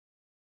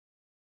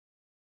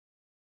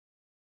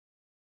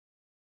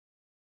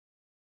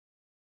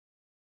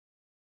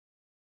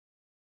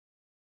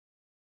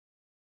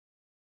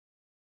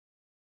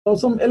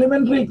some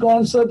elementary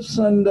concepts,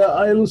 and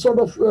I'll sort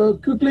of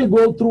quickly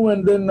go through,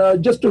 and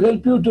then just to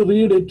help you to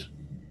read it.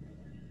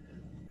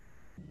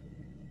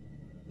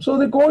 So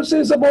the course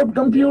is about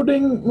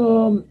computing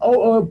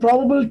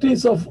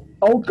probabilities of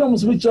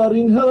outcomes which are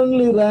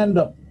inherently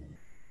random.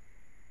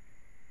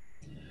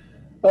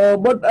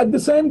 But at the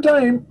same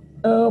time,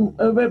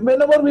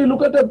 whenever we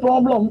look at a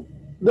problem,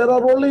 there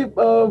are only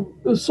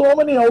so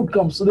many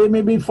outcomes. They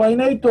may be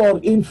finite or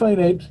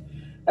infinite.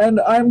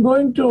 And I'm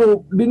going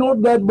to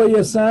denote that by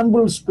a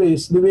sample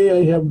space, the way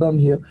I have done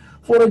here.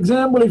 For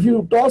example, if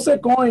you toss a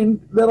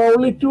coin, there are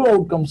only two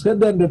outcomes,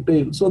 head and a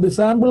tail. So the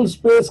sample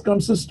space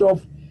consists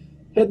of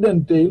head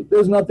and tail.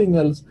 There's nothing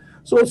else.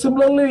 So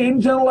similarly,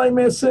 in general, I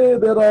may say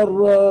there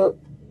are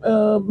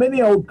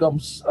many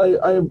outcomes,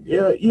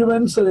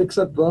 events,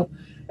 etc.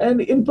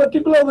 And in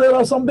particular, there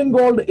are something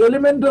called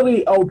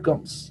elementary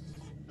outcomes.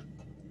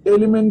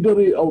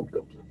 Elementary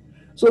outcomes.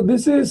 So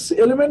this is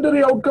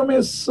elementary outcome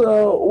is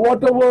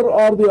whatever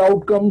are the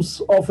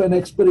outcomes of an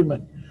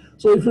experiment.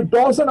 So if you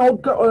toss an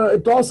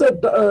outcome, toss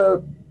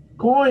a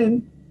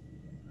coin,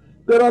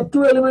 there are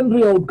two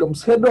elementary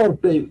outcomes, head or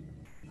tail.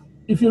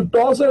 If you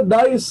toss a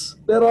dice,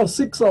 there are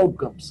 6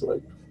 outcomes,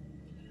 right?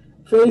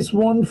 Phase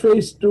 1,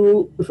 phase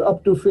 2,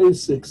 up to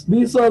phase 6.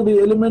 These are the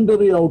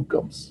elementary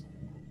outcomes.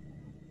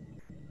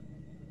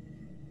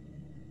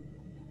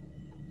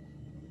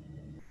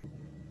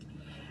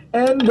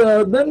 And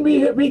then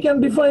we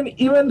can define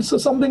events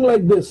something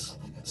like this.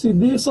 See,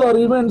 these are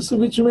events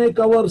which may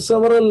cover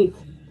several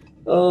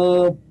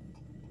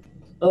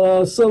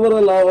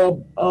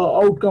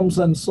outcomes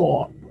and so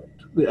on.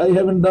 I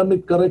haven't done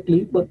it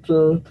correctly, but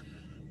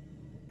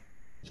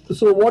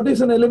so what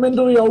is an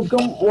elementary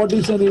outcome? What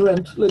is an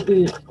event? Let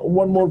me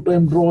one more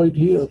time draw it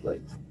here,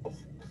 right?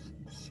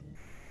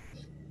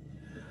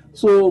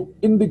 So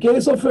in the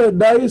case of a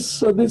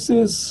dice, this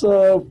is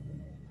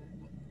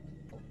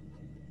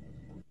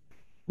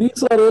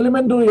these are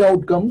elementary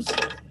outcomes,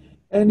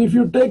 and if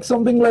you take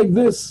something like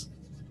this,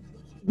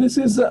 this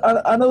is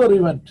another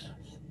event.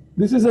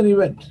 This is an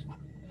event.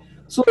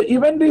 So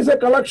event is a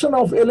collection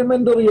of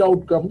elementary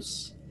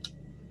outcomes.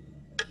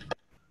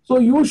 So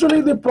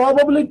usually the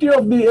probability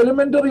of the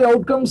elementary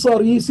outcomes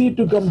are easy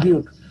to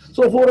compute.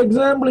 So for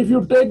example, if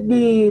you take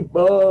the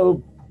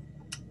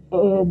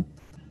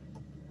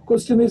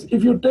question is,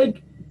 if you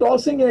take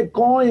tossing a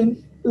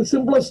coin, the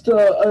simplest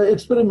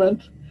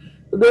experiment,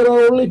 there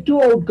are only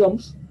 2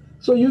 outcomes.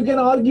 So you can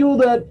argue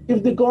that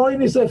if the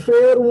coin is a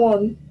fair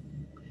one,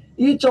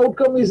 each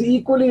outcome is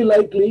equally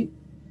likely.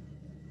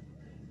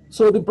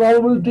 So the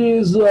probability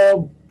is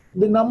the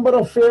number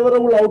of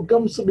favorable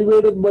outcomes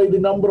divided by the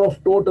number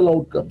of total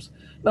outcomes.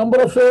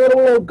 Number of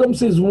favorable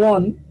outcomes is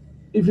 1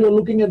 if you're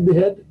looking at the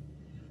head.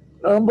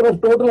 Number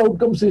of total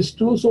outcomes is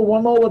 2. So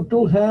 1 over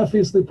 2 half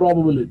is the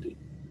probability.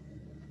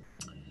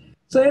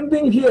 Same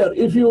thing here.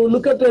 If you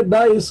look at a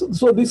dice,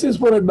 so this is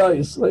for a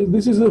dice, right?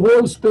 This is the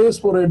whole space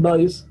for a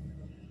dice.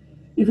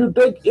 If you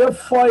take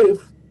F5,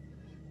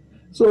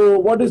 so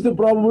what is the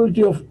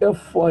probability of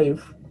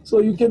F5? So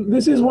you can,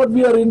 this is what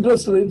we are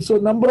interested in. So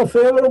number of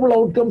favorable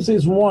outcomes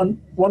is one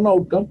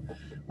outcome.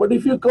 But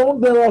if you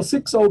count, there are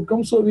 6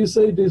 outcomes, so we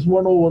say it is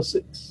 1 over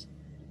 6.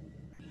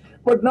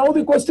 But now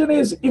the question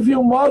is, if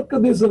you mark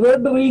this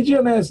red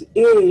region as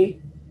A,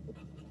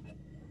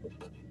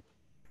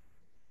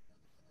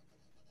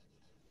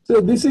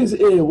 so this is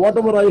A,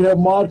 whatever I have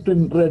marked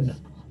in red.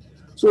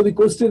 So the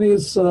question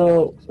is,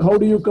 how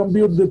do you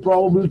compute the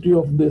probability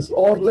of this?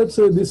 Or let's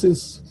say this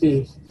is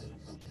A.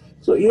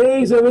 So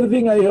A is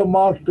everything I have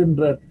marked in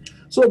red.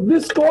 So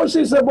this course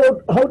is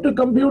about how to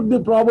compute the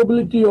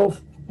probability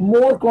of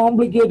more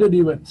complicated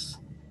events.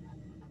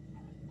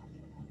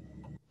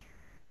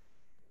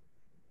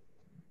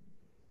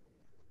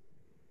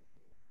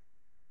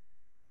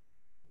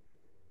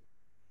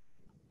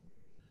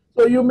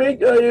 So you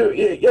make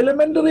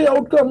elementary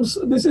outcomes.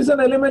 This is an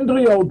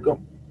elementary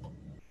outcome.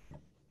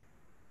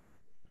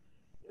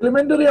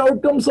 Elementary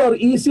outcomes are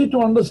easy to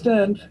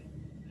understand,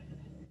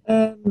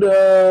 and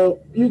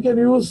you can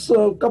use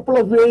a couple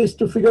of ways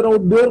to figure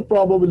out their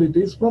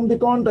probabilities from the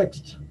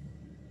context.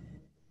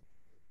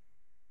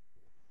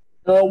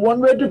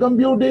 One way to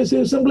compute is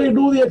you simply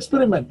do the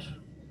experiment.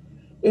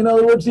 In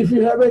other words, if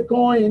you have a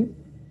coin,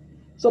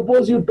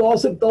 suppose you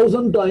toss it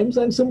 1,000 times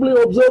and simply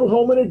observe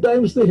how many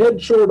times the head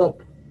showed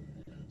up.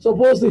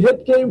 Suppose the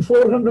head came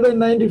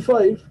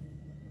 495,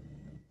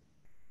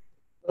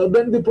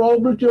 then the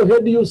probability of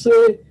head, you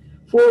say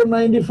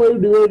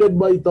 495 divided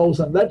by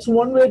 1,000. That's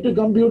one way to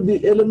compute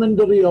the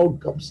elementary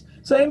outcomes.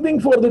 Same thing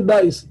for the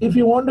dice. If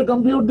you want to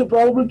compute the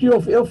probability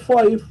of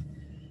F5,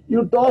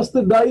 you toss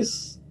the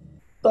dice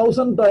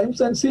 1,000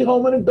 times and see how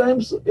many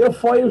times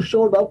F5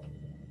 showed up.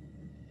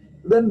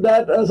 Then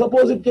that,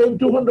 suppose it came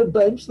 200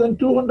 times, then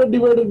 200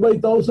 divided by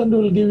 1,000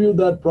 will give you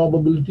that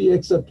probability,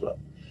 etc.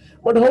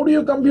 But how do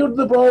you compute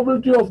the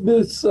probability of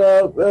this,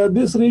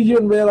 this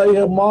region where I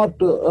have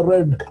marked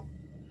red?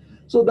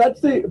 So that's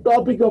the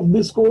topic of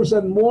this course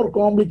and more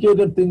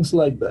complicated things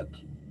like that.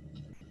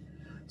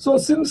 So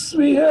since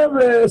we have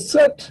a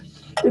set,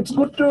 it's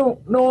good to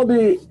know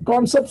the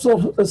concepts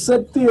of a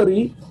set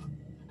theory.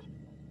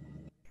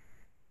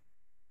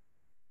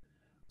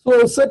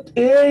 So set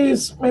A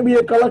is maybe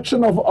a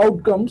collection of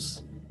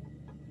outcomes.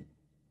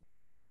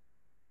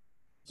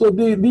 So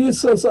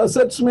these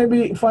sets may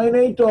be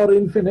finite or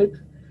infinite.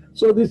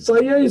 So the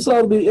psi i's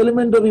are the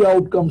elementary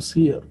outcomes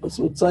here.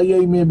 So psi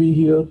I may be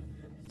here,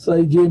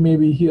 psi j may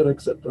be here,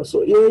 etc.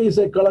 So A is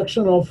a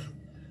collection of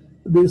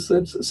these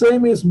sets.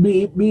 Same is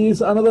B. B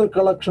is another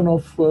collection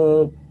of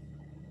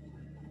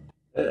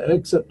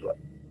etc.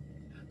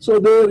 So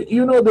there,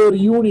 you know, their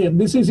union.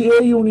 This is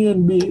A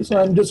union B.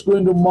 So I'm just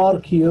going to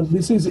mark here.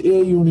 This is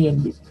A union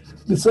B.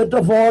 The set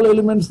of all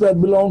elements that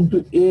belong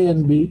to A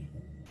and B.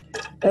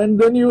 And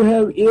then you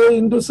have A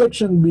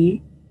intersection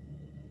B.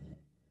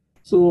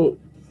 So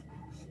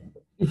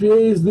if A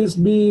is this,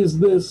 B is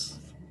this.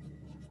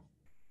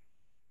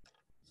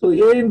 So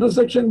A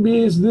intersection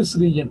B is this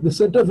region, the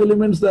set of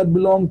elements that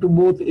belong to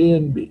both A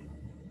and B.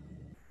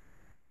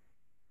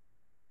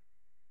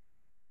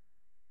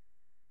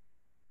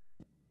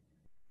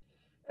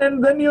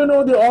 And then you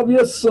know the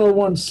obvious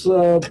ones.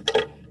 So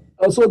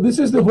this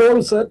is the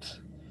whole set.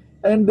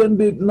 And then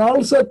the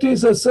null set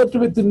is a set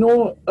with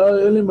no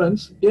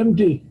elements,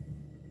 empty.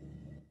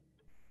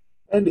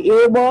 And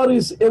A bar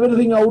is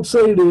everything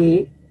outside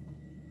A,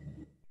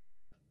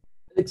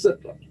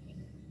 etc.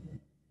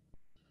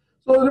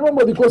 So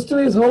remember, the question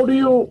is, how do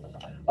you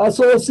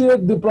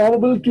associate the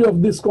probability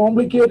of these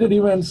complicated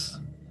events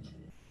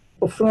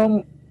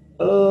from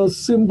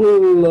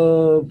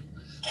simple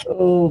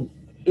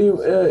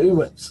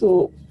events?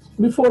 So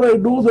before I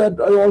do that,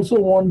 I also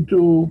want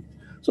to,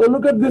 so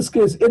look at this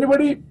case.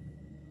 Anybody,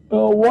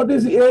 what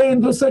is A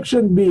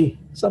intersection B?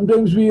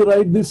 Sometimes we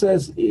write this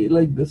as A,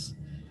 like this.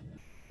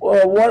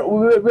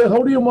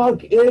 How do you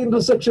mark A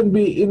intersection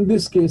B in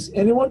this case?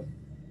 Anyone?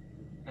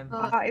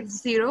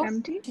 It's 0.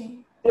 Empty.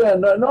 Yeah,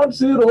 no, not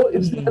 0,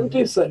 it's the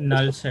empty set.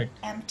 Null set.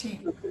 Empty.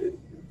 Okay.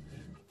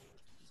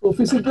 So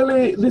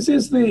physically, this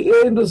is the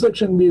A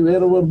intersection B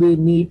wherever they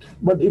meet.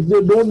 But if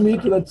they don't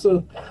meet, that's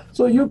a.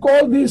 So you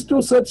call these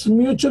two sets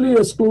mutually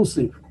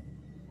exclusive.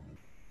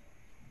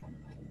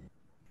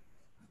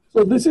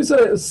 So this is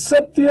a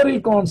set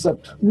theory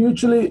concept,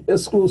 mutually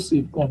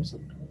exclusive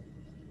concept.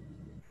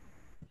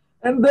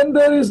 And then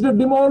there is the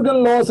De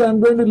Morgan laws. I'm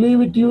going to leave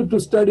it to you to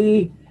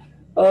study.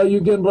 You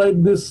can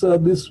write this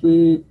this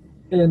way,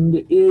 and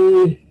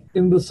A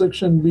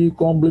intersection B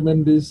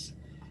complement is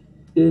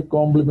A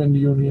complement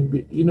union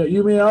B. You know,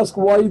 you may ask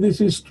why this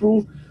is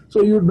true.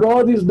 So you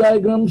draw these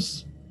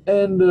diagrams,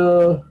 and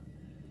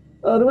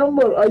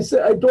remember, I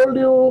told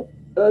you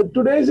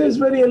today's is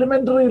very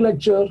elementary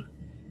lecture.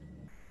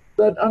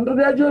 That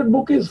undergraduate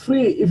book is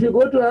free. If you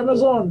go to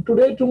Amazon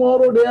today,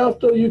 tomorrow, day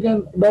after, you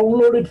can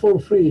download it for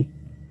free.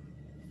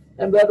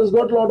 And that has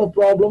got a lot of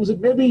problems. It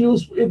may be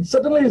useful. It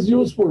certainly is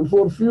useful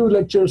for a few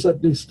lectures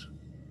at least.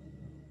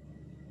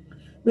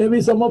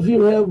 Maybe some of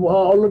you have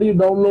already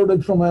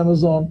downloaded from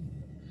Amazon.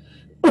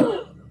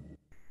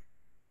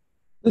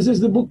 This is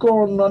the book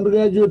on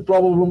undergraduate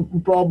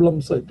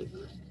problems, I think.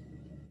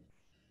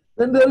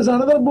 Then there is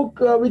another book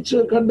which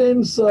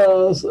contains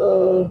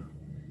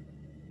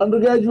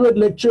undergraduate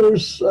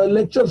lectures,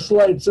 lecture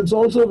slides. It's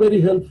also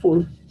very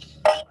helpful.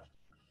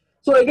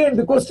 So again,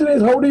 the question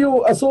is, how do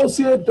you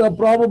associate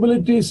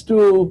probabilities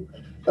to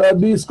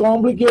these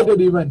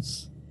complicated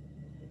events?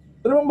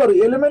 Remember,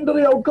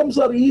 elementary outcomes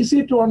are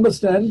easy to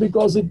understand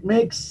because it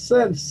makes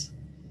sense.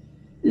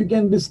 You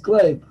can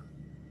describe.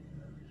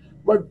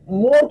 But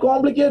more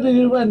complicated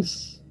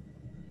events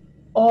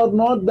are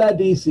not that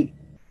easy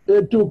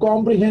to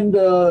comprehend.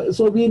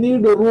 So we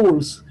need the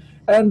rules.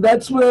 And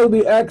that's where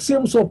the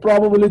axioms of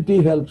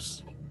probability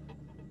helps.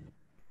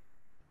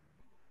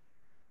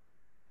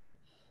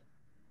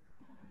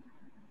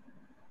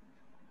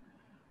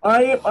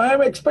 I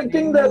am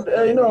expecting that,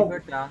 you know.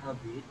 Down a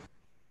bit.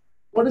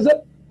 What is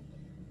that?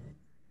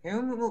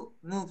 Can you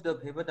move the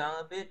paper down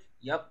a bit?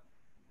 Yep.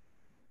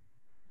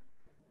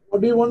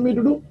 What do you want me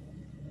to do?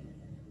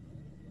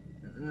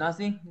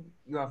 Nothing.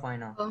 You are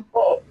fine now.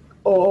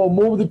 Oh,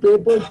 move the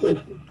paper.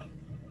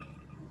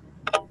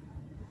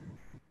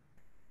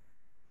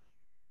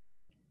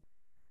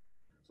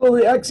 So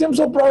the axioms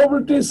of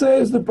probability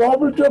says the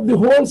probability of the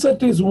whole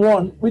set is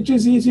 1, which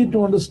is easy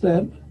to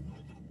understand.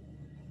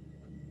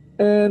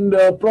 And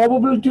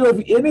probability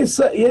of any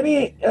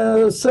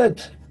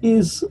set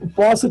is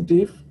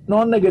positive,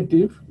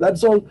 non-negative.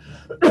 That's all.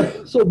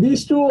 So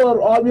these two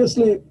are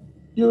obviously,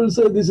 you will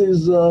say this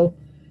is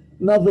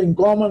nothing,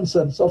 common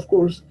sense, of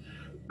course.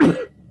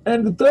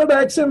 And the third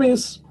axiom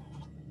is,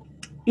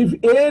 if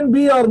A and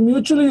B are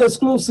mutually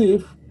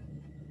exclusive,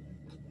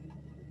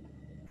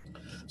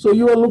 so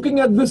you are looking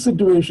at this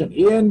situation,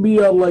 A and B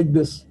are like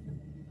this.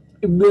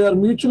 If they are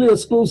mutually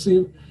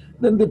exclusive,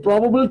 then the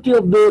probability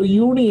of their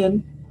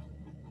union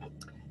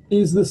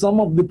is the sum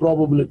of the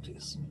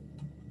probabilities.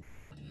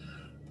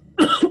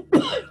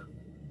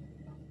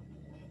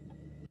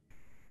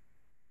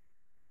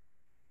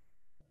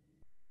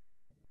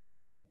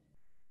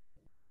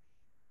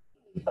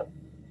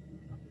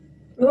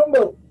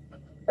 Remember,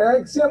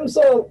 axioms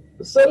are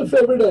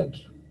self-evident.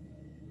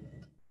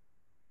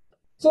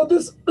 So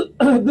this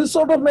this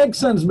sort of makes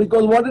sense,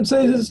 because what it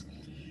says is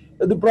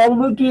the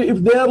probability, if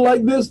they are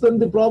like this, then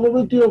the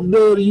probability of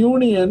their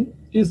union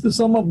is the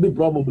sum of the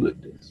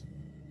probabilities.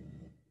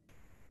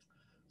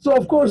 So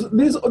of course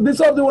these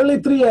are the only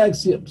three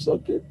axioms.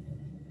 Okay.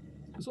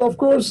 So of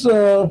course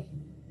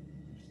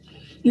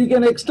you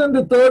can extend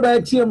the third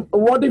axiom.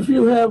 What if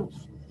you have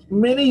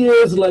many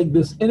A's like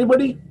this?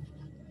 Anybody?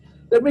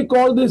 Let me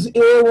call this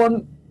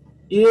A1,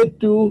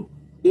 A2,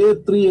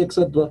 A3,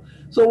 etc.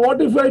 So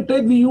what if I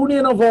take the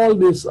union of all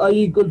this, I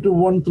equal to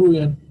 1 through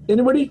n?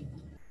 Anybody?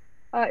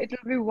 It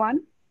will be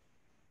 1.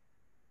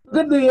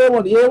 Look at the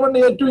A1, A1,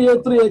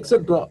 A2, A3,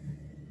 etc.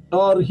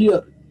 are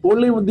here.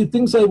 Only with the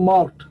things I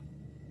marked.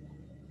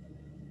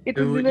 It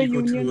will be the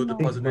equal to union the of...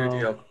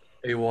 possibility of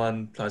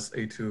A1 plus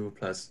A2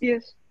 plus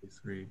Yes.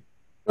 A3.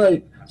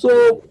 Right.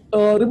 So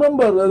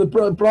remember, the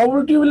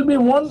probability will be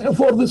 1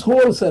 for this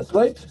whole set,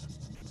 right?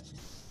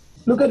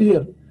 Look at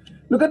here.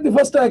 Look at the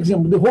first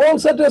axiom. The whole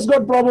set has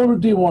got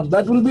probability 1.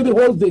 That will be the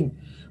whole thing.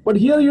 But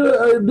here you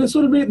this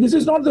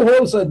is not the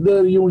whole set,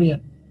 the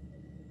union.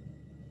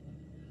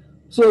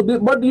 So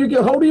but you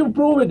can, how do you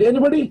prove it?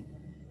 Anybody?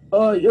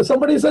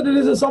 Somebody said it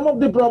is a sum of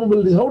the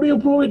probabilities. How do you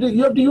prove it?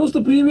 You have to use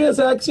the previous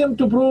axiom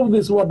to prove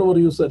this, whatever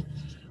you said.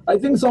 I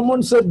think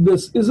someone said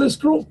this. Is this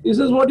true? Is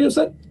this what you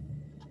said?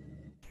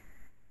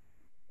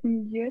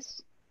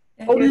 Yes.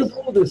 How do you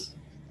prove this?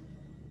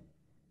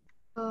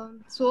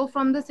 So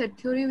from the set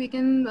theory, we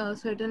can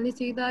certainly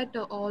see that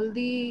all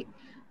the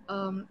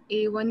A1,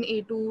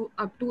 A2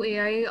 up to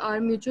AI are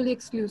mutually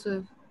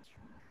exclusive.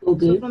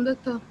 Okay.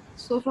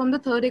 So from the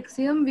third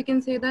axiom, we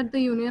can say that the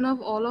union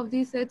of all of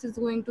these sets is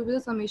going to be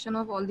the summation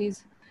of all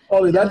these.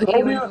 How do you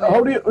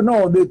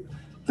no, the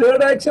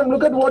third axiom,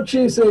 look at what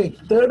she is saying.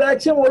 Third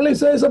axiom only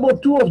says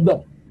about 2 of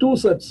them, 2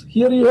 sets.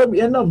 Here you have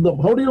n of them.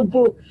 How do you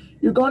prove?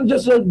 You can't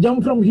just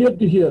jump from here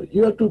to here.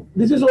 You have to.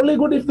 This is only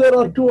good if there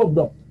are 2 of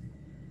them.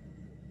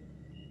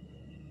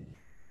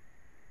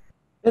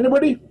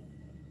 Anybody?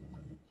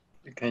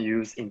 You can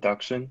use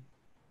induction.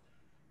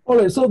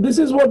 Alright, so this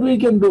is what we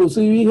can do. So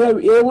we have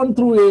A1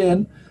 through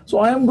AN. So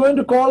I am going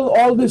to call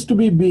all this to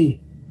be B.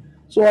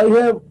 So I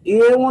have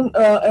A1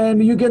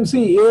 and you can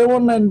see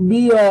A1 and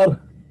B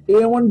are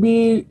A1,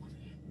 B,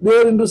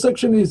 their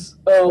intersection is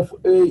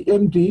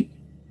empty.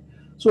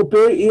 So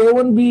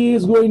A1B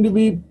is going to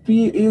be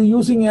P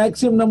using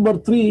axiom number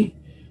 3,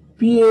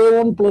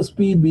 PA1 plus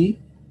PB.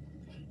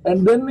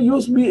 And then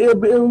use B,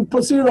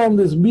 proceed on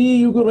this. B,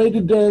 you can write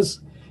it as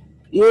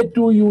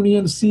A2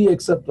 union C,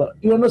 etc.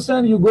 You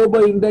understand? You go by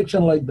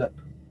induction like that.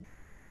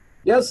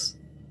 Yes?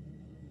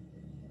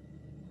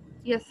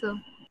 Yes, sir.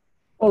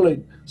 All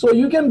right. So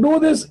you can do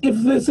this if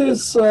this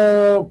is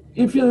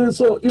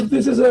if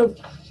this is a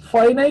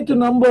finite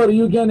number,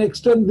 you can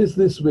extend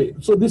this way.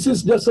 So this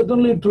is just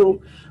certainly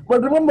true.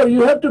 But remember,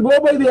 you have to go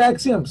by the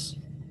axioms.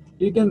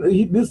 You can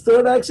this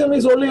third axiom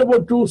is only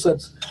about 2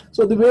 sets.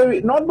 So the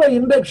way not by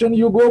induction,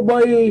 you go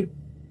by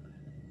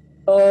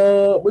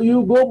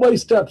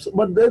steps,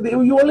 but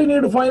you only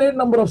need a finite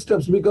number of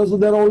steps because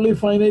there are only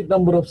finite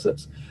number of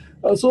sets.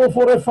 So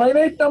for a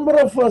finite number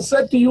of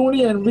set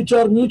union which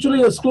are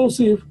mutually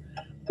exclusive,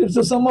 it's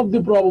the sum of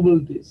the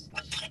probabilities.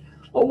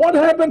 What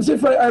happens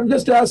if I'm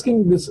just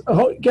asking this?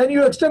 Can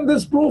you extend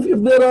this proof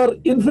if there are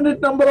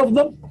infinite number of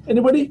them?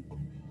 Anybody?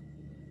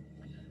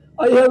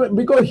 I have,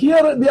 because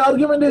here the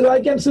argument is I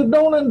can sit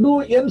down and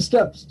do n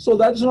steps, so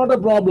that's not a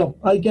problem.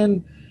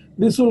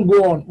 This will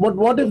go on. But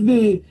what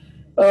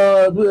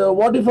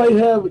if I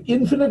have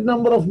infinite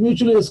number of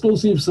mutually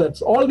exclusive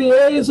sets? All the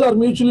A's are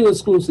mutually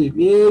exclusive.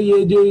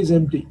 Aj is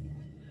empty.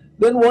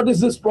 Then what is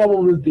this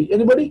probability?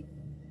 Anybody?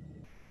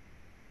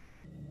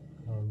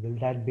 Will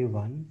that be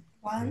 1?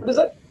 What is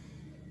that?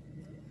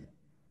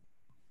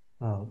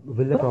 Will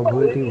the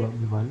probability be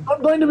 1?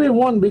 Not going to be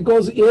 1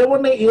 because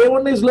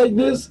A1 is like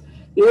this,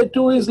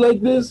 A2 is like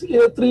this,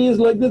 A3 is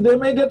like this. They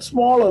may get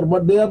smaller,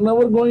 but they are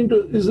never going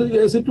to. Is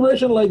a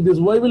situation like this.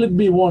 Why will it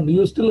be 1?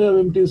 You still have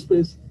empty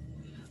space.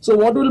 So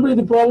what will be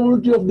the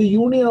probability of the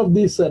union of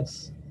these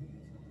sets?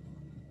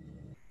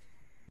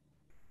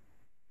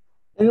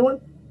 Anyone?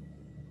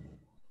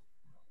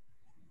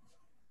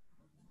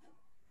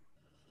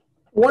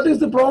 What is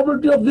the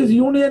probability of this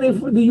union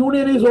if the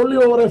union is only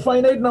over a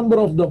finite number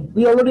of them?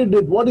 We already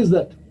did. What is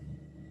that?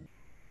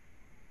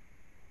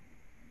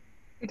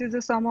 It is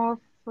the sum of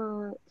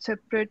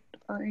separate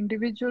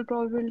individual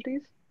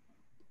probabilities.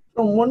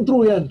 From 1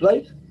 through n,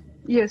 right?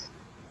 Yes.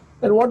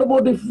 And what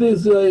about if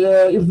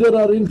there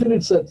are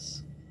infinite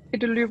sets?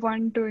 It will be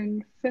 1 to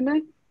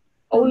infinite.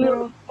 How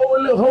will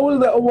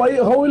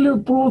you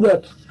prove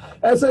that?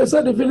 As I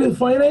said, if it is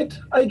finite,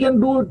 I can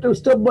do it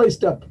step by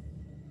step.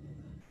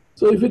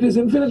 So if it is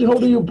infinite, how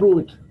do you prove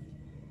it?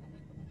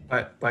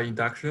 By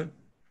induction?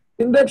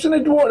 Induction,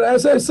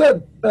 as I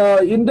said,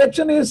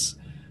 induction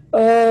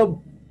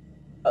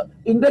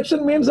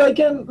means I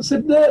can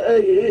sit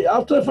there,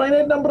 after a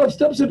finite number of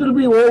steps, it will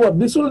be over.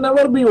 This will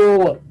never be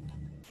over.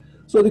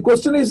 So the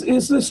question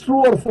is this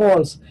true or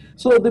false?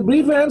 So the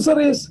brief answer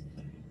is,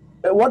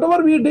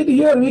 whatever we did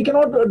here, we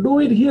cannot do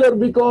it here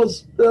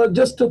because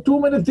just too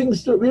many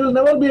things. We will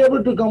never be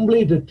able to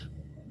complete it.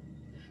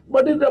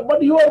 But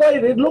you are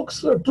right. It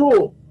looks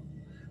true.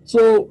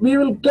 So we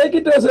will take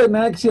it as an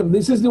axiom.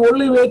 This is the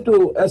only way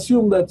to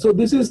assume that. So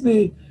this is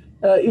the,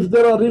 if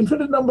there are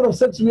infinite number of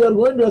sets, we are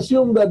going to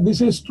assume that this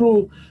is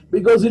true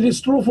because it is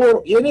true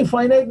for any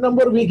finite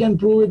number, we can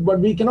prove it, but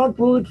we cannot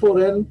prove it for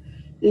n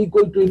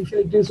equal to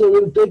infinity. So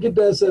we'll take it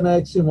as an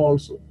axiom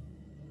also.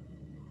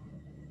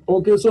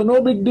 Okay, so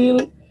no big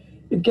deal.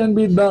 It can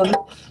be done.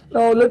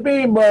 Now let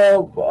me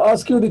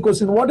ask you the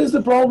question. What is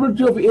the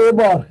probability of A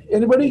bar?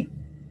 Anybody?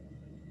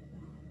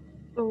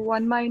 So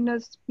 1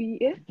 minus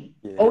PA.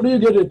 How do you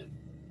get it?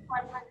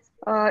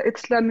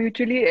 It's the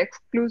mutually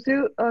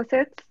exclusive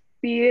sets,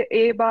 PA,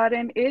 A bar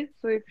and A.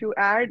 So if you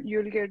add,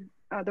 you'll get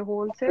the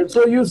whole set.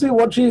 So you see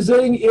what she's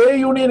saying, A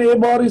union A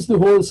bar is the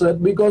whole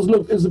set, because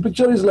look, the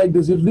picture is like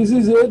this. If this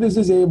is A, this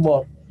is A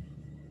bar.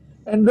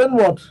 And then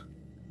what?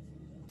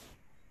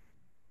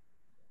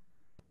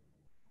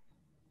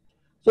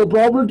 So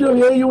probability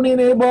of A union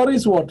A bar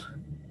is what?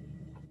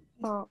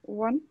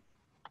 1.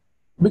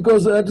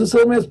 Because that's the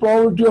same as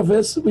probability of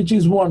S, which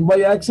is 1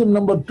 by axiom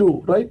number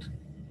 2, right?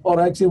 Or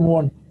axiom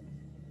 1.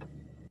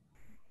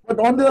 But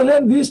on the other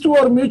hand, these two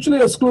are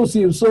mutually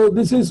exclusive. So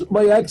this is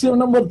by axiom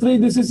number 3,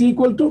 this is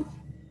equal to?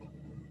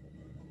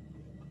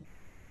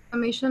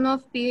 Summation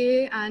of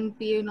PA and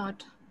PA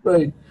naught.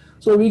 Right.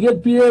 So we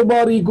get PA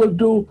bar equal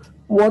to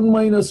 1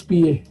 minus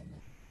PA.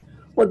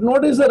 But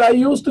notice that I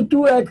used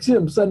two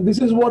axioms, and this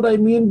is what I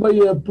mean by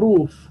a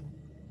proof.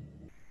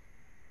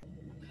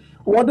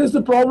 What is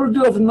the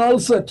probability of null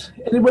set?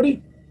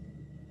 Anybody?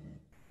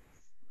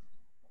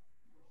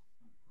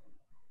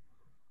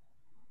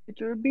 It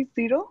will be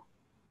 0.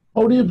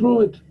 How do you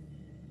prove it?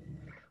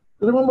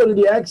 Remember,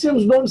 the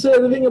axioms don't say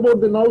anything about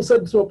the null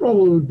set so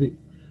probability.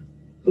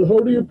 So how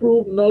do you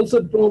prove null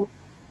set probability?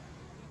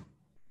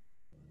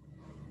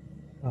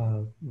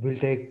 We'll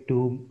take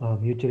two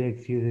mutually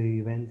exclusive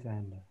events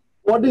and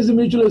What is the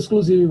mutually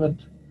exclusive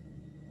event?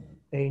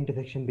 A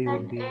intersection B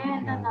would be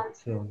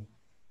so.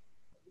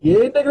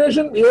 A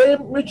integration, A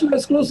mutually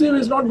exclusive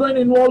is not going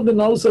to involve the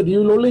null set. You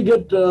will only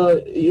get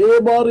A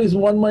bar is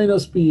 1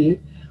 minus PA.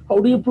 How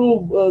do you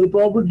prove the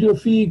probability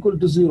of phi equal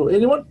to 0?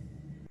 Anyone?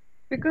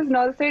 Because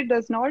null set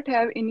does not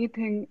have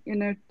anything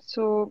in it.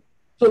 So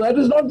that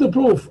is not the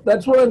proof.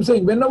 That's what I'm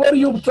saying. Whenever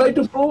you try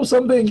to prove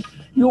something,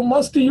 you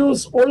must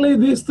use only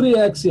these three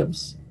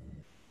axioms.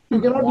 You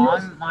cannot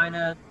 1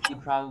 minus the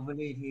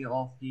probability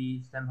of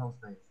the stem whole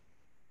space.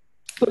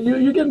 So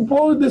you can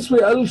prove it this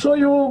way. I'll show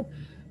you.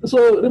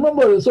 So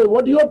remember, so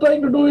what you are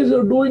trying to do is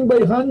you're doing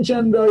by hunch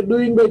and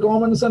doing by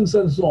common sense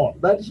and so on.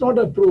 That's not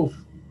a proof.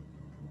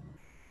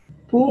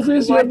 Proof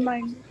is 1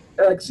 minus.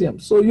 axiom.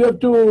 So you have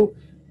to.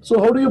 So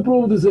how do you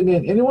prove this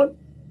again? Anyone?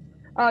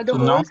 The So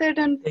whole now set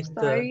and take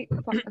psi.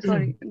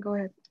 Sorry, go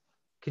ahead.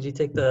 Could you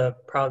take the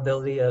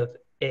probability of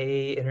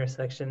A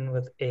intersection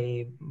with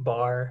A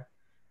bar,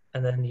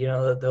 and then you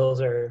know that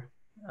those are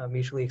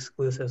mutually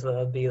exclusive, so that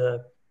would be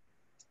the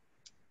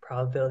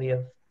probability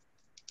of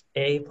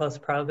A plus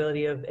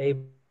probability of A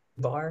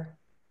bar?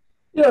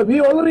 Yeah,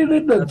 we already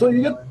did that. So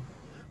you get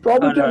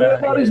probability of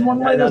A bar is 1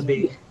 minus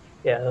be,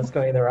 yeah, that's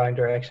going in the wrong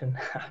direction.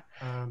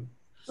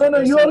 No,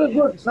 you are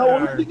good. Now,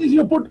 only thing is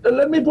you put,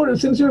 let me put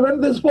it, since you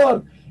went this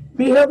far,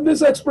 we have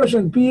this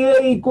expression, PA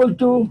equal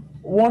to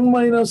 1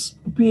 minus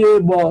PA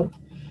bar.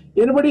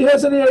 Anybody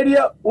has any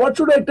idea, what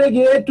should I take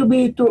A to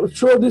be to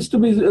show this to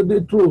be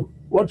true?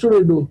 What should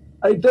I do?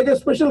 I take a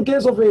special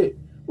case of A.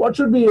 What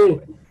should be A?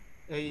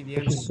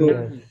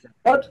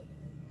 What?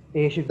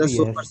 A should The be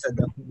super S, set.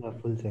 the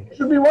full set.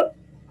 Should be what?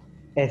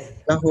 S.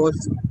 The whole,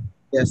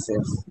 yes.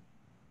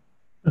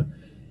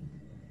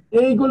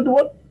 A equal to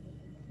what?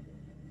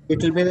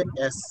 It will be the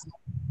S.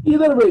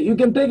 Either way, you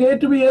can take A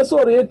to be S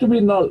or A to be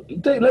null.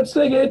 Let's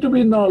take A to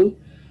be null.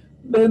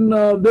 Then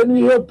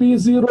we have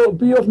P0,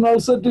 P of null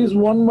set is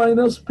 1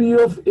 minus P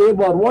of A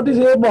bar. What is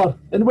A bar?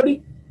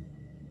 Anybody?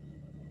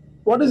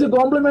 What is the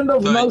complement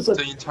of null set?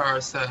 The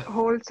entire set.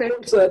 Whole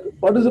set.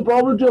 What is the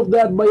probability of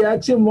that by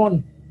axiom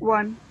 1?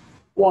 1.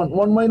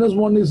 1 minus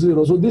 1 is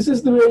 0. So this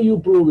is the way you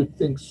prove it,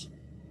 things.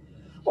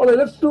 All right,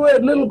 let's do a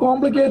little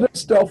complicated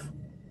stuff.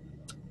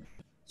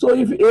 So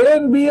if A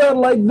and B are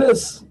like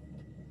this,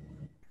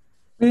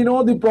 we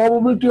know the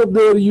probability of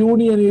their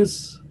union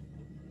is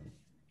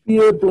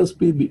PA plus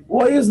PB.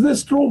 Why is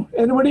this true?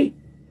 Anybody?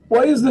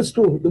 Why is this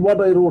true, what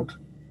I wrote?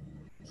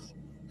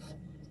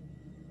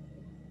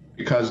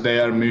 Because they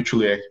are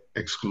mutually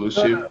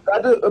exclusive.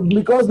 That is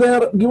because they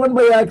are given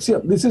by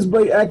axiom. This is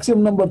by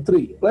axiom number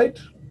 3, right?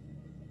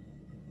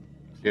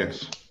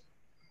 Yes.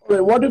 Okay,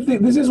 what if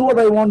this is what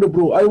I want to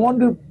prove? I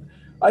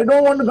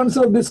don't want to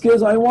consider this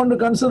case. I want to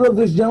consider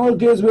this general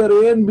case where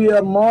A and B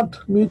are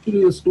not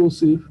mutually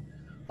exclusive.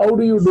 How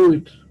do you do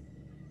it?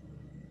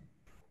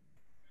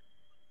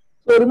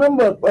 So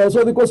remember,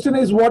 so the question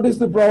is, what is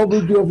the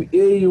probability of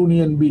A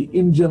union B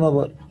in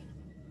general?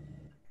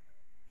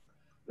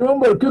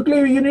 Remember, quickly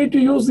you need to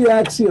use the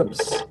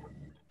axioms.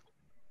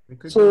 We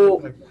could So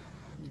do like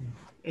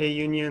A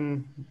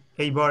union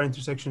A bar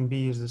intersection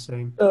B is the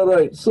same.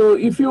 Right. So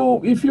if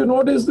you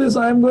notice this,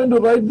 I am going to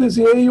write this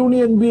A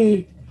union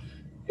B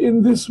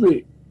in this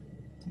way.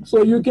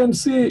 So you can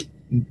see,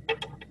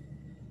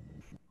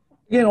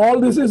 again, all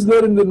this is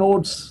there in the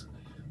notes.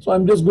 So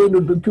I'm just going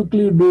to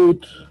quickly do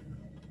it.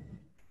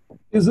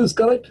 Is this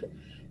correct?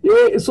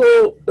 Yeah,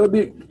 so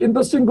the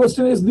interesting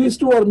question is these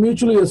two are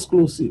mutually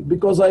exclusive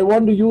because I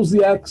want to use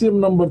the axiom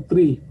number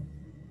 3.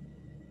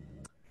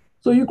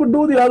 So you could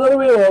do the other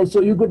way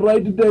also. You could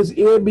write it as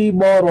A, B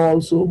bar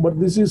also, but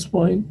this is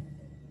fine.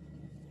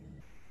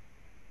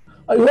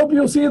 I hope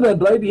you see that,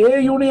 right?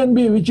 A union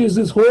B, which is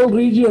this whole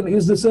region,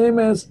 is the same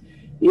as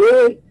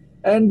A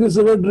and this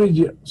red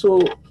region.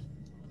 So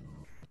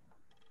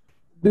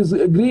this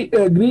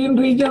green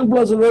region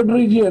plus red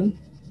region,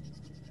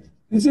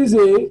 this is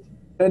A,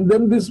 and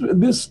then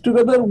this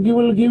together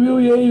will give you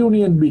A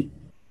union B.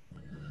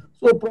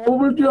 So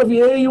probability of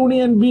A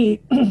union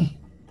B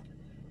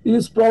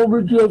is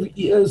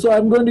probability of, so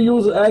I'm going to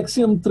use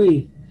axiom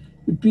 3,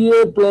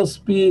 PA plus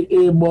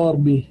PA bar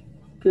B.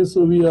 Okay,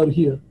 so we are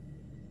here.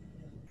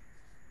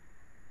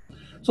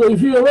 So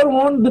if you ever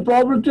want the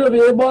probability of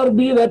A bar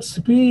B, that's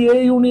PA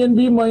union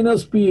B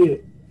minus PA.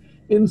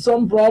 In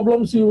some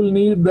problems, you will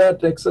need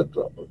that,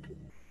 etc. Okay.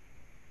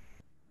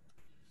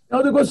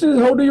 Now the question is,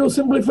 how do you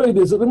simplify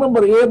this?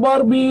 Remember, A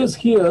bar B is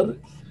here.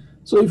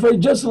 So if I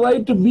just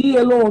write B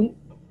alone,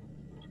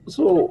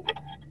 so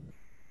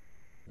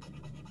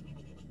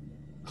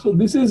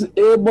this is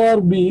A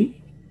bar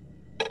B,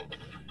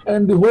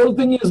 and the whole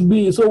thing is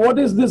B. So what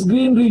is this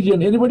green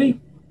region? Anybody?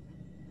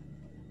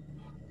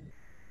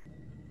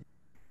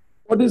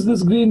 What is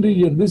this green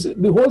region?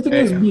 The whole thing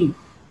is B.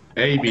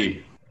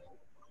 AB.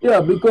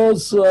 Yeah,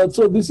 because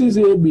so this is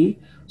AB.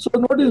 So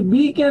notice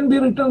B can be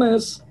written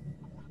as.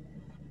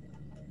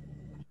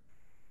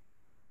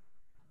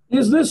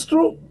 Is this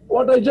true?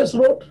 What I just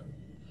wrote?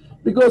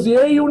 Because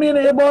A union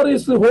A bar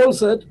is the whole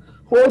set.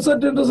 Whole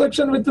set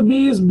intersection with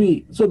B is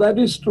B. So that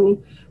is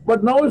true.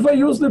 But now if I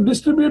use the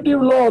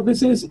distributive law,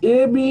 this is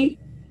AB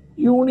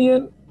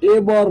union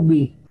A bar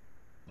B.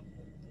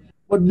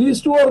 But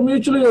these two are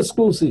mutually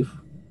exclusive.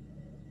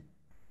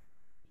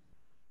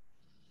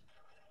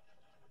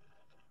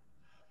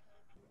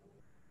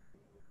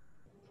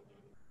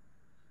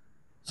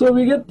 So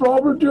we get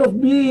probability of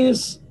B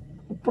is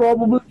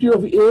probability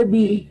of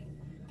AB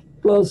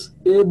plus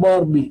A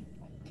bar B.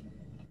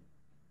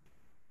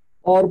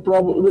 Or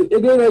probably,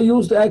 again I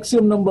used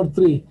axiom number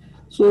 3.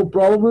 So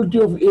probability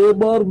of A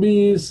bar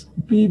B is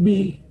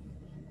PB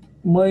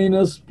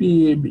minus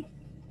PAB.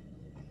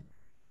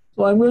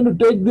 So I'm going to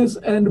take this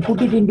and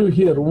put it into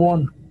here,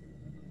 1.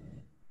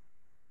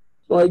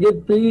 So I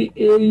get PA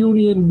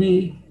union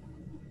B.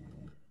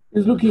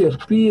 Please look here,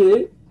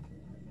 PA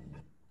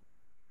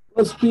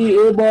plus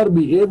PA bar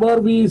B. A bar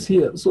B is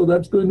here. So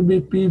that's going to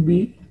be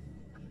PB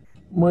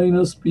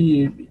minus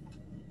PAB.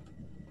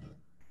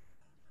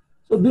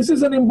 So this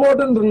is an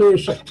important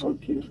relation.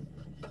 Okay.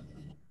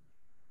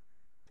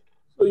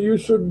 So you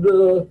should.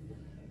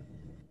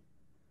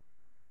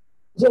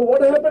 So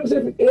what happens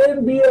if A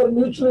and B are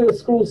mutually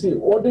exclusive?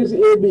 What is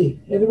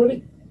AB?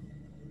 Anybody?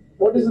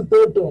 What is the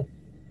third term?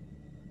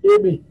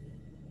 AB.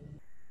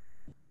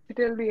 It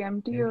will be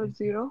empty or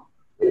 0?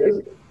 Yes,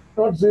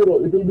 not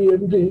 0. It will be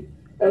empty,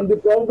 and the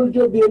probability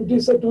of the empty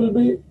set will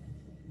be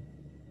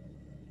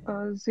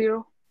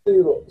 0.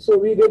 0. So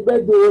we get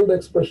back the old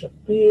expression.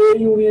 PA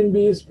union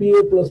B is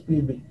PA plus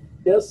PB.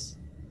 Yes?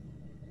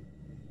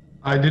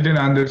 I didn't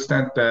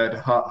understand that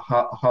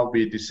how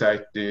we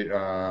decide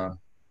the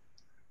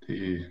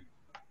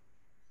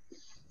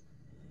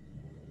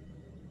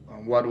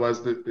what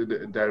was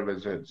there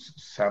was a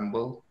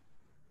sample.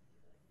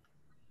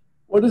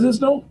 What is this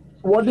now?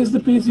 What is the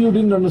piece you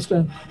didn't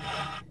understand?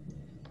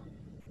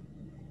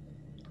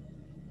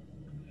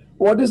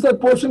 What is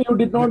that portion you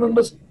did not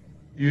understand?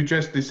 You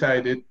just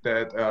decided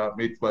that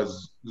it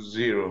was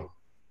 0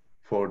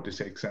 for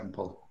this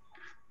example.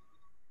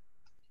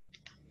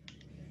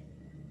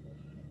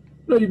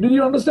 No, did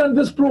you understand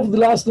this proof, the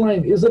last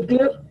line? Is it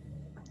clear?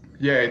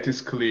 Yeah, it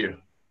is clear.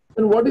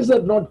 And what is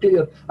that not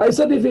clear? I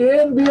said if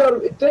A and B are,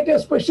 take a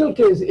special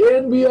case, A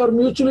and B are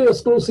mutually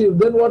exclusive,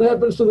 then what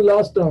happens to the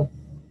last term?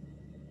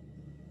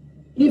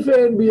 If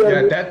A and B are...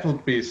 Yeah, that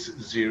would be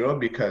 0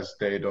 because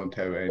they don't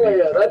have any...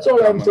 Yeah, that's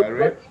all I'm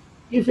saying.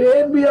 If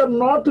A and B are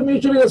not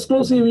mutually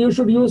exclusive, you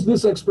should use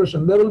this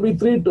expression. There will be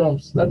 3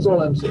 terms. That's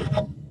all I'm saying.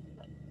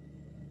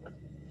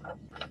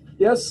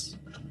 Yes?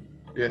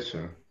 Yes,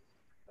 sir.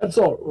 That's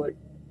all, right.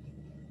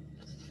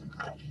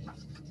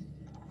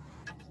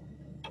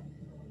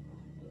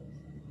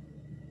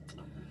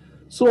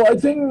 So I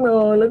think,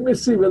 let me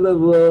see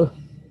whether...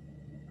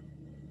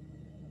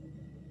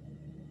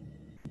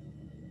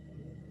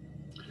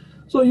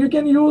 So you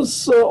can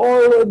use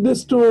all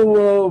this to,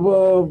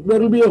 there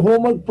will be a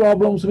homework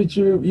problems which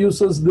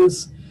uses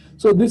this.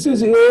 So this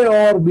is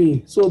A or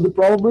B. So the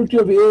probability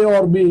of A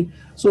or B.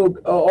 So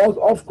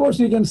of course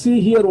you can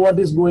see here what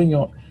is going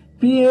on.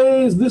 PA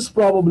is this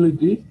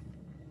probability.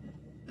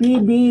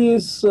 PB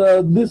is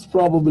this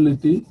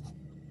probability.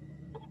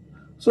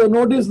 So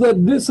notice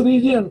that this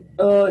region,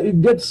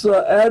 it gets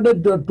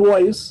added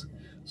twice.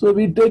 So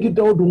we take it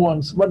out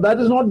once, but that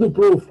is not the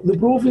proof. The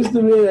proof is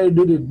the way I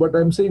did it, but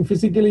I'm saying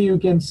physically you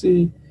can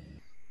see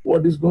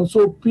what is going.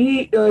 So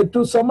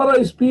to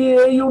summarize P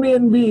A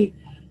union B,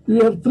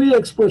 you have three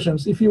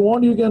expressions. If you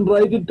want, you can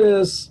write it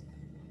as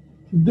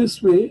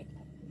this way,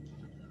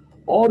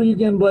 or you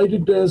can write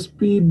it as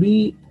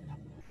PB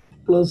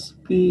plus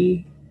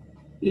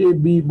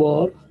PAB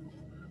bar,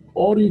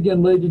 or you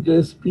can write it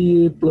as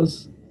PA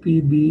plus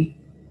PB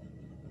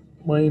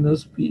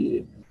minus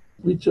PA,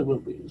 whichever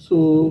way.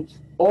 So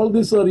all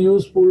these are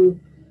useful,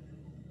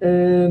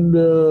 and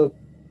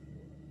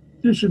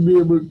you should be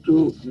able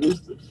to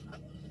use this.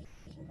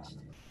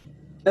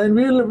 And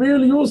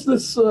we'll use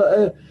this.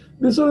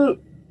 This will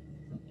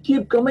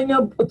keep coming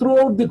up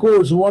throughout the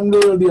course, one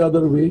way or the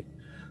other way.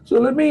 So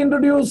let me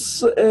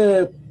introduce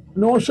a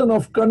notion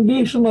of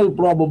conditional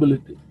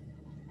probability.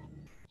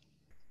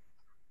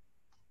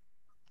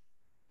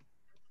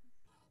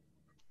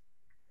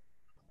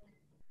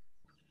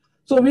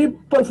 So we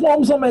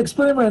perform some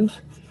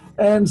experiment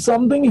and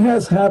something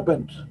has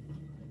happened.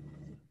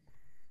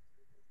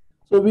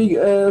 So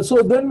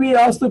then we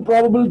ask the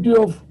probability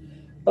of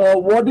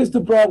what is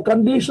the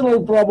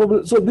conditional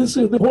probability. So this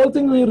is the whole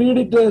thing, we read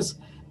it as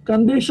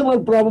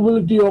conditional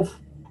probability of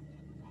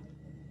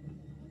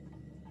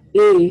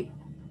A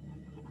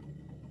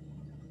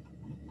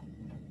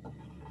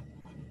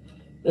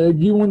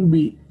given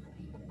B.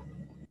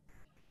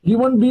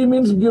 Given B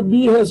means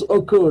B has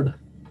occurred.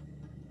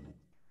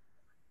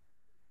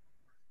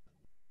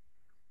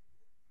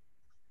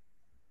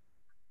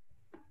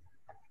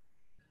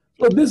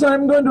 So this I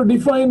am going to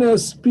define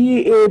as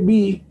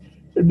PAB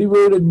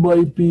divided by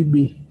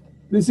PB.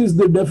 This is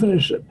the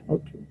definition.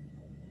 Okay.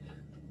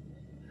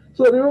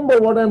 So remember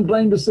what I am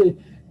trying to say.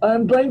 I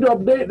am trying to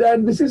update,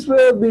 and this is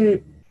where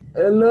the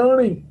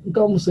learning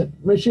comes in,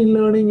 machine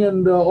learning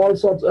and all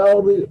sorts,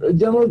 or the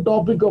general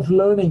topic of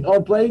learning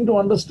or trying to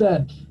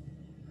understand.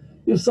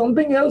 If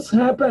something else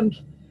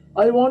happened,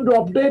 I want to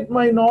update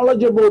my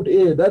knowledge about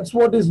A. That's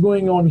what is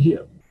going on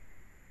here.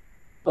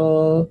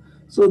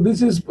 So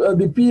this is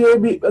the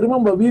PAB.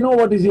 Remember, we know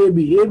what is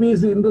AB. AB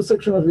is the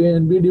intersection of A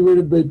and B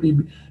divided by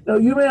PB. Now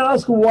you may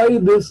ask why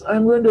this.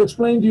 I'm going to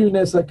explain to you in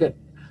a second.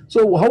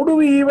 So how do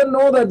we even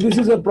know that this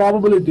is a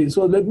probability?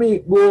 So let me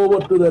go over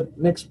to the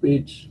next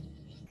page.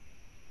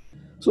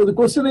 So the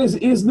question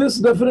is this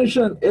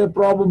definition a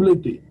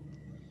probability?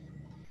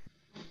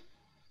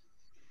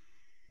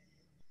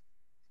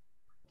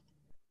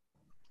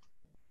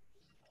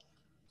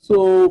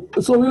 So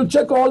we'll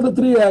check all the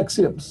three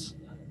axioms.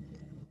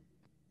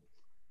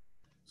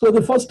 So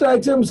the first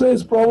axiom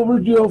says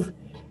probability of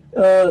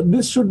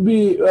this should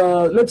be,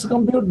 let's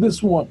compute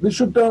this one. This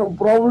should turn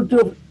probability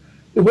of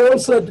the whole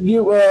set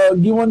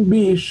given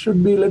B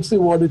should be, let's see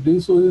what it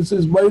is. So this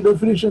is by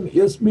definition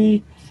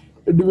SB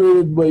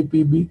divided by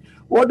PB.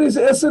 What is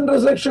S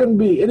intersection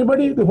B?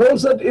 Anybody? The whole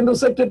set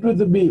intersected with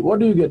the B. What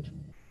do you get?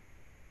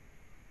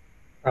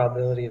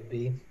 Probability of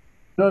B.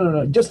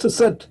 No. Just a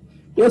set.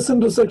 S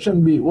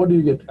intersection B. What do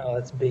you get? Oh,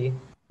 that's B.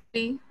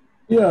 B.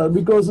 Yeah,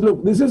 because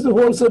look, this is the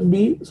whole set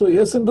B. So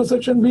S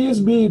intersection B is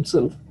B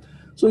itself.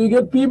 So you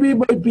get PB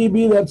by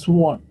PB, that's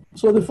 1.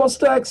 So the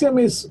first axiom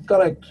is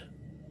correct.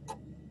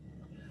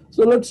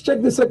 So let's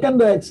check the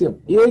second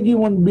axiom. A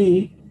given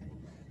B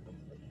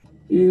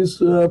is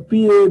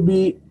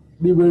PAB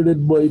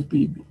divided by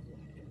PB.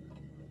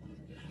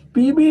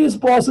 PB is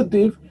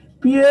positive.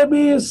 PAB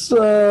is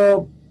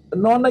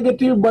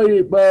non-negative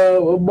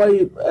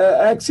by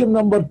axiom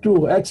number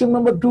 2. Axiom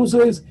number 2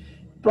 says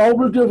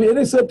probability of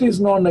any set is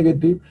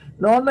non-negative.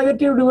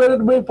 Non-negative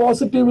divided by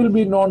positive will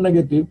be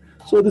non-negative.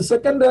 So the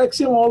second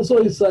axiom also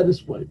is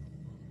satisfied.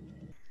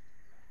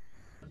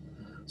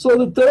 So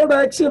the third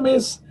axiom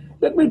is,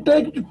 let me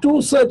take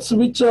two sets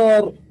which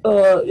are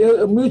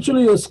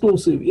mutually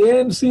exclusive. A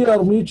and C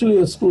are mutually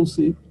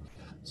exclusive.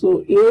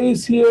 So A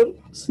is here,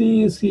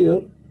 C is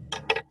here,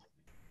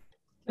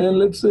 and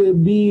let's say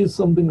B is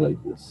something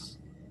like this.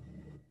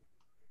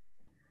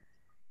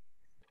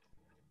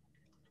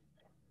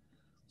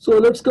 So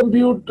let's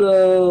compute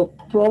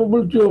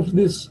probability of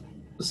this.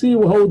 See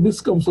how this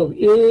comes up.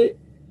 A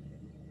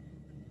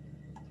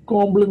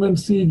complement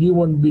C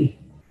given B.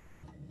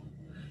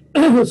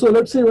 So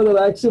let's see whether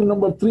axiom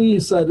number 3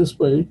 is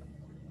satisfied.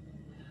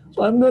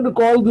 So I'm going to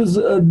call this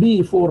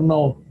D for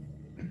now.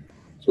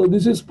 So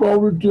this is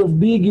probability of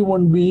D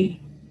given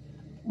B.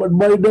 But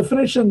by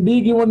definition,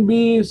 D given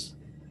B is,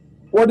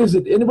 what is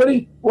it?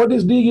 Anybody? What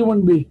is D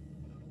given B?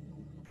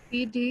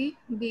 PD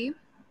B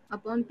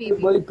upon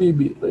PB. By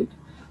PB, right?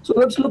 So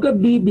let's look at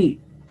DB.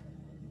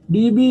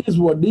 DB is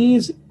what? D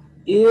is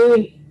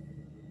A.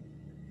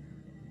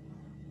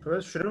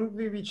 First, shouldn't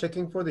we be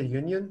checking for the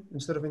union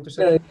instead of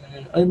intersection?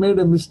 I made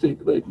a mistake,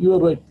 right? You are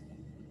right.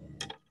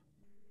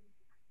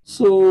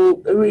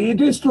 So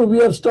it is true,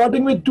 we are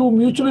starting with two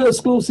mutually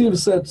exclusive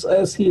sets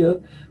as here,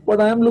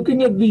 but I am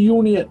looking at the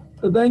union.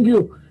 Thank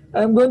you.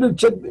 I am going to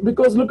check,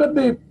 because look at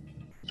the,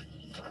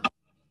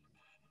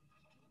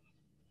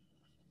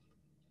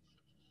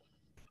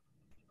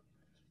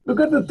 Look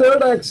at the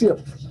third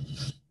axiom.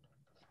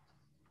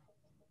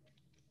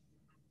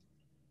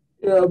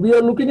 We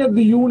are looking at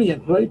the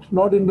union, right?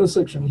 Not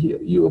intersection here.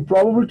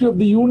 Probability of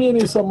the union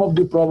is sum of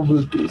the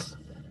probabilities.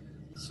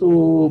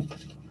 So,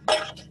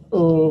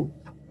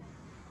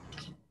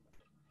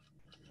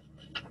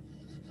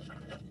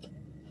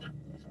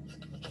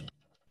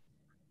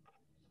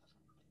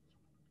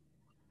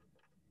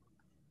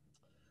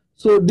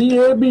 so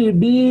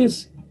DAB, D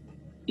is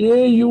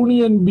A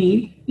union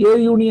B, A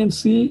union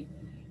C,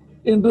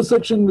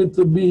 intersection with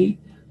the B.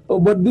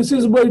 But this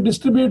is by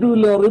distributive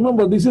law.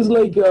 Remember, this is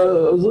like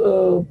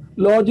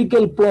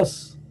logical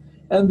plus,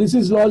 and this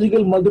is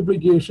logical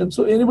multiplication.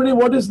 So anybody,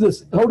 what is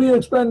this? How do you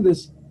expand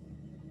this?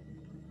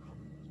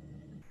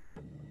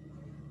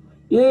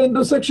 A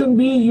intersection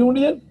B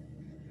union?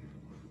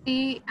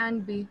 C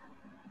and B.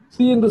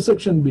 C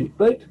intersection B,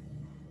 right?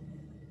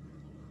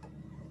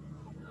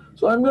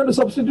 So I'm going to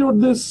substitute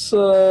this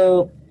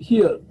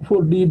here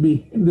for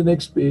dB in the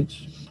next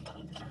page.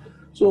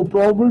 So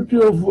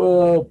probability of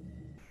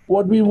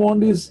what we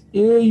want is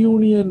A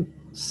union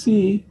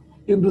C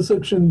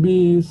intersection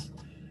B is,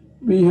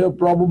 we have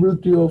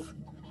probability of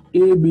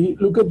AB.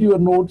 Look at your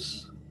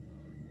notes,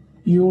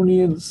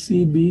 union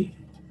CB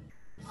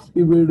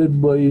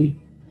divided by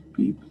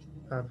P.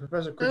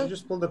 Professor, could you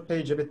just pull the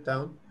page a bit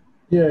down?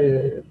 Yeah.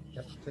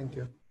 Yeah, thank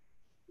you.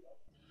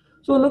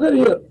 So look at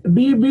here,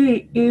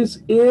 DB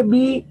is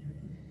AB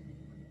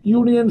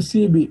union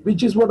CB,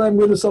 which is what I'm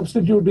going to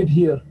substitute it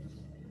here.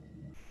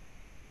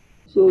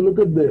 So look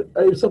at that.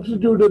 I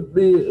substituted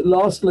the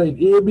last line,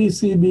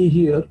 ABCB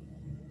here.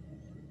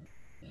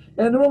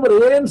 And remember,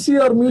 A and C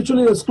are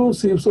mutually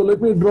exclusive. So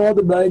let me draw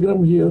the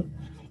diagram here.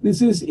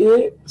 This is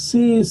A,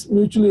 C is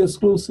mutually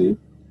exclusive.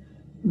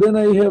 Then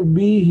I have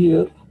B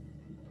here.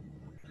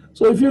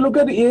 So if you look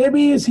at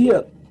AB is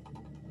here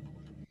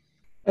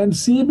and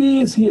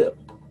CB is here,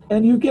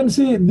 and you can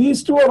see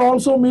these two are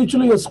also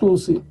mutually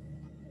exclusive.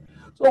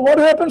 So what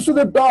happens to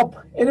the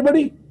top?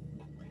 Anybody?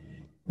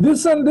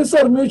 This and this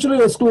are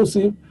mutually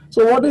exclusive.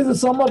 So what is the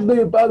sum of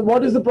the,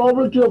 what is the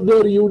probability of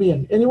their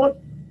union? Anyone?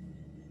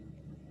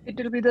 It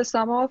will be the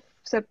sum of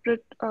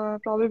separate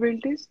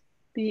probabilities,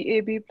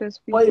 PAB plus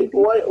PCB.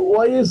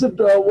 Why is it?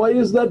 Why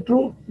is that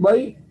true?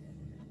 By?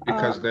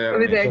 Because they are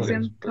with mutually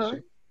axiom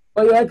exclusive.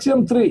 By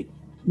axiom 3.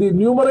 The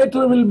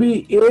numerator will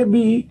be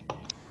AB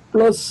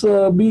plus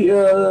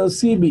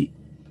CB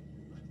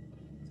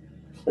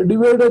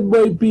divided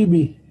by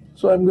PB.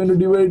 So I'm going to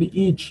divide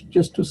each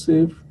just to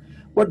save.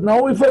 But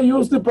now if I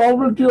use the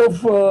probability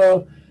of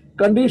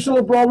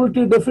conditional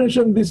probability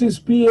definition, this is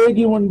PA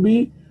given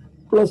B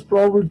plus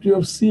probability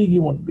of C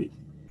given B.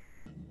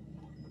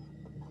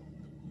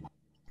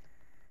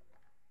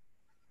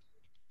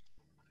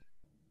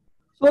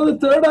 So the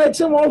third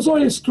axiom also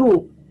is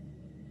true.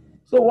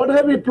 So what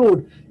have we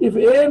proved? If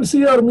A and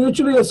C are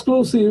mutually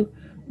exclusive,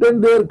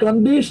 then their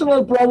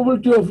conditional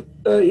probability of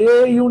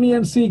A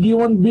union C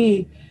given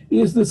B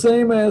is the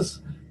same as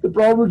the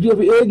probability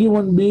of A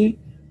given B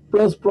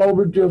plus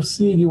probability of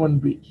C given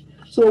B.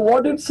 So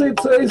what it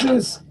says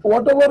is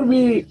whatever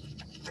we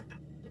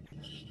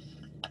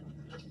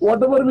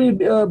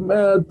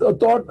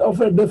thought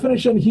of a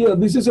definition here,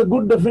 this is a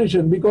good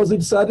definition because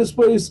it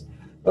satisfies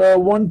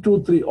 1,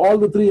 2, 3, all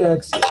the three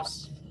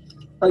axioms.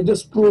 I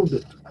just proved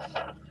it.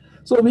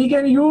 So we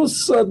can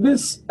use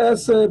this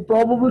as a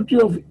probability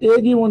of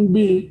A given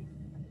B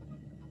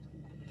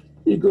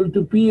equal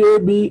to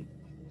PAB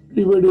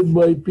divided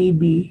by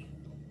PB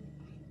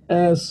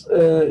as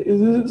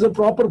this is a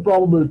proper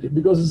probability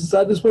because it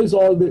satisfies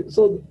all the,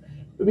 so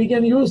we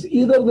can use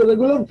either the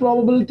regular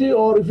probability,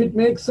 or if it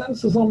makes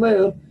sense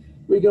somewhere,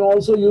 we can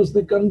also use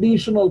the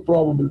conditional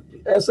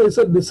probability. As I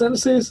said, the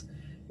sense is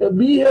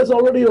B has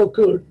already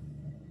occurred.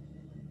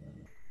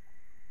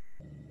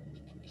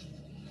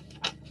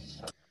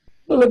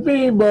 So let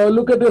me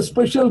look at a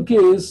special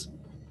case.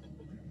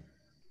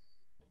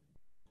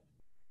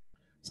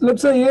 So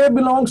let's say A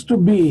belongs to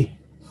B.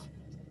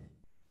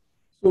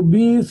 So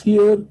B is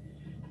here,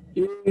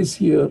 A is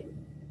here.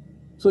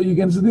 So you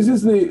can see this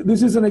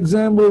is an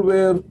example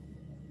where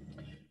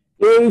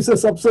A is a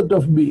subset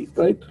of B,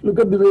 right? Look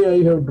at the way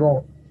I have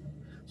drawn.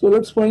 So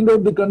let's find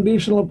out the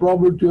conditional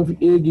probability of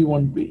A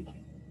given B.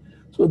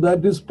 So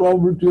that is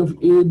probability of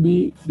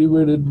AB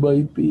divided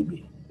by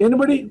PB.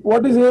 Anybody?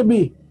 What is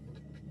AB?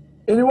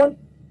 Anyone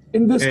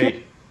in this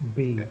case?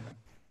 B.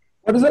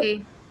 What is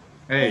it?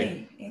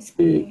 A.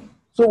 A.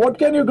 So what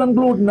can you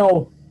conclude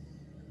now?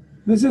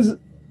 This is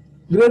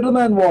greater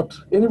than what?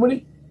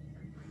 Anybody?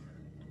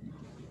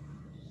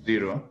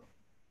 0.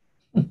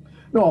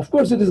 No, of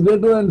course it is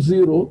greater than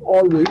 0,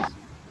 always.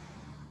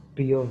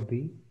 P of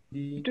B.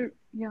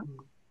 Yeah.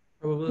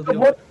 Probability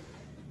What?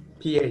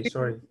 PA,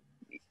 sorry.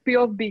 P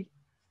of B.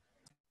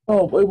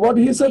 Oh, what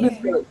he said is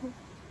correct.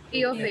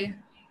 P of A.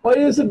 Why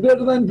is it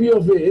greater than P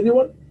of A?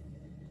 Anyone?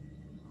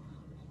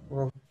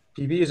 Well,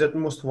 PB is at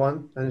most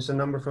 1, and it's a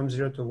number from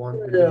 0 to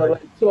 1. Yeah,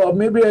 right. So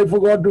maybe I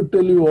forgot to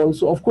tell you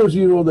also. Of course,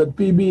 you know that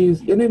PB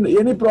is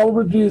any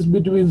probability is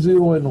between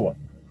 0 and 1.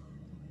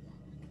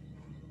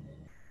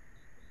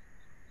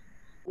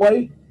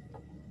 Why?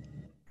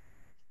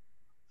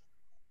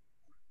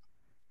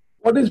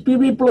 What is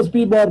PB plus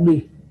P bar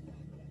B?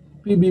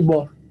 PB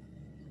bar.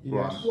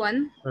 Yes.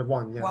 1.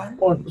 1, yeah.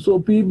 1. So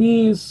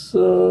PB is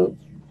 1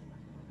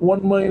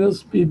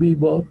 minus PB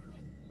bar,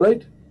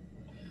 right?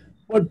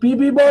 But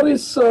PB bar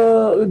is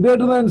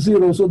greater than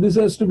 0, so this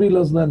has to be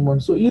less than 1.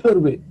 So either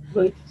way,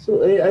 right?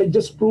 So I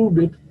just proved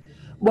it.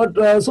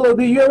 But so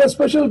you have a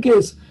special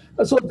case.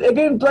 So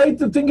again, try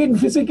to thinking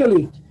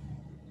physically.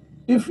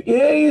 If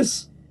A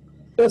is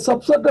a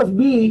subset of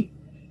B,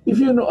 if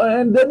you know,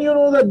 and then you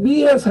know that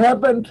B has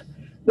happened,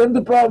 then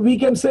we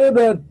can say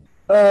that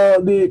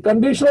the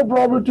conditional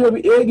probability of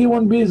A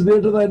given B is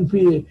greater than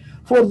PA.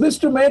 For this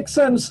to make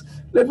sense,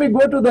 let me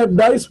go to that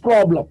dice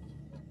problem.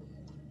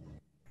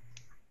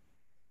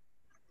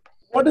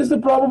 What is the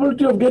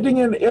probability of getting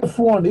an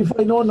F1 if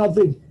I know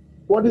nothing?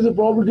 What is the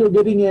probability of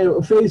getting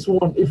a phase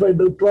 1 if I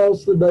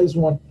toss the dice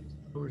 1?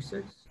 Over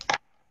 6.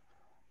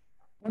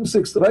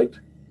 1/6, right?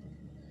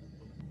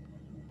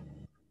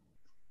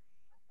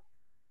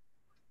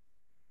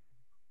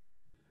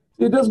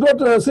 It has got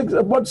 6,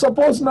 but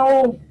suppose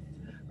now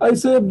I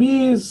say I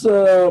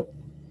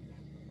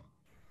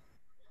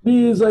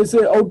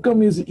say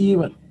outcome is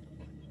even.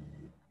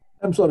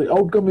 I'm sorry,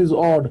 outcome is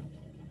odd.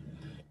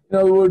 In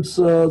other words,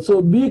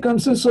 so B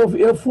consists of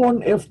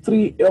F1,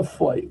 F3,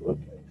 F5.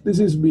 Okay. This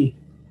is B.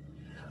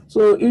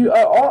 So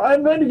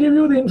I'm going to give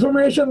you the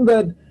information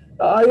that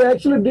I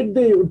actually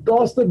did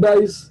toss the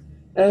dice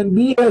and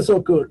B has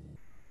occurred.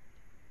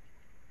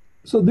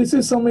 So this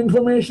is some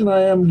information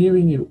I am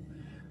giving you.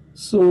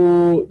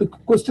 So the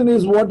question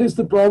is, what is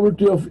the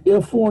probability of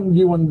F1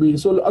 given B?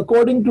 So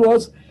according to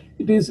us,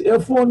 it is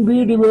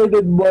F1B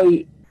divided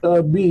by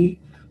B.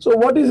 So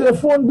what is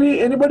F1B?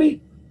 Anybody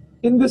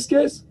in this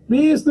case?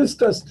 B is this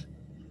test,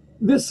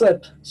 this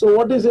set. So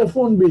what is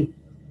F1B?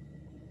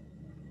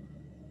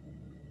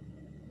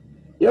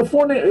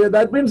 F1,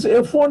 that means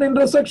F1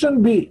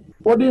 intersection B.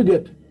 What do you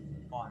get?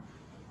 1.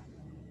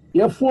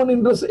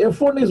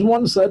 F1 is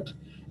one set.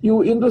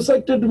 You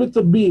intersect it with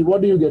the B. What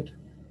do you get?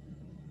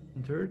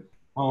 Third.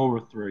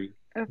 1/3.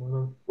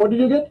 What did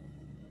you get?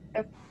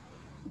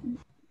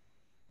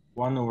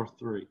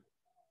 1/3.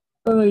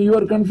 You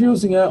are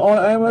confusing.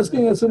 I am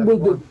asking a simple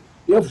thing.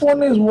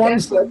 F1 is one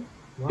set.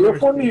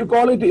 F1 you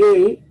call it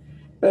A.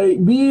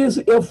 B is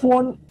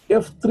F1,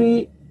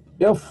 F3,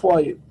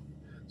 F5.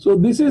 So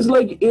this is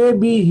like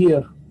AB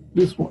here.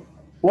 This one.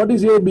 What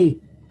is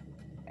AB?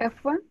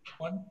 F1?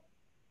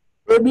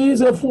 AB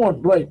is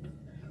F1, right?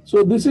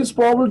 So this is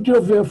probability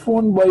of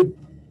F1 by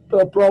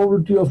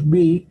probability of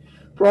B.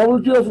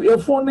 Probability of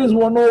F1 is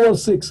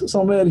 1/6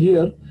 somewhere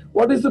here.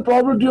 What is the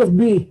probability of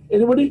B?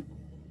 Anybody?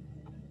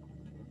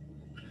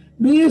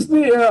 B is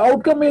the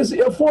outcome is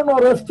F1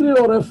 or F3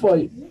 or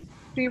F5?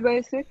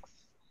 3/6.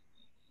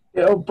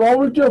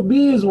 Probability of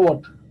B is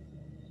what?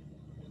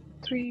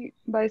 3/6.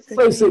 By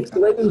 6.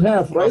 That is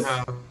half, right?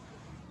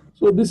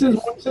 So this is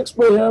 1/6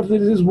 by half.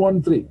 This is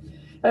 1/3.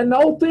 And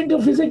now think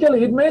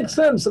physically. It makes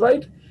sense,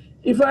 right?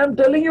 If I am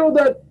telling you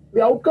that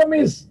the outcome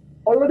is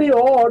already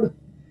odd,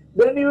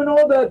 then you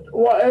know that.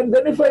 And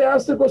then if I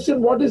ask the question,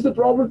 what is the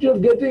probability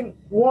of getting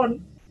 1?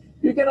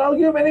 You can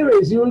argue many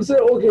ways. You will say,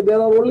 okay,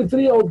 there are only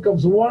 3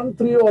 outcomes, 1,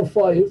 3, or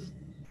 5.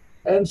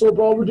 And so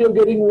probability of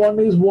getting 1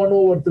 is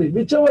 1/3.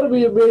 Whichever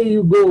way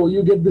you go,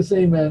 you get the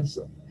same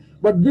answer.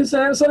 But this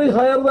answer is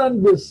higher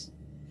than this.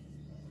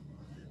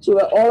 So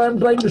all I'm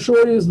trying to show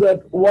is that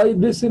why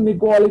this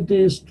inequality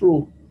is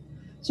true.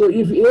 So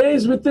if A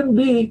is within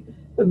B,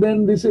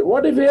 then this is,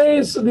 what if A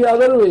is the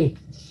other way?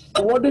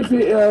 What if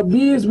B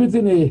is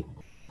within A?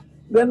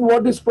 Then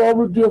what is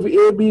probability of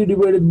AB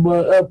divided by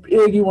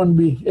A given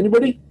B?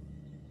 Anybody?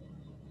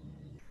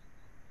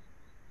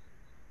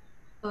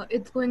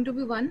 It's going to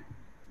be 1.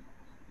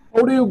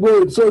 How do you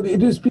go? So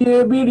it is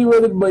PAB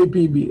divided by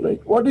PB,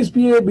 right? What is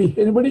PAB?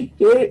 Anybody?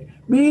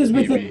 B is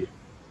within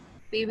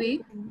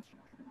PB.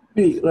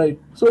 B, right?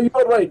 So you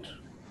are right.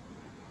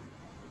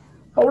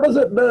 How does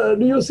it?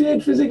 Do you see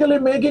it physically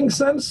making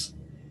sense?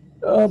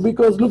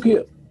 Because look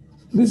here,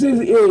 this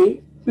is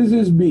A, this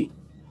is B.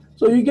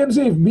 So you can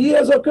see if B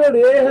has occurred,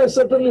 A has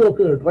certainly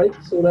occurred, right?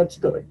 So that's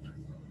correct.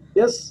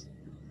 Yes.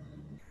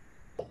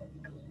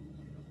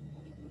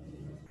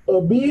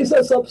 B is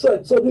a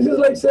subset. So this is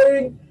like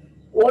saying,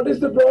 what is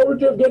the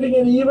probability of getting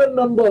an even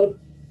number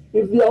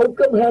if the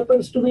outcome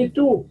happens to be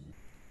 2?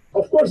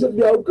 Of course, if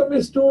the outcome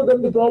is 2,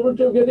 then the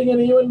probability of getting an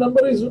even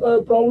number is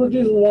probability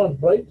is 1,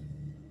 right?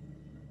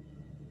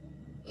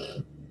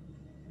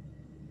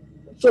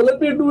 So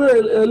let me do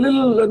a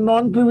little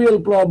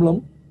non-trivial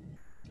problem.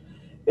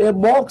 A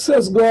box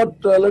has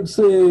got, let's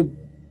say,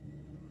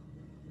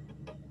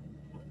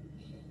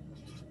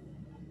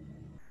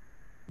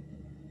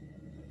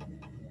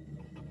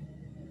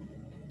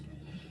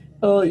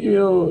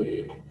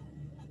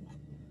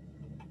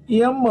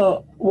 M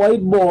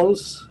white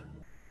balls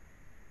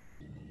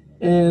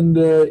and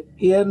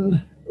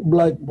N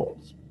black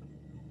balls.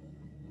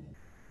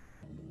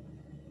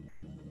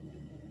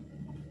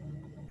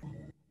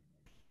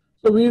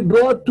 So we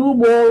draw 2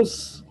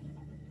 balls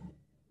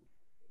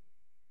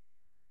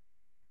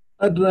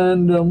at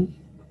random,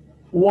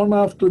 one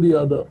after the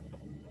other.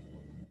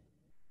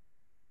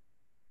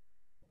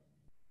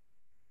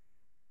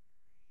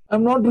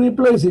 I'm not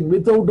replacing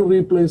without a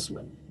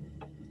replacement.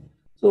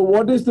 So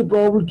what is the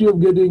probability of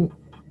getting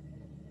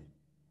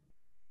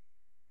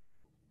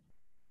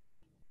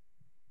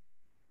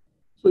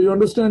So you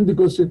understand the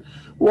question.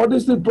 What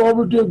is the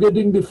probability of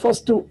getting the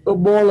first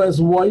ball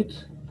as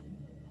white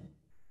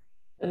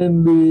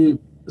and the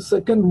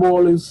second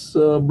ball is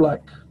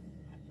black?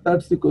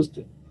 That's the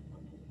question.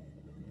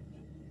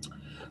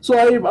 So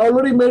I've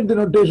already made the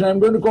notation. I'm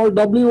going to call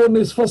W1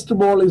 is first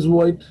ball is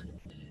white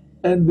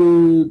and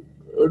the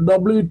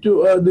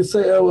W2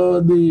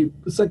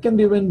 the second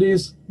event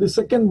is the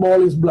second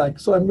ball is black.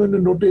 So I'm going to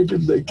notate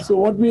it like. So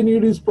what we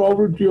need is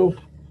probability of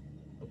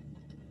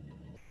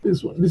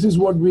this one. This is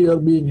what we are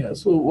being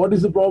asked. So what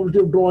is the probability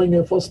of drawing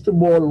a first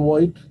ball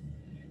white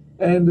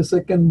and the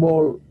second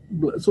ball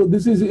black? So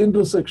this is the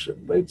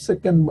intersection, right?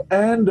 Second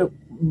and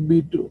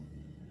B2.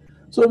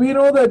 So we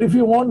know that if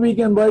you want, we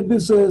can write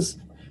this as,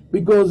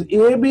 because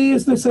AB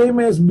is the same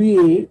as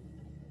BA,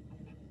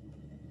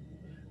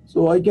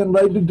 so I can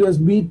write it as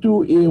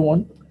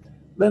B2A1.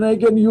 Then I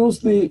can use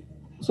the,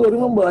 so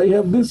remember I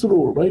have this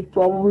rule, right?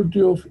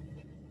 Probability of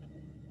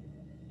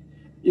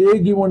A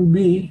given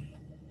B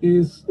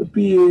is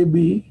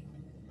PAB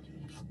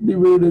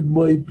divided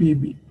by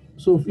PB.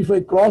 So if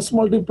I cross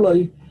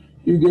multiply,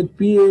 you get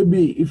PAB.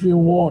 If you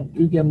want,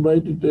 you can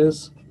write it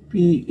as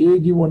PA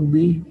given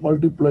B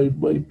multiplied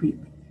by PB.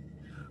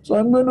 So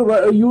I'm going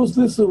to use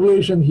this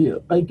relation here.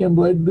 I can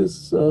write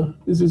this,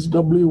 this is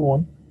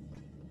W1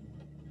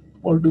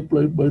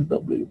 multiplied by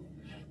W.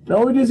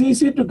 Now it is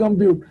easy to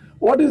compute.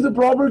 What is the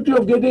probability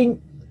of getting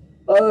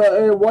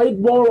a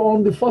white ball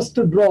on the first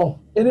draw?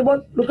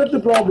 Anyone? Look at the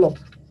problem.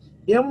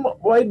 M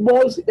white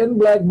balls, N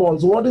black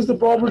balls. What is the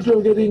probability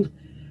of getting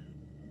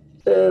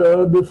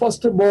the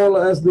first ball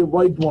as the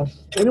white one?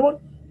 Anyone?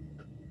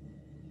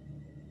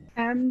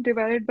 M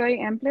divided by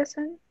M plus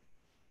N?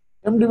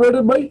 M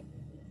divided by?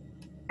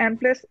 M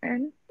plus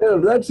N? Yeah,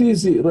 that's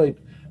easy, right.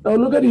 Now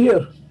look at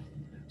here.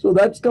 So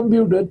that's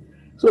computed.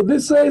 So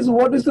this says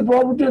what is the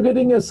probability of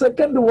getting a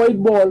second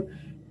white ball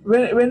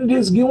when it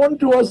is given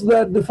to us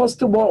that the first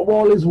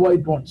ball is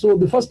white one. So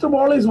the first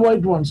ball is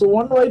white one. So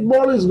one white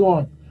ball is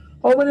gone.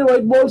 How many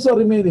white balls are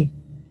remaining?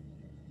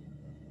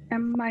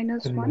 M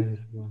minus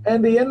 1.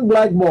 And the N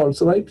black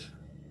balls, right?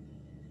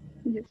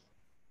 Yes.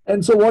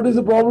 And so what is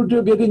the probability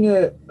of getting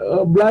a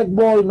black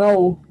ball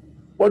now?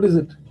 What is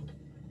it?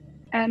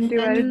 N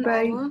divided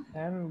by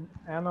N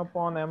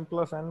upon M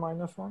plus N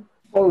minus 1.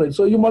 All right,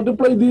 so you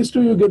multiply these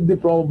two, you get the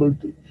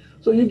probability.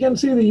 So you can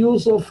see the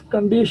use of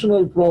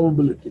conditional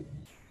probability.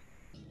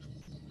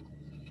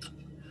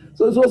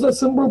 So this was a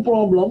simple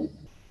problem.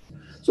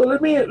 So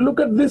let me look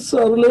at this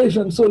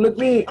relation. So let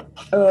me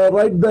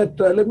write that,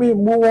 let me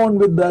move on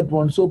with that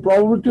one. So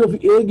probability of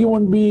A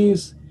given B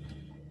is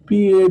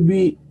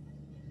PAB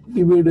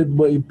divided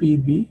by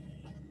PB.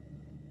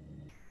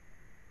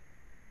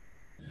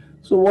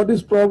 So what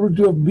is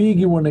probability of B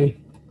given A?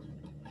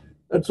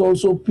 That's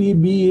also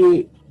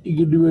PBA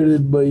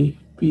divided by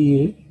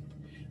PA.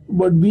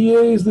 But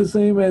BA is the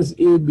same as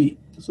AB.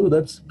 So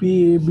that's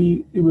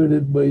PAB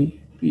divided by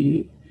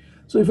PA.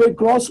 So if I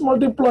cross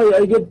multiply,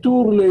 I get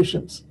two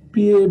relations.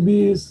 PAB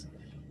is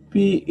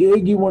PA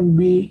given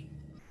B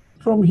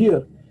from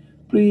here.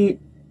 PAB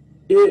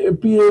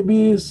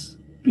is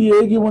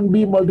PA given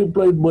B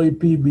multiplied by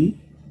PB.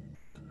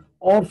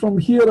 Or from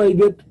here I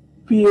get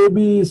PAB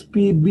is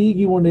PB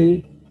given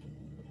A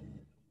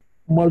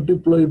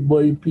multiplied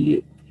by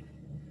PA.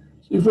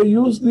 So if I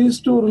use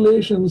these two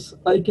relations,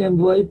 I can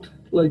write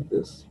like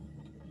this.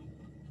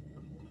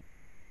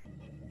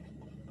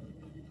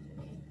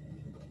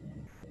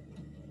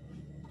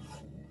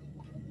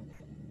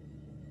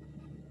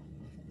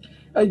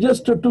 I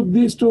just took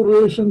these two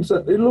relations.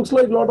 It looks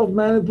like a lot of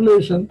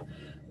manipulation,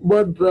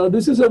 but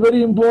this is a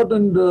very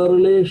important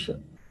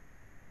relation.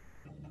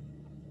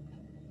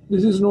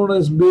 This is known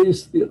as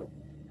Bayes' theorem.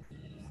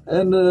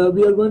 And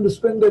we are going to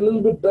spend a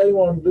little bit time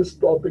on this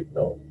topic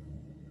now.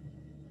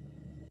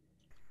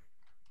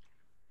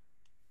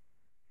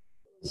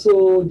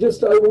 So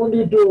just I want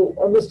you to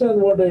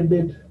understand what I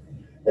did.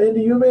 And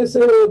you may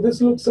say, oh,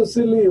 this looks so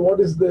silly. What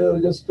is there?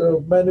 Just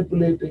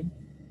manipulating.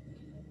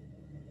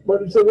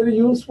 But it's a very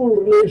useful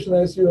relation,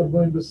 as you are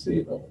going to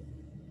see now.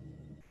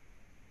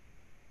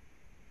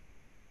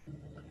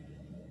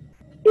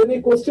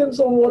 Any questions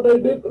on what I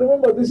did?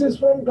 Remember, this is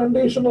from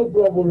conditional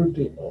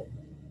probability now.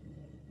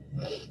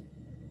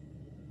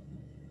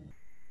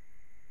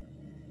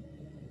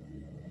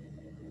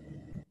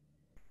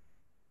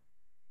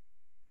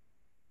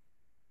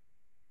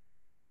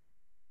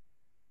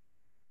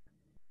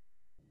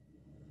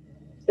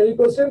 Any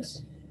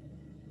questions?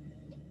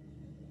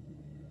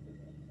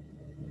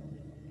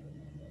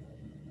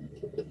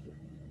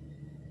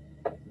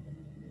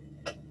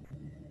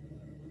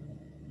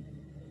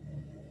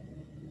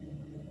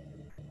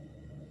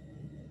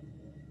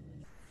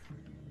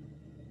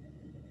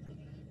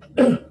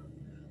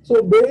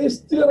 So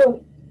Bayes'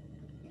 theorem,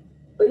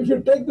 if you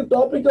take the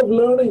topic of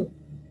learning,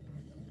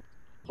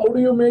 how do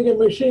you make a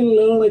machine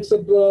learn,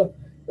 etc.,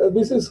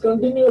 this is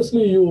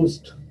continuously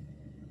used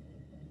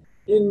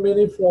in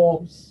many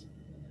forms,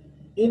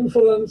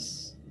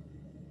 inference,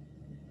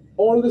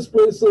 all these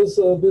places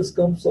this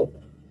comes up.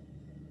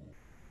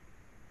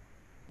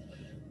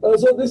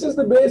 So this is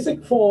the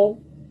basic form.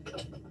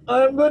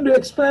 I am going to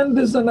expand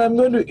this and I am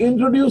going to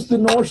introduce the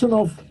notion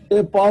of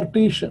a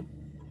partition.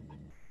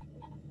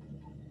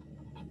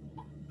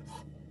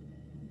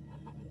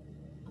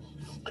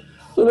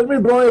 So let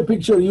me draw a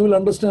picture. You will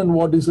understand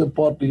what is a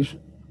partition.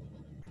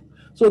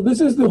 So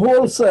this is the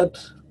whole set.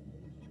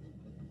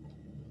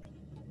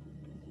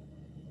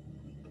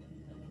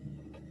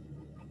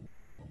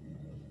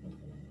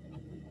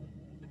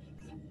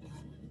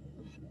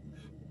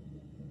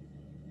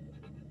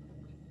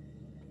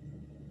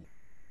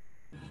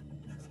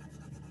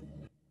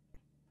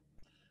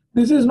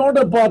 This is not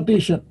a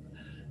partition.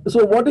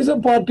 So what is a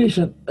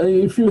partition?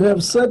 If you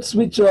have sets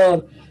which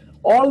are,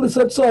 all the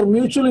sets are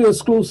mutually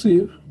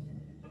exclusive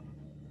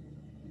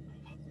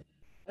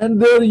and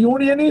their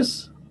union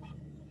is,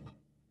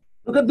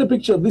 look at the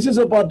picture, this is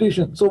a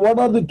partition. So what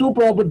are the two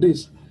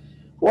properties?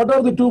 What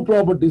are the two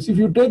properties? If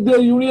you take their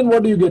union,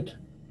 what do you get?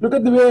 Look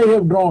at the way I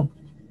have drawn.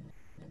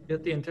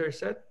 Get the entire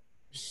set.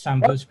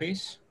 Sample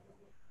space.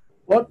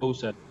 What? Whole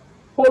set.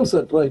 Whole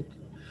set, right.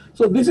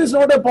 So this is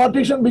not a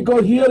partition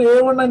because here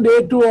A1 and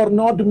A2 are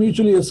not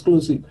mutually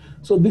exclusive.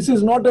 So this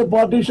is not a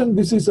partition,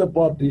 this is a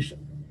partition.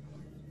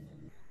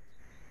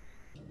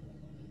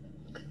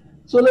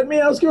 So let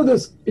me ask you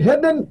this,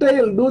 head and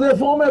tail, do they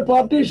form a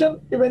partition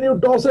when you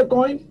toss a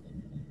coin?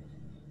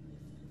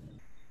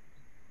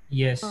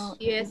 Yes.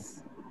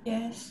 Yes.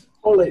 Yes.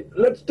 All right,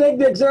 let's take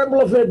the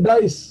example of a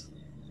dice.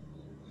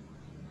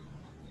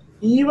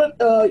 Even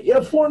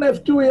F1,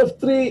 F2,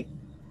 F3,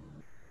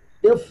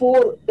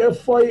 F4,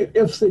 F5,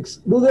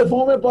 F6, do they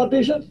form a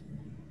partition?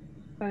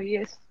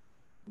 Yes.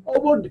 How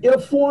about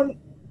F1,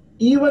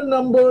 even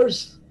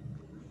numbers,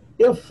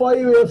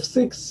 F5,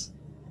 F6,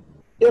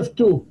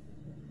 F2?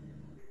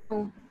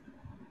 No.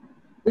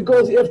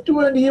 Because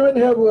F2 and even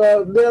have,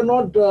 they are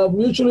not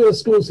mutually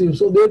exclusive,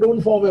 so they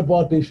don't form a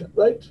partition,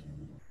 right?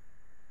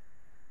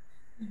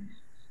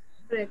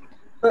 Correct.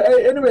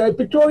 Anyway,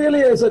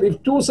 pictorially I said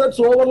if two sets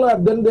overlap,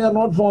 then they are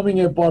not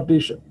forming a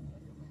partition.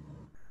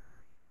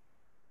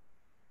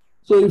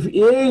 So if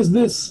A is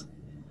this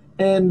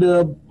and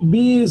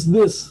B is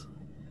this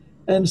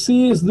and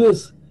C is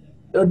this,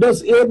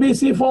 does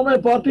ABC form a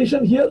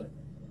partition here?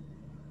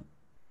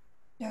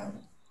 No.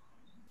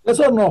 Yes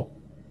or no?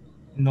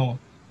 No.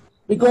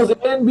 Because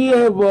A and B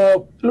have,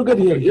 look at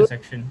here.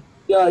 Intersection.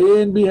 Yeah,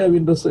 A and B have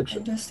intersection.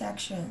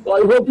 Intersection. So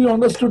I hope you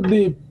understood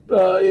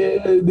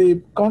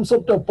the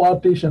concept of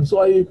partition.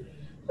 So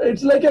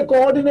it's like a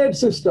coordinate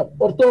system,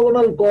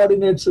 orthogonal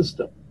coordinate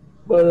system.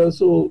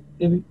 So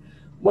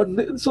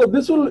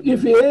this will,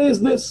 if A is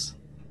this,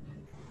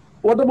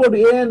 what about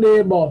A and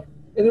A bar?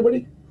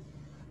 Anybody?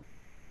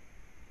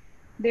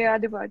 They are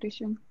the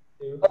partition.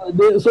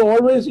 So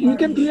always you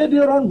can create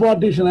your own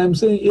partition. I'm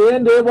saying A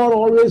and A bar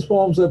always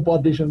forms a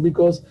partition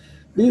because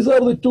these are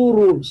the two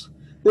rules.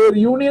 Their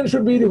union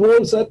should be the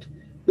whole set.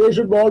 They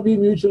should all be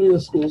mutually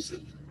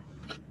exclusive.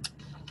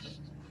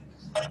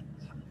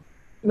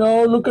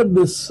 Now look at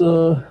this.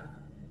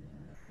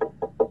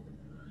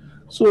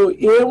 So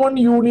A1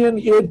 union,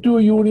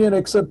 A2 union,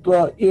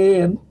 etc.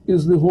 AN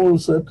is the whole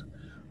set.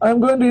 I'm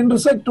going to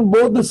intersect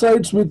both the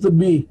sides with the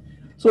B.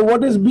 So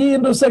what is B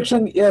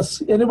intersection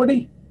S?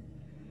 Anybody?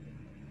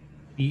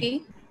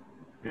 B.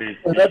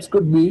 That's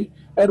good B.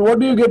 And what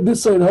do you get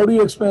this side? How do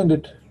you expand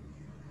it?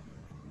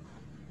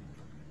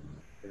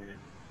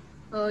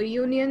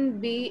 Union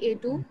B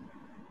A2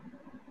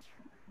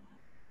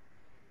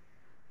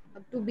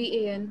 up to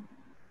B AN.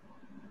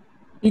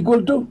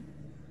 Equal to?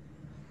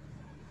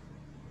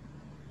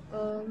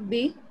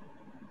 B.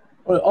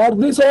 Are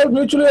these all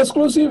mutually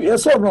exclusive?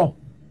 Yes or no?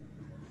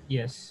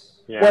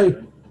 Yes. Yeah. Why?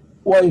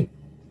 Why?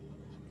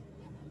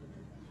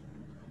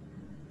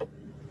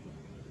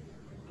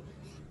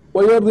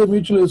 Why are they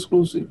mutually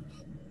exclusive?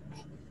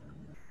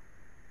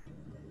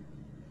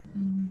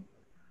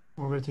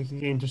 Well, we're taking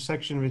the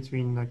intersection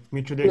between like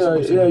mutually Yeah,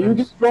 exclusive yeah. You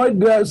events. can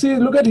draw it. See,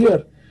 look at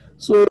here.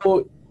 So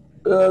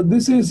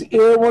this is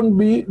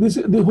A1B.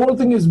 The whole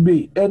thing is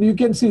B, and you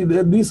can see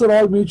that these are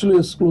all mutually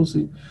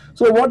exclusive.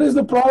 So what is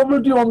the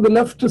probability on the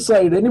left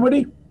side?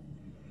 Anybody?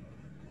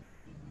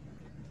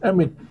 I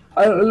mean,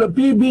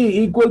 PB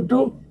equal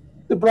to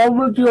the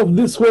probability of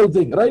this whole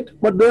thing, right?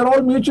 But they're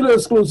all mutually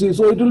exclusive,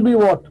 so it will be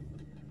what?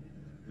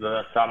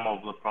 The sum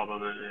of the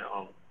probability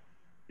of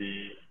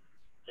the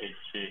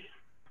HC.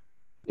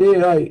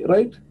 AI,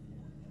 right?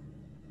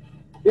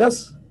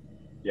 Yes?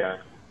 Yeah.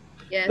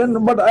 Yes.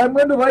 Then, but I'm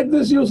going to write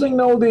this using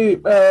now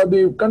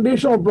the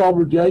conditional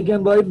probability. I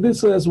can write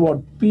this as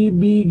what?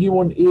 PB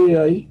given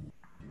AI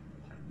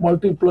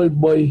multiplied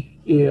by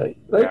AI,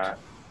 right? Yeah.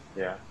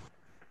 Yeah.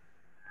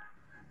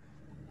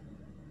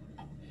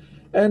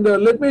 And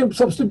let me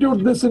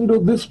substitute this into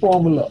this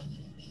formula.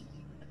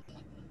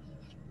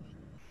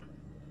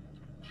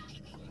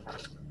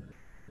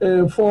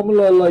 A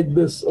formula like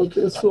this.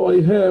 Okay, so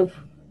I have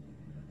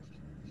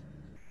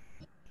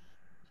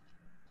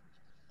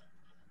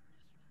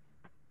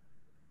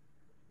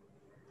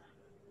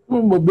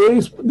Remember,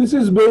 this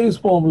is Bayes'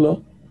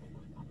 formula,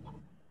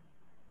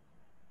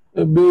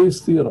 a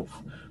Bayes theorem.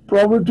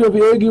 Probability of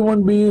A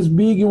given B is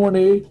B given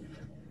A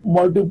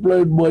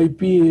multiplied by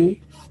PA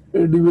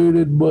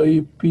divided by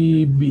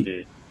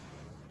PB.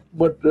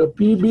 But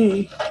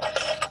PB,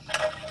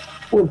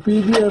 for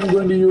PB I'm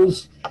going to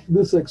use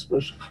this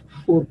expression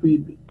for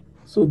PB.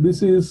 So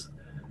this is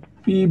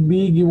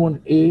PB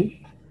given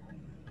A,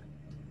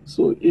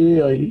 so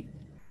AI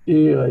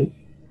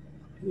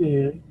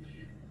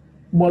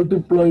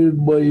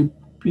multiplied by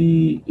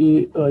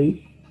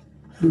PAI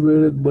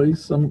divided by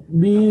some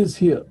B is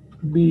here,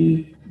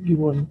 B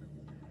given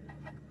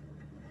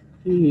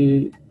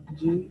AG.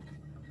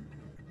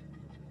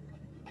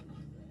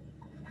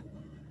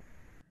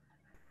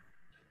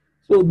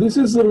 So this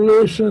is a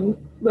relation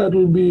that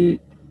will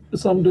be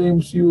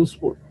sometimes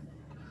useful.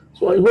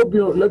 So I hope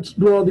you, let's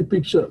draw the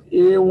picture.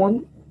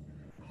 A1,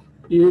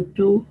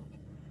 A2,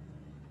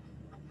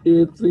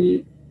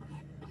 A3,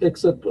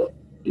 etc.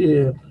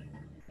 A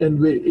and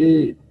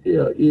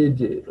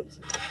AJ.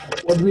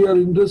 What we are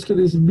interested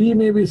is B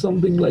may be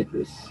something like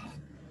this.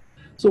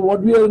 So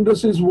what we are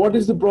interested is what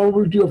is the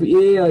probability of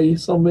AI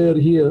somewhere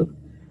here.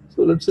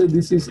 So let's say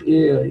this is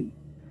AI.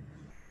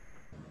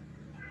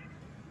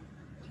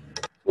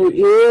 So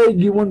AI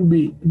given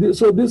B.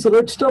 So this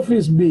red stuff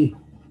is B.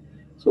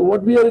 So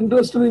what we are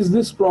interested in is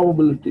this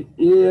probability,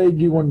 AI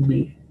given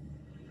B.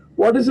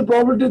 What is the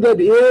probability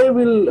that A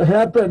will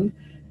happen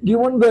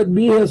given that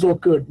B has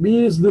occurred?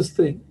 B is this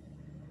thing.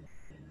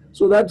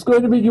 So that's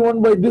going to be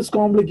given by this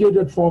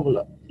complicated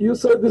formula. You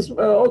said this,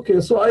 okay,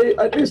 so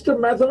at least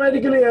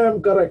mathematically I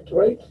am correct,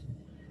 right?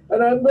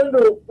 And I'm going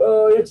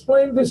to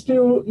explain this to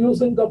you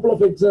using a couple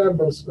of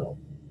examples now.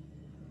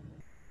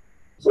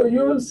 So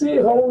you will see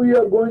how we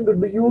are going to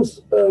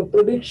use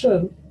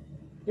prediction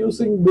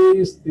using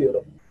Bayes'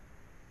 theorem.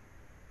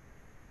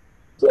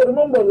 So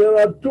remember, there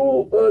are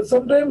two,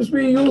 sometimes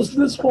we use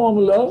this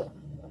formula.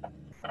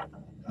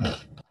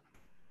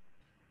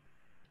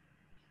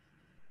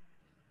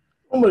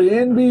 Remember,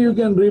 A and B you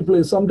can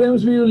replace.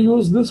 Sometimes we will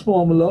use this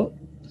formula,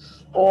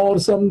 or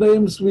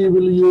sometimes we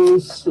will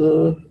use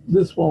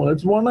this formula.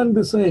 It's one and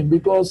the same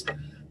because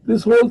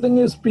this whole thing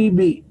is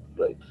PB,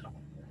 right?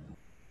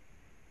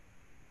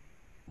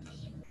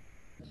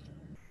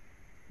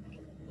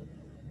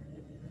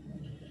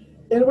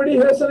 Anybody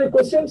has any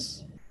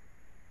questions?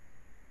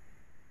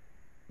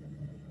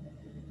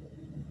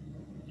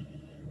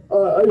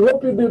 I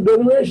hope the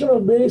derivation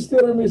of Bayes'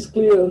 theorem is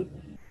clear.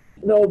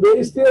 Now,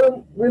 Bayes'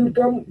 theorem will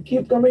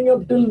keep coming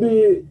up till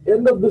the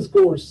end of this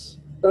course,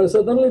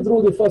 certainly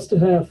through the first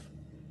half.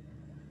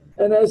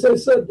 And as I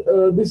said,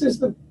 this is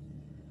the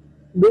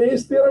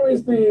Bayes' theorem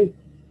is the,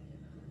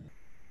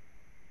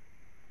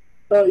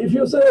 if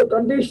you say a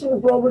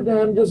conditional probability,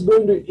 I'm just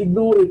going to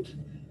ignore it,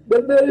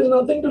 then there is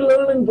nothing to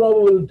learn in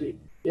probability.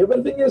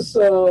 Everything is,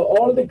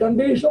 all the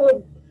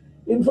conditional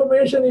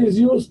information is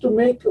used to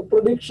make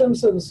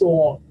predictions and so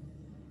on.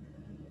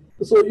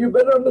 So you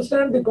better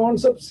understand the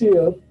concepts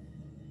here.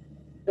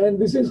 And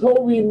this is how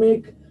we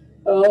make,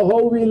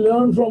 how we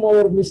learn from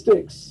our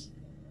mistakes.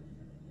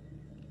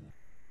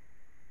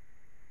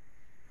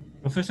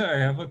 Professor, I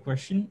have a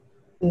question.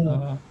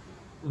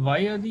 Why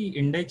are the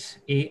index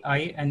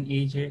AI and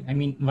AJ? I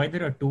mean, why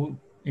there are two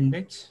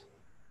index?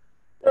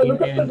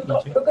 Look at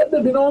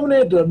the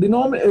denominator.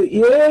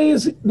 AI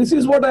is, this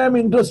is what I am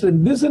interested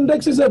in. This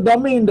index is a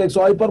dummy index.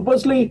 So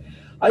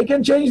I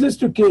can change this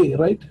to K,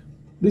 right?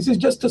 This is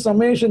just a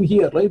summation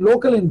here, right?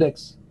 Local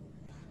index.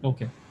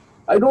 Okay.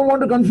 I don't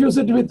want to confuse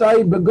it with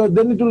I because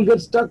then it will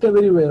get stuck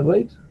everywhere,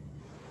 right?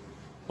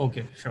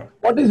 Okay, sure.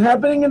 What is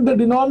happening in the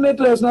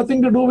denominator has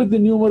nothing to do with the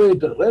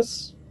numerator,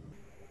 yes?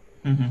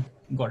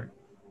 Got it.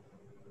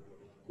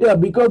 Yeah,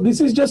 because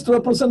this is just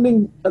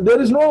representing,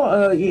 there is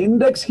no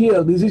index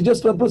here. This is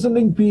just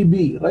representing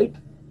PB, right?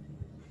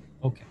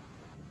 Okay.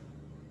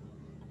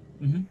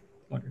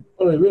 Got it.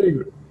 All right, very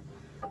good.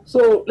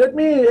 So let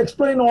me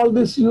explain all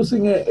this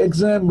using an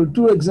example,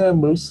 two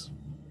examples.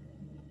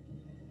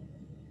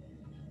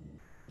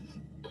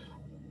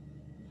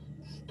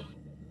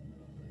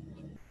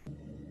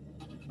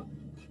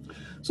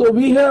 So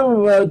we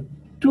have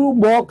two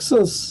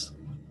boxes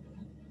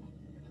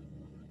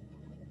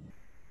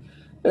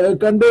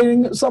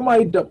containing some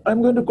item.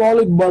 I'm going to call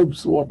it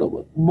bulbs,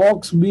 whatever.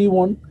 Box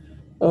B1,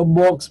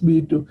 box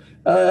B2.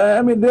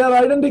 I mean, they are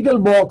identical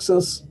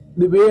boxes,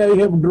 the way I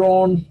have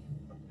drawn.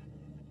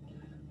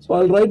 So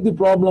I'll write the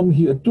problem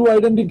here. Two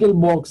identical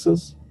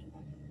boxes.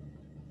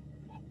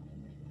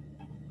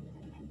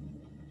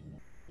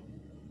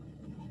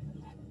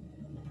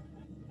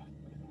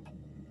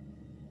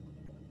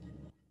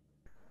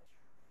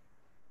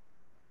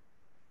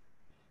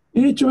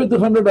 Each with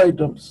 100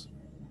 items.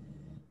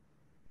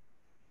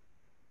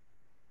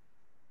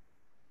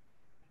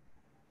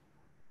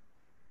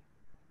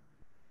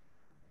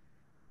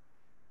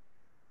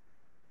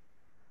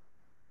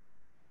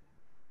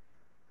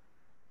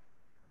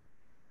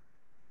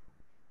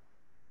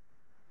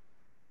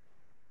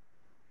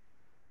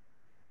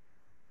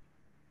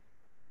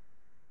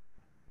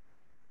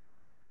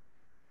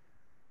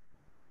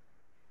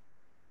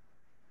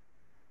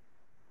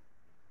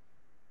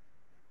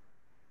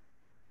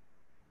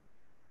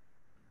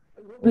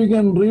 You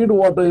can read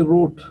what I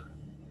wrote.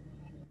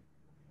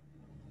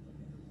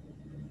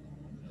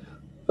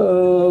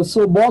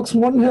 So box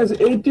 1 has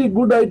 80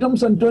 good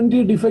items and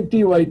 20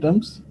 defective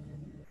items.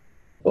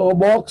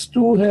 Box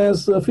 2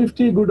 has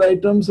 50 good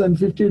items and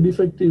 50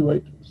 defective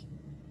items.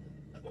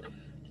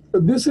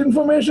 This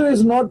information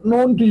is not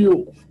known to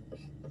you.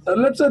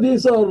 Let's say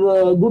these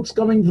are goods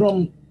coming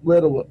from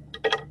wherever.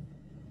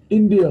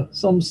 India,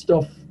 some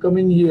stuff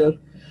coming here.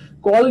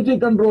 Quality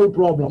control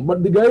problem.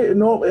 But the guy,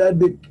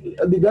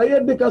 the guy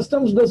at the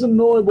customs doesn't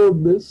know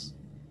about this.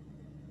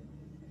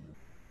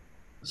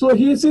 So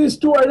he sees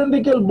two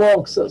identical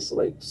boxes,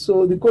 right?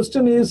 So the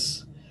question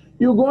is,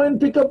 you go and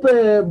pick up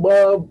a,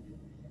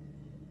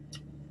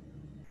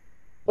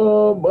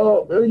 so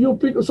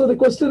the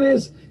question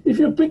is, if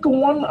you pick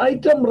one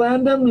item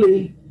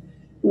randomly,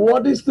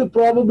 what is the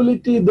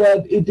probability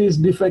that it is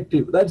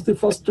defective? That's the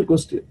first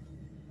question.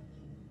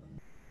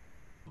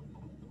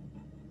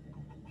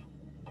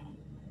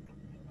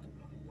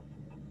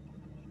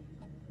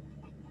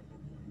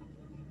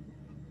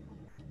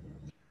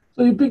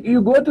 So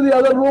you go to the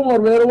other room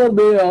or wherever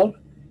they are,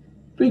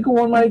 pick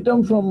one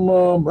item from,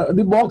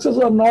 the boxes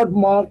are not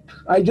marked.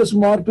 I just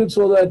marked it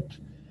so that,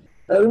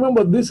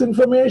 remember this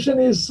information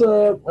is,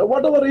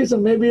 whatever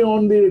reason, maybe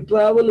on the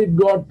travel it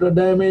got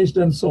damaged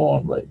and so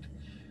on, right?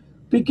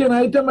 Pick an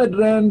item at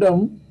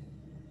random.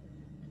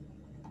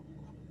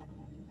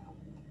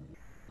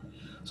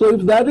 So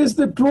if that is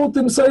the truth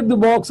inside the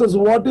boxes,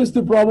 what is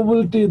the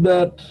probability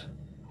that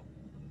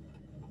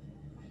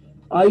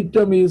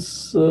item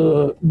is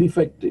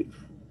defective?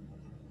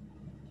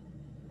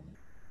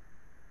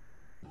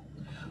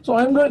 So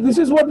this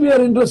is what we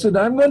are interested in.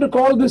 I'm going to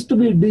call this to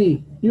be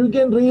D. You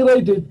can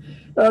rewrite it.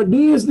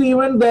 D is the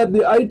event that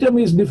the item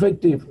is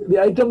defective. The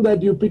item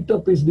that you picked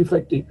up is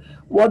defective.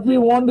 What we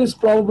want is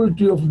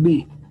probability of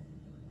D.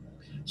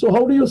 So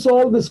how do you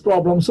solve this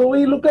problem? So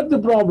we look at the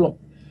problem.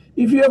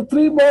 If you have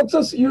 3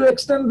 boxes, you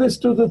extend this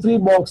to the 3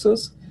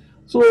 boxes.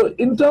 So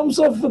in terms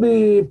of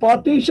the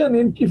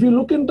partition, if you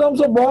look in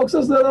terms of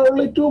boxes, there are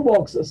only 2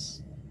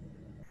 boxes.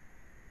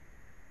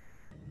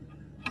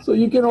 So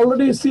you can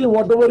already see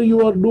whatever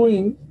you are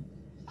doing,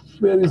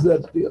 where is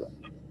that theorem?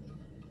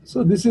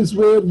 So this is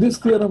where this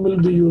theorem will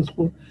be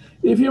useful.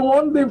 If you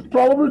want the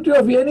probability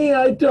of any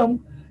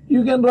item,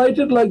 you can write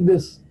it like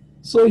this.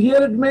 So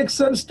here it makes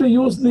sense to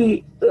use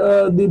the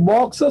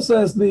boxes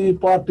as the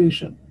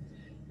partition.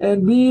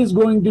 And B is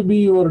going to be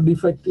your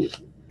defective.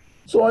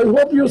 So I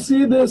hope you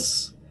see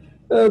this,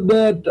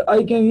 that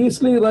I can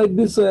easily write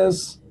this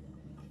as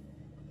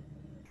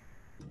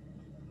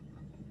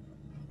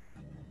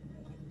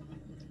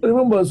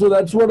remember, so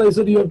that's what I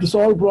said, you have to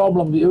solve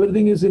problems.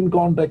 Everything is in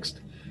context.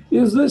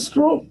 Is this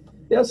true?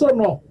 Yes or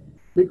no?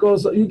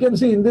 Because you can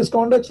see in this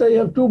context, I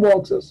have 2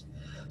 boxes.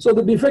 So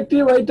the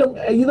defective item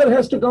either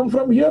has to come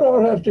from here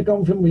or has to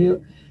come from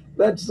here.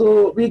 That's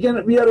so we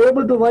are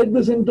able to write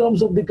this in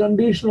terms of the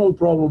conditional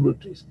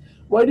probabilities.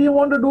 Why do you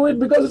want to do it?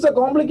 Because it's a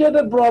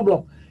complicated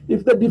problem.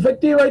 If the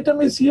defective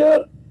item is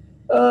here,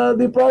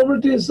 the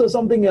probability is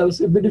something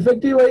else. If the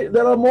defective,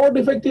 there are more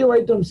defective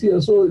items here,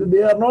 so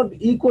they are not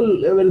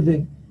equal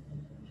everything.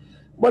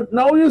 But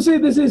now you see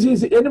this is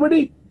easy.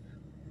 Anybody?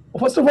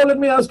 First of all, let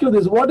me ask you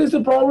this. What is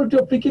the probability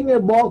of picking a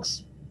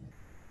box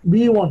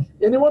B1?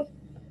 Anyone?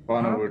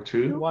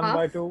 1/2.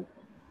 1/2.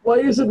 Why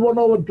is it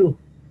 1/2?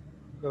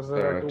 Because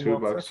there are 2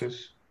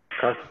 boxes.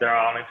 Because there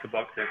are only 2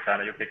 boxes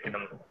and you're picking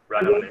them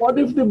randomly. What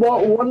if the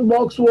one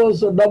box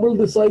was double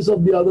the size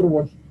of the other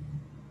one?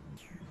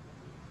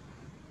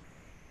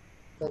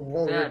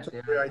 Well,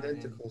 we're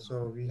identical,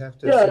 so we have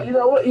to.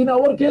 Yeah, in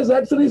our case,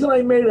 that's the reason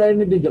I made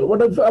identical.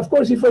 But of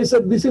course, if I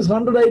said this is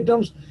 100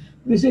 items,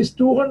 this is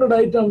 200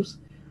 items,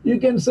 you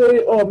can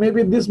say, oh,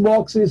 maybe this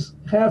box is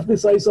half the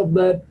size of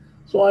that,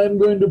 so I am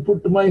going to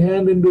put my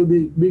hand into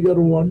the bigger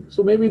one.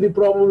 So maybe the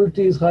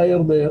probability is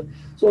higher there.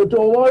 So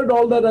to avoid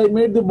all that, I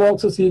made the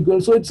boxes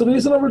equal. So it's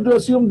reasonable to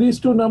assume these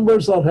 2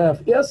 numbers are half.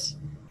 Yes?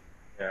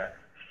 Yeah.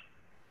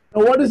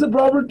 Now, what is the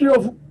probability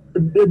of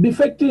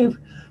defective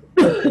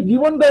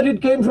given that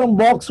it came from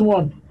box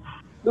 1?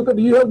 Look at,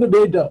 you have the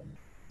data.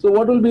 So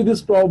what will be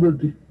this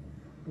probability?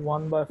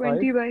 1/5.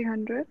 20 by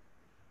 100.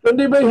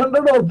 20 by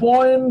 100 or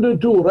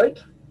 0.2, right?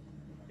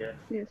 Yes.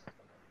 Yes.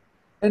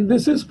 And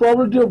this is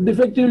probability of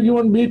defective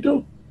given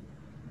B2?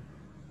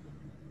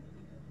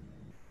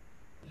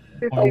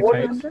 50 what by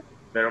is 100.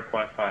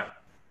 0.5.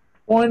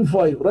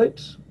 0.5,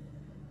 right?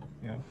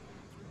 Yeah.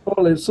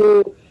 All right.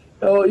 So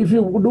if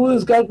you do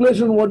this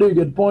calculation, what do you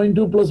get?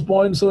 0.2 plus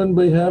 0.7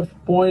 by half,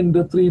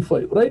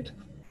 0.35, right?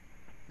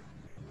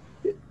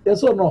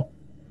 Yes or no?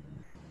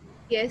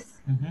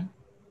 Yes.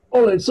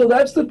 All right. So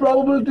that's the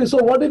probability.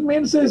 So what it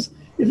means is,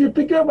 if you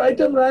pick up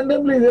item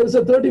randomly, there is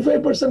a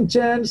 35%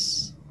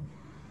 chance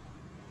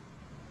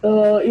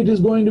it is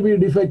going to be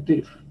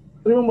defective.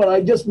 Remember,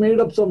 I just made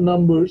up some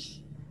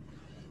numbers.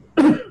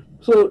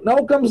 So now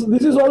comes,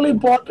 this is only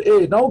part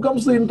A. Now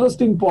comes the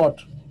interesting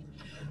part.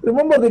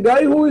 Remember, the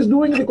guy who is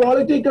doing the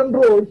quality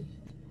control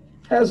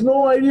has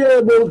no idea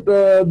about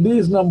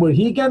these numbers.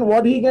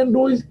 What he can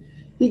do is,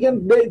 He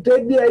can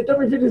take the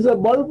item if it is a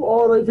bulb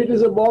or if it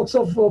is a box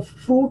of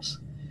fruits.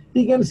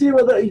 He can see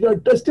whether he can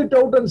test it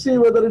out and see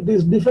whether it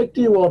is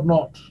defective or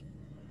not.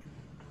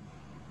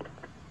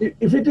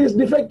 If it is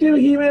defective,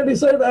 he may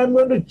decide, I'm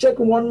going to check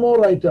one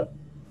more item.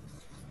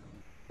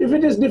 If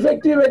it is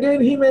defective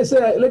again, he may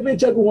say, let me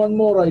check one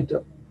more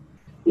item.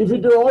 If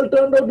it all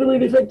turned out to be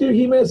defective,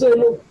 he may say,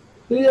 look,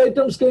 3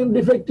 items came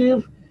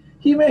defective.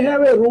 He may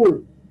have a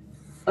rule.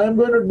 I'm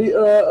going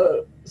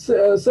to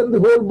send the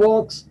whole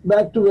box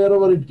back to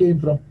wherever it came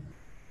from.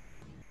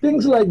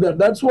 Things like that.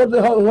 That's what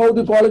how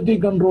the quality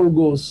control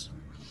goes.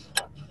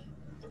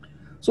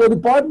 So the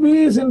part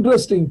B is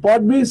interesting.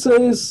 Part B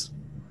says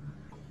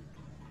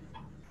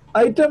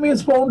item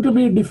is found to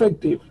be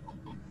defective.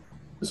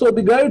 So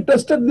the guy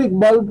tested the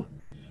bulb.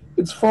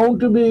 It's found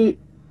to be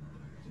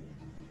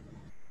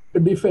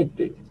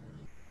defective.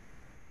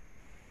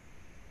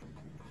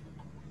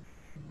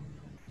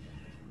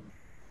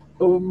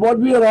 What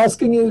we are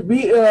asking is,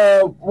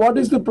 what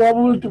is the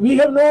probability? We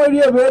have no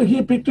idea where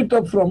he picked it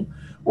up from.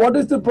 What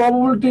is the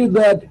probability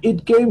that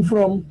it came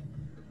from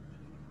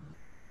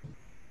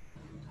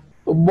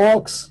a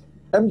box?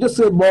 I'm just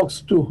saying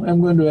box 2,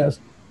 I'm going to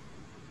ask.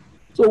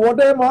 So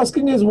what I'm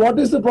asking is, what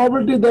is the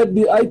probability that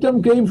the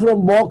item came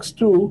from box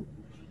 2,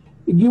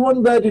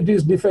 given that it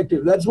is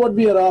defective? That's what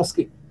we are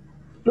asking.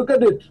 Look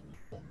at it.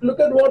 Look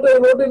at what I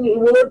wrote in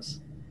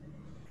words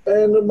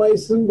and my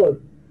symbol.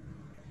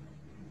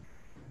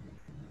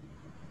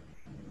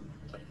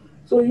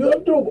 So you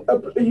have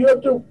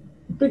to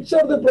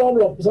picture the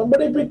problem.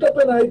 Somebody picked up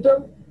an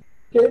item,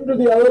 came to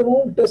the other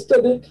room,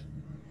 tested it,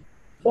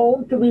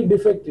 found to be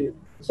defective.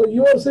 So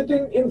you are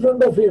sitting in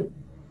front of him.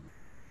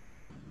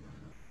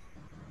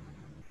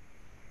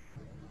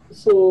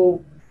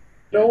 So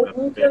now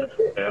we can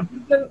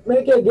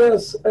make a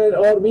guess,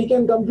 or we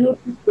can compute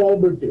the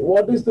probability.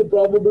 What is the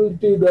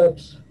probability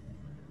that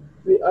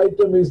the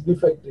item is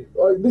defective?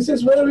 This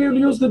is where we will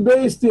use the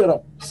Bayes theorem.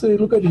 See,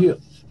 look at here.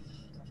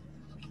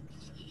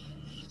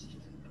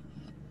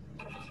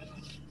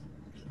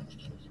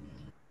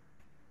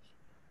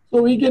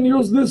 So we can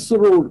use this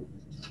rule.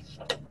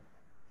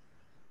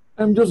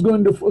 I'm just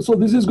going to, so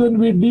this is going to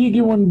be D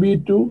given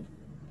B2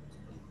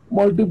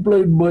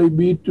 multiplied by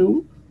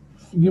B2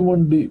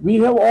 given D. We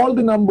have all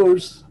the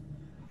numbers.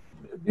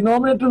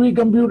 Denominator we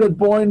compute at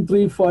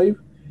 0.35.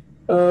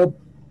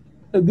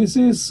 This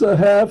is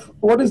half.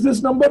 What is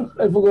this number?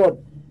 I forgot.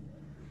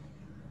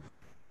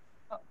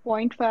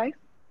 0.5.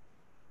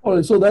 All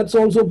right, so that's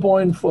also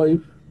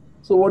 0.5.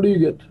 So what do you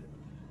get?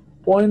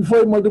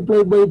 0.5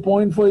 multiplied by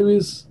 0.5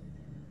 is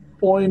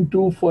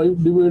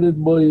 0.25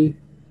 divided by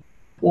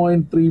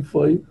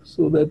 0.35.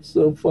 So that's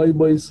 5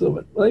 by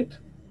 7, right?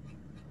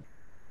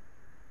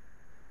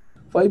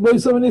 5 by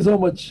 7 is how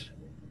much?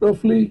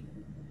 Roughly?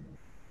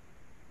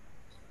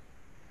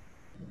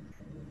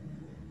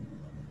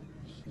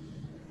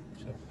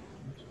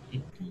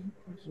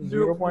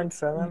 Zero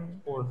 0.7.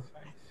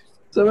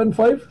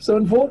 7.5?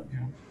 7.4?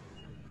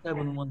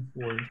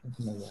 714,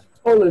 something like that.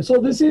 All right, so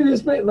this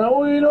is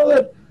now you know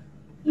that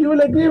you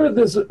will agree with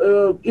this.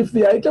 If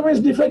the item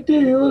is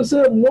defective, you will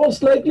say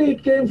most likely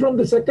it came from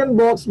the second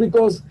box,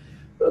 because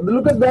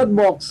look at that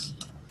box.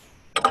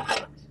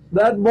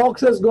 That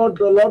box has got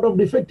a lot of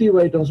defective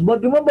items.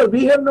 But remember,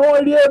 we have no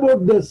idea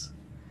about this.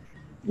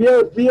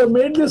 We have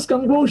made this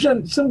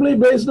conclusion simply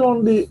based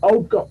on the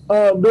outcome,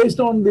 based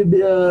on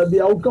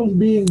the outcomes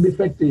being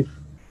defective.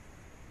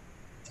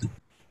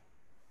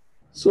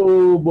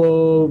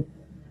 So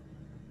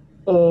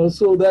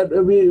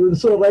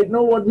so right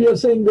now what we are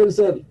saying, there is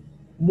a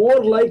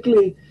more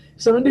likely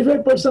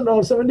 75%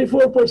 or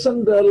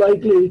 74%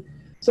 likely,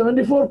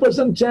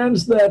 74%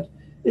 chance that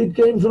it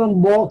came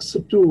from box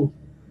 2.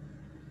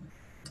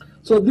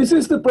 So this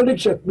is the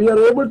prediction. We are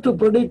able to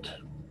predict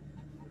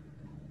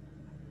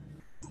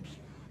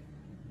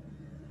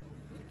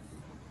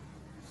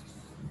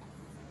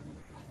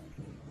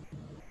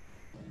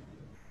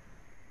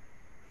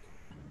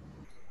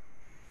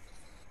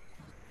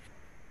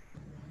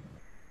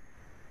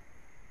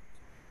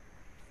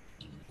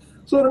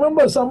So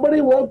remember, somebody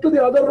walked to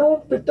the other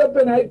room, picked up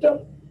an item,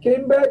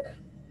 came back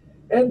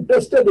and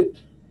tested it.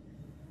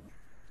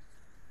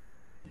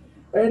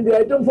 And the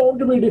item found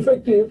to be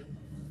defective.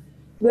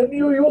 Then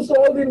you use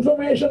all the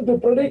information to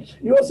predict.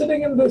 You are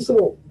sitting in this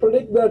row,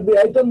 predict that the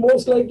item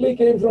most likely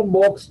came from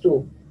box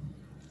 2.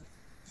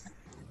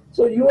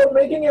 So you are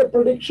making a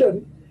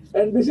prediction,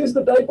 and this is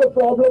the type of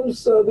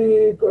problems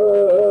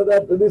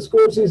that this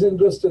course is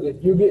interested in.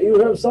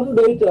 You have some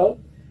data,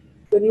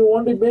 then you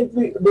want to make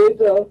the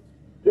data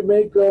to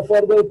make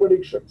further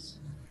predictions.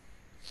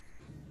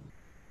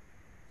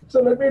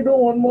 So let me do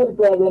one more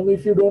problem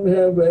if you don't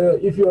have,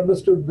 if you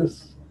understood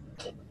this.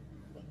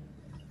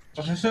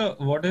 Professor,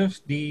 what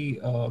if the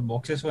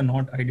boxes were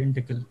not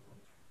identical?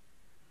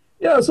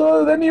 Yeah,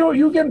 so then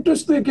you can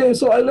twist the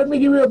case. So let me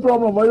give you a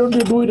problem. Why don't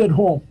you do it at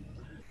home?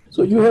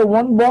 So you have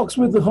one box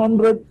with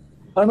 100,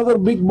 another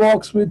big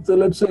box with,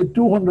 let's say,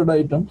 200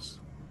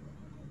 items.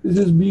 This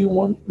is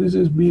B1, this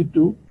is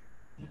B2.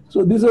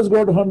 So this has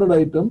got 100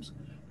 items.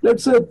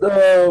 Let's say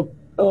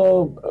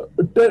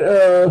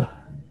 10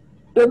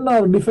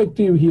 are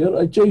defective here.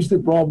 I changed the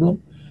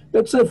problem.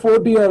 Let's say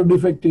 40 are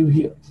defective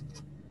here.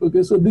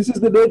 Okay, so this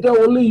is the data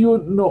only you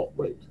know,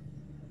 right?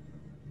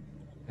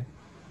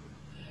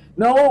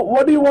 Now,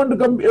 what do you want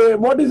to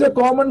what is a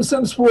common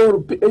sense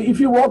for, if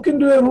you walk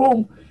into a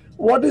room,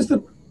 what is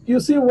the, you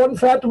see one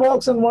fat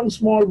box and one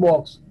small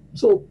box.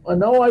 So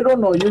now I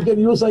don't know, you can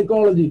use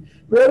psychology.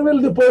 Where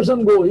will the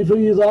person go if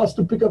he is asked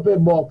to pick up a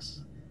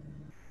box?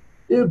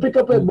 He will pick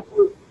up a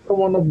ball from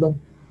one of them.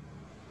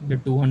 The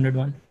 200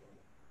 one.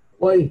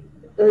 Why?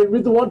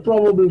 With what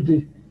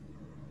probability?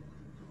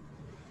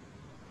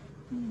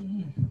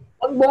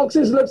 One box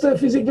is, let's say,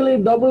 physically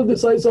double the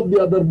size of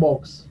the other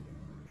box.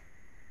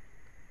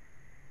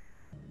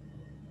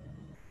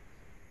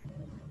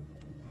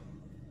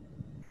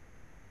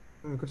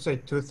 You could say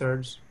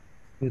 2/3.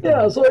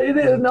 Yeah, so it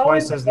is now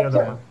twice as the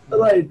other one.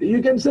 Right.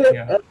 You can say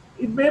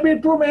it may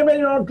be true, maybe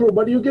not true,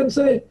 but you can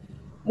say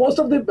most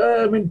of the.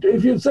 I mean,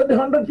 if you send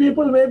 100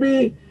 people,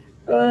 maybe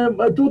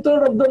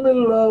 2/3 of them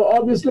will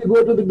obviously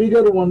go to the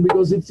bigger one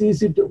because it's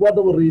easy to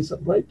whatever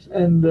reason, right?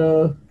 And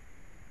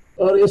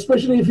or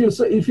especially if you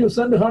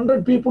send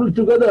 100 people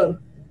together,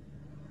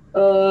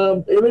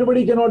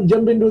 everybody cannot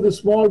jump into the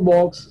small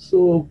box.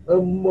 So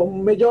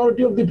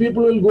majority of the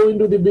people will go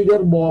into the bigger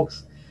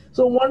box.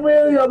 So one way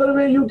or the other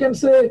way, you can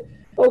say,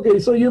 okay,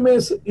 so you may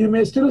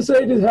still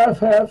say it is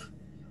half-half,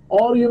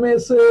 or you may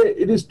say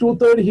it is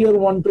 2/3 here,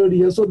 1/3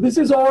 here. So this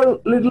is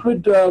all little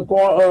bit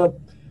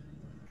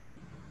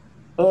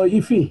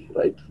iffy,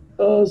 right?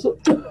 So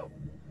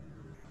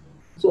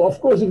of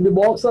course, if the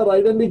boxes are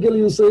identical,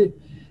 you say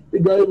the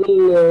guy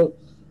will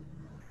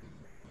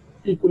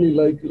equally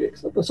likely,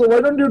 etc. So why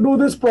don't you do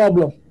this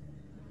problem?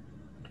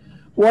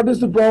 What is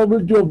the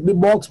probability of the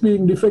box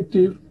being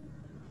defective?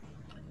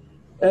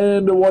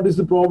 And what is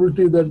the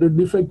probability that the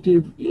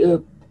defective,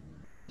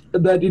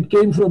 that it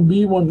came from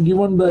B1,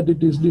 given that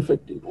it is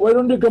defective? Why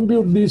don't you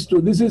compute these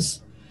two? This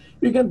is,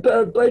 you can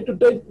try to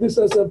take this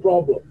as a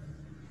problem.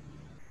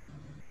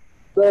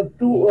 There are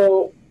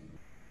two,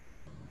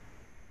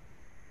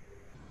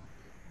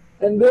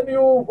 and then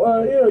you,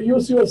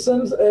 use your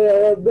sense,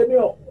 then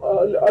you,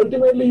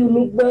 ultimately you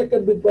look back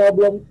at the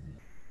problem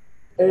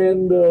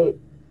and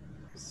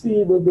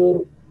see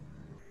whether.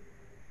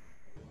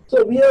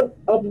 So we are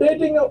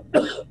updating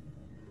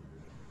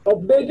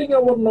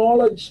our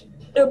knowledge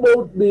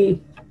about the.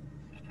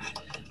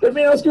 Let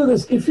me ask you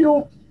this: if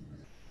you,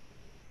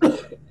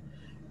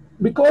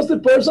 because the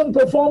person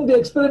performed the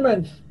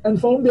experiment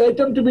and found the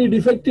item to be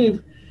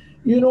defective,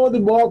 you know the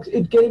box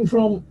it came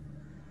from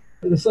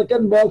the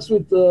second box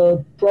with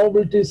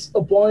probabilities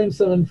of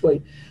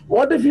 0.75.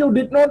 What if you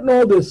did not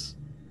know this?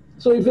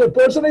 So if a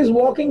person is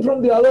walking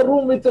from the other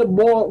room with a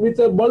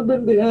bulb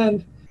in the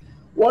hand,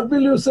 what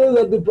will you say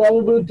that the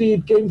probability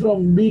it came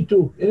from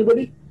B2?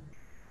 Anybody?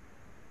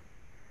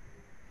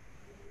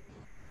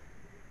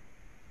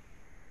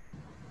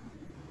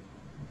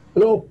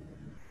 Hello?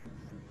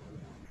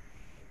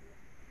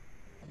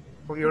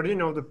 Well, you already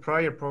know the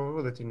prior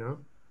probability, no?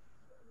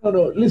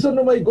 No, listen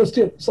to my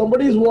question.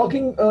 Somebody is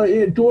walking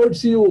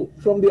towards you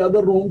from the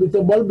other room with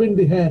a bulb in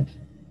the hand.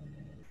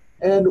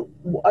 And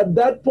at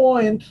that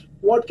point,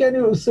 what can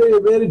you say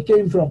where it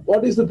came from?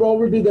 What is the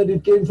probability that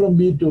it came from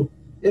B2?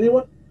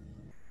 Anyone?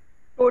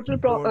 Total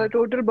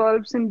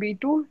bulbs in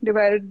B2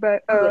 divided by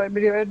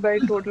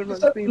total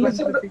bulbs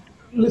B1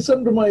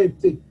 Listen to my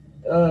thing.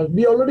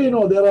 We already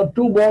know there are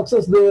two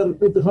boxes there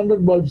with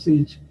 100 bulbs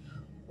each.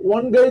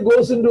 One guy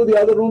goes into the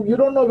other room. You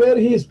don't know where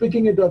he is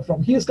picking it up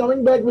from. He is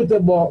coming back with a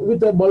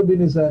bulb in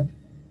his hand.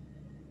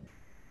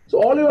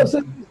 So all you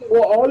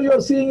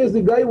are seeing is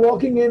the guy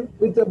walking in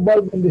with a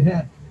bulb in the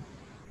hand.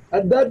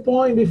 At that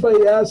point, if I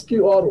ask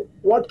you, or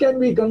what can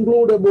we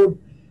conclude about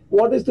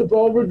what is the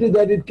probability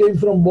that it came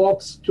from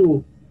box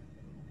 2?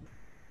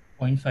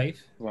 0.5.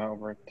 Wow,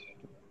 right.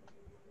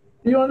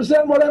 Do you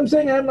understand what I'm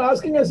saying? I'm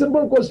asking a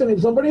simple question.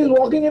 If somebody is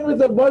walking in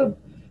with a bulb,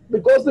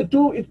 because the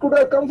two, it could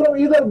have come from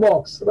either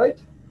box, right?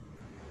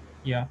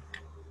 Yeah.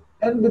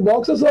 And the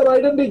boxes are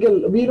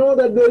identical. We know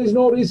that there is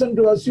no reason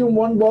to assume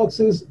one box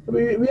is,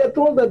 we are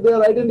told that they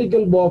are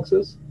identical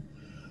boxes.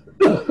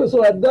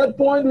 So at that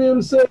point, we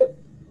will say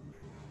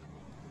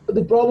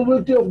the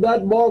probability of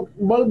that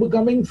bulb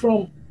coming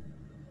from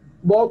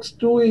box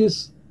 2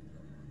 is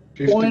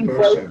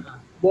 0.5.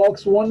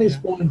 Box 1 is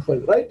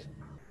 0.5, right?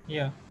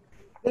 Yeah.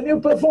 When you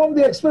perform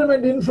the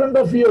experiment in front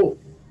of you,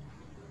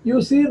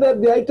 you see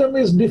that the item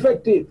is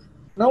defective.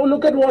 Now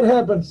look at what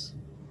happens.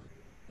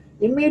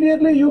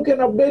 Immediately you can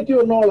update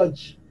your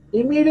knowledge.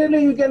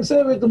 Immediately you can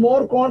say with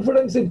more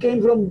confidence it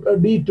came from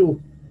D2.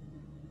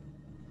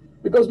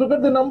 Because look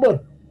at the number,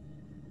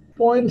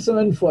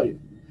 0.75.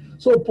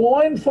 So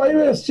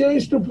 0.5 has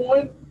changed to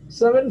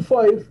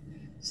 0.75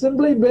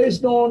 simply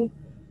based on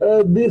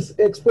this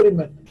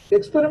experiment.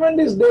 Experiment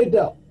is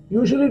data.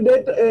 Usually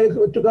data,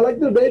 to collect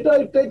the data,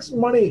 it takes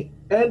money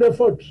and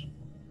effort.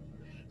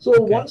 So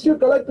once you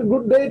collect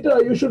good data,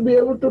 you should be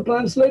able to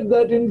translate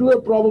that into a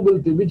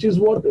probability, which is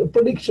what a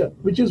prediction,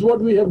 which is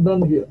what we have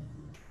done here.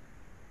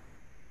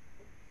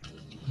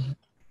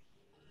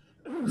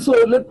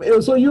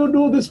 So you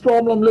do this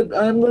problem.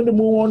 I am going to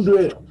move on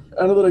to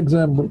another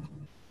example,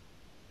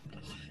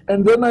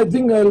 and then I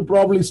think I'll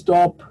probably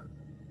stop.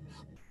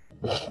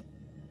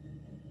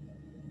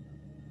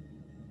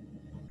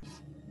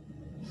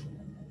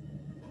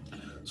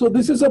 So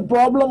this is a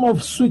problem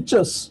of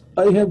switches.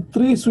 I have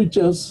 3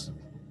 switches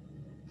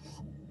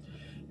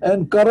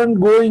and current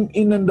going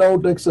in and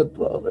out, etc.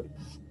 Right?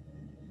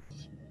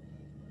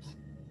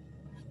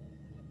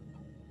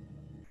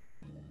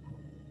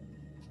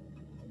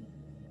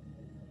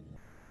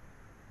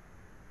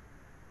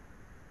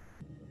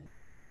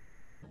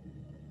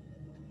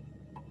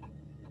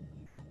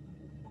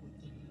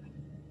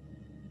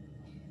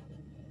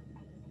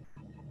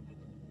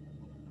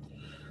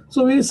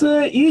 So we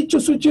say each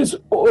switch is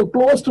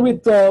closed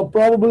with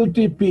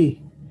probability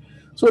P.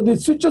 So the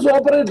switches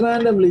operate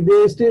randomly.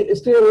 They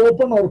stay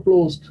open or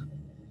closed.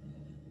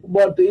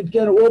 But it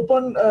can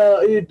open,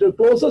 it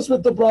closes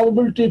with the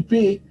probability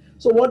P.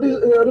 So what is,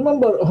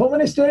 remember, how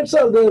many states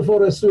are there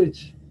for a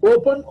switch?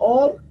 Open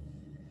or?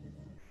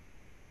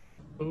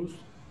 Close.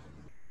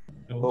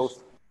 Oh,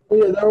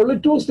 yeah, there are only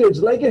 2 states,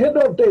 like a head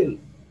or tail.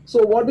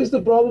 So what is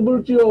the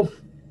probability of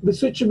the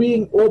switch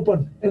being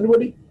open?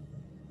 Anybody?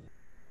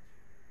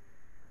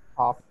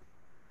 Half.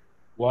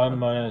 1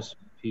 minus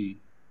P.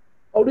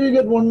 How do you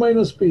get 1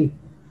 minus P?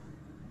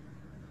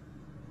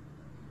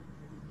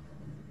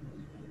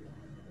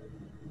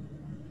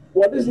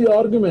 What is the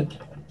argument?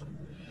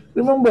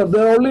 Remember,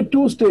 there are only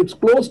 2 states,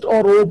 closed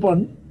or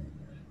open.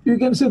 You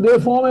can see they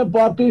form a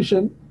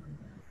partition.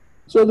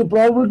 So the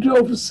probability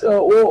of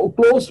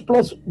closed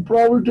plus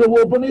probability of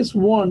open is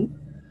 1.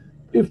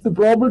 If the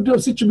probability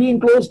of switch being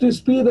closed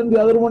is P, then the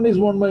other one is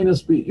 1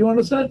 minus P. You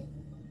understand?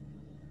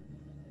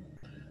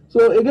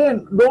 So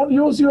again, don't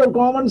use your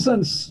common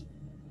sense.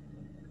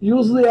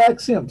 Use the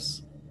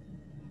axioms.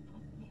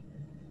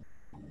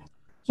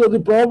 So the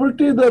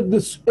probability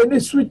that any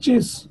switch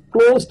is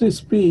closed is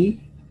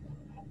P.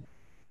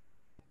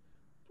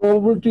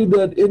 Probability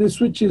that any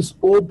switch is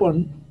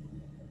open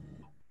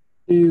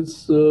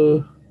is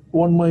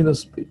 1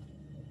 minus P.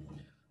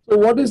 So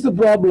what is the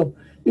problem?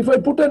 If I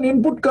put an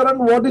input current,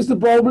 what is the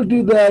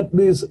probability that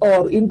this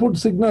input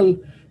signal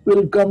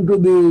will come to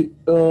the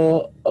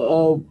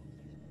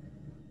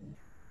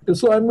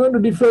so I'm going to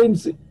define.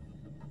 So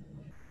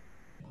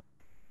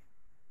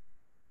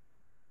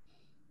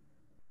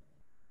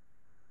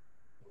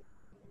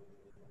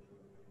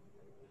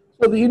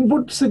the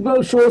input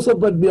signal shows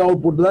up at the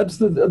output. That's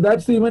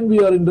the event we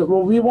are in.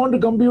 We want to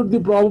compute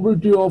the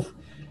probability of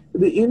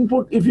the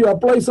input. If you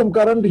apply some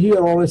current here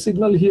or a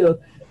signal here,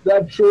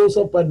 that shows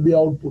up at the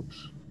output.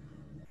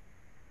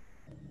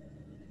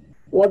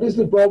 What is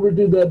the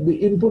probability that the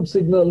input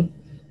signal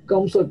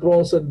comes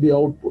across at the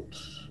output?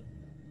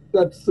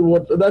 That's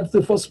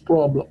the first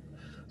problem.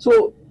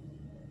 So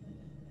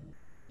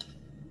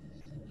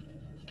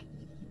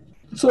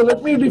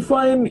let me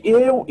define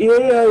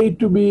AI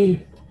to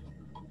be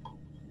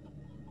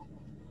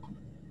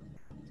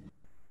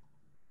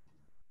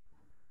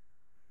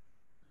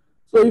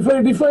so if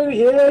I define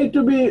AI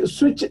to be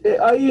switch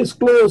I is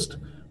closed,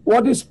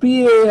 what is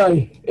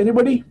PAI?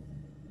 Anybody?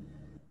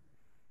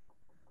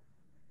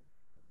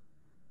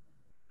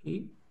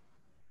 P.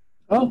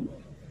 Huh?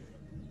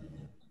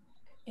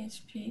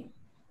 HP.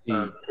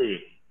 P.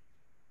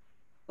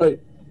 Right.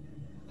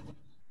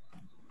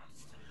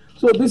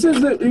 So this is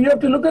you have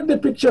to look at the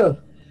picture,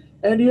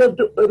 and you have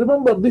to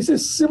remember this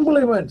is simple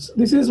events.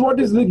 This is what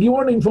is the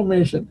given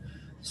information.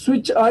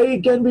 Switch I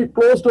can be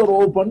closed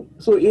or open.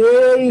 So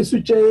AI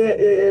switch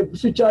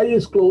I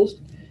is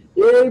closed.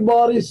 AI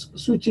bar is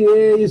switch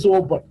A is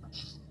open.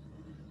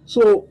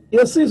 So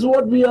S is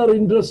what we are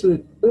interested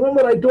in.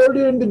 Remember, I told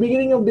you in the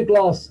beginning of the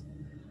class,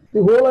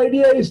 the whole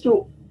idea is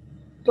to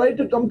try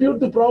to compute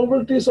the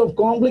probabilities of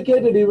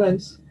complicated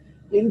events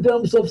in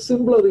terms of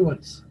simpler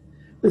events.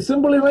 The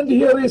simple event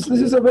here is,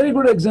 this is a very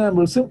good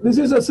example. This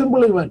is a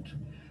simple event.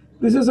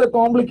 This is a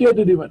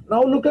complicated event.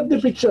 Now look at the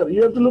picture.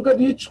 You have to look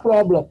at each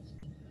problem.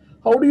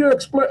 How do you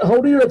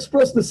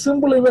express the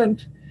simple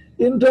event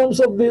in terms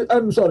of the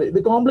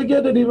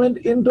complicated event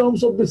in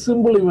terms of the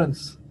simple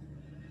events?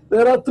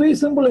 There are 3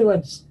 simple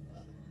events: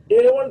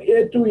 A1,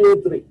 A2,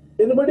 A3.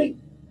 Anybody?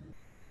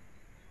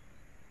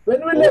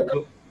 When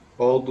will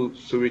all the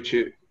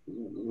switches,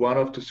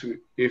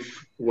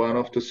 if one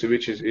of the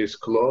switches is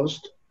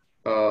closed,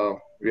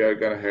 we are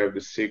gonna have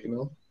the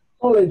signal.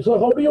 All right. So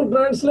how do you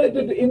translate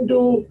it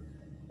into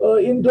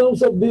in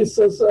terms of these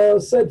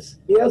sets?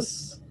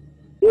 Yes,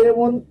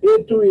 A1,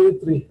 A2,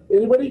 A3.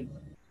 Anybody?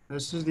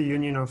 This is the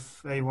union of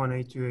A1,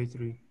 A2,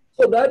 A3.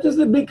 So that is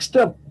the big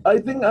step. I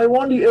think I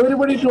want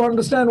everybody to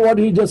understand what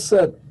he just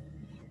said.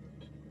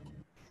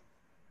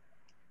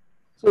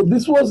 So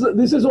this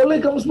is only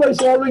comes by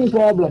solving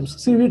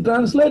problems. See, we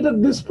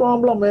translated this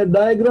problem, a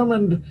diagram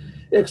and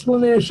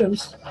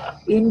explanations,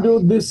 into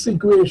this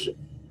equation.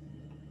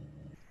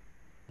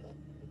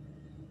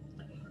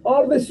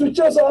 Are the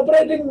switches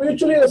operating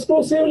mutually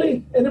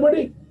exclusively?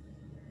 Anybody?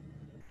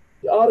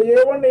 Are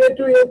A1, A2,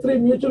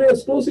 A3 mutually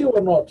exclusive or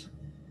not?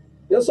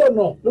 Yes or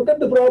no? Look at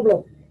the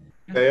problem.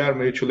 They are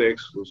mutually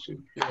exclusive.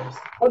 Yes.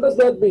 What does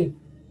that mean?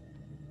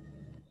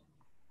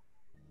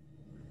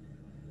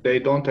 They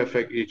don't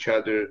affect each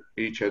other's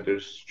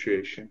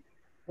situation.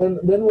 And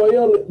then why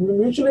are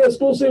mutually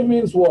exclusive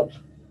means what?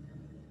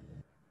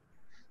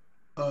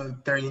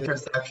 Their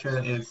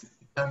intersection is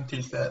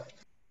empty set.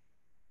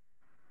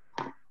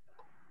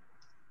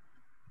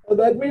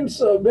 That means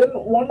when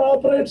one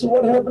operates,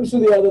 what happens to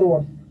the other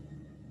one?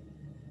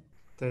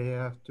 They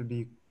have to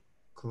be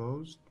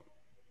closed.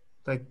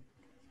 Like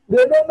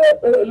they don't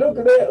have, look,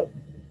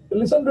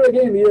 listen to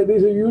again here.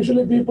 This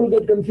usually people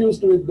get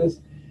confused with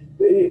this.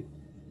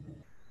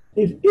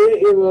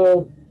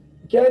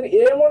 Can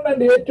A1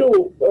 and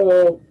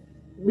A2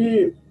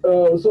 be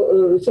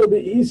so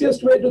the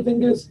easiest way to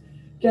think is,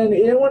 can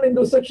A1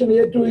 intersection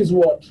A2 is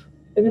what?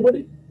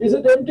 Anybody? Is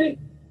it empty?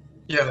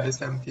 Yeah,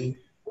 it's empty.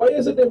 Why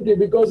is it empty?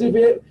 Because if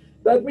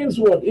that means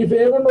what? If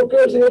A1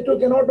 occurs, A2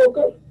 cannot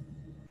occur.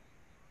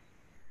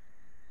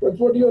 That's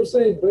what you're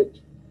saying, right?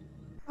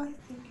 I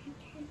think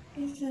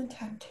it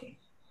isn't empty.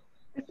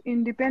 It's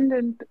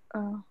independent.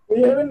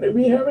 We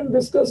haven't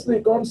discussed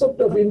the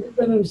concept of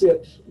independence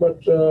yet,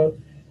 but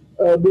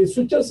the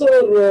switches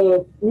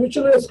are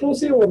mutually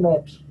exclusive or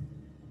not?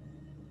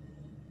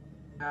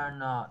 They are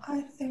not.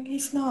 I think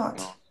it's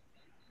not.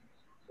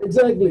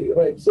 Exactly,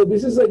 right. So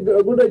this is a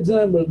good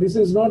example. This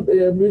is not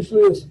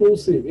mutually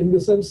exclusive in the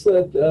sense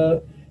that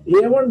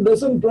A1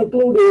 doesn't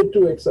preclude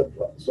A2, etc.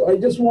 So I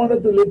just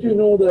wanted to let you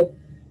know that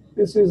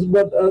this is,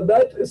 but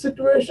that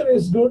situation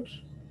is good.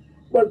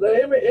 But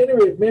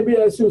anyway, maybe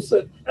as you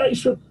said, I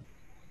should,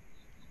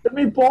 let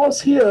me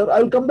pause here.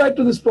 I'll come back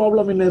to this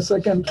problem in a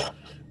second,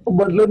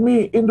 but let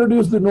me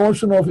introduce the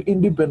notion of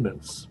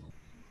independence.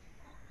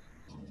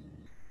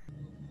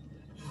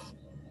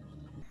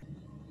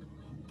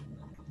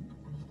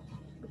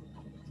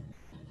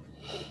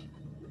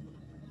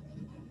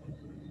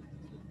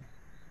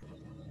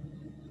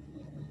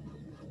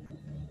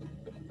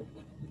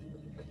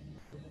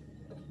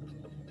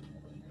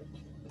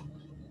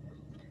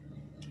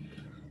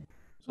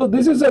 So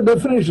this is a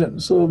definition.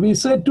 So we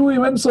say two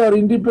events are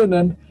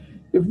independent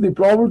if the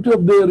probability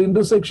of their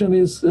intersection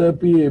is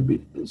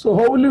PAB. So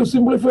how will you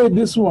simplify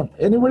this one?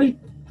 Anybody?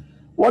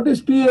 What is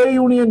PA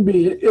union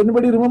B?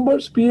 Anybody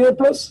remembers? PA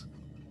plus?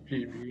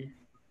 PB.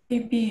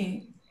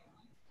 PB.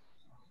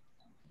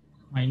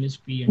 Minus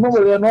P.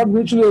 Remember, they are not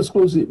mutually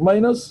exclusive.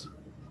 Minus?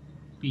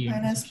 P.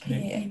 Minus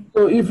PA.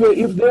 So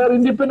if they are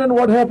independent,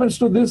 what happens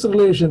to this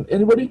relation?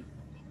 Anybody?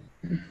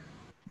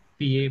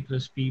 PA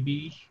plus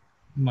PB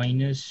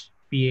minus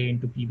PA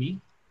into PB.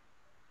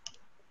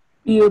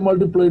 PA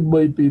multiplied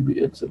by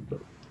PB, etc.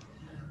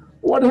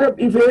 What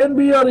happens if A and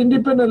B are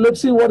independent? Let's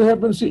see what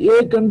happens to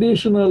A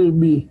conditional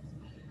B.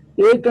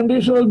 A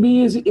conditional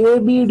B is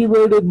AB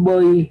divided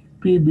by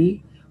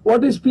PB.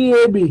 What is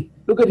PAB?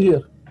 Look at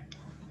here.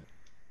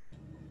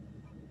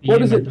 PA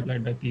What is it?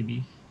 multiplied by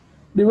PB.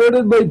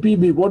 Divided by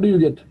PB. What do you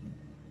get?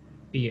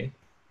 PA.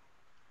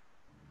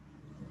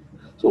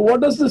 So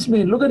what does this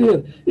mean? Look at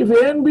here. If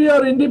A and B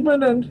are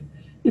independent,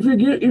 if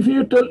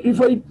you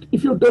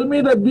tell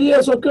me that B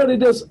has occurred, it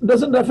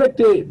doesn't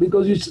affect A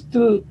because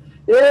A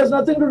has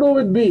nothing to do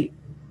with B.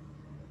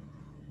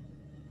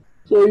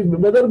 So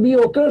whether B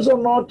occurs or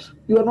not,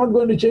 you are not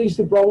going to change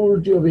the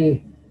probability of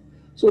A.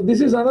 So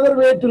this is another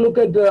way to look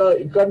at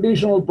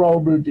conditional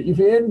probability. If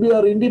A and B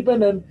are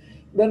independent,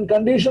 then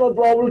conditional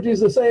probability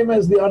is the same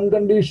as the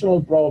unconditional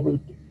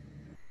probability.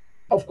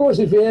 Of course,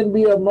 if A and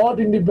B are not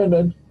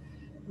independent,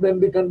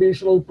 then the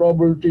conditional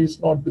probability is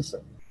not the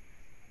same.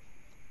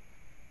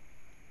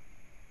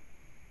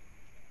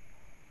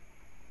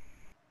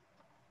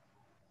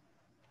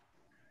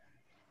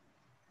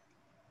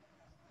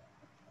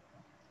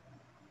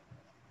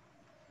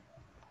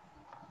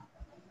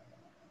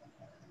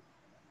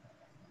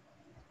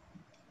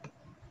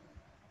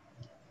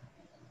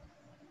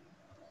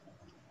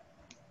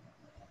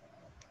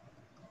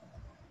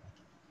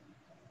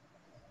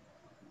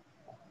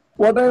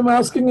 What I'm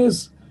asking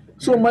is,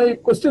 so my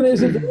question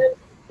is, if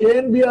A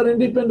and B are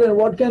independent,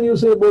 what can you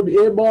say about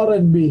A bar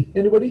and B?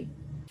 Anybody?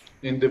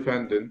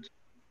 Independent.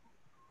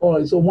 All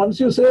right, so once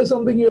you say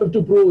something, you have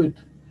to prove it.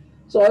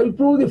 So I'll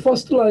prove the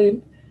first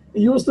line.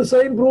 Use the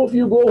same proof,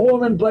 you go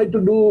home and try to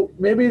do,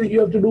 maybe you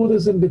have to do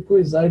this in the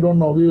quiz, I don't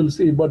know, we will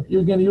see, but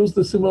you can use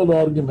the similar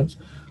arguments.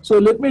 So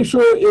let me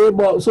show A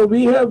bar. So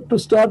we have to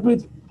start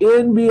with A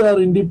and B are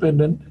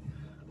independent.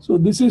 So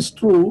this is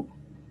true.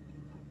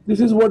 This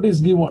is what is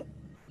given.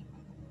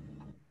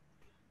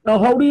 Now,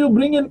 how do you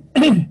bring in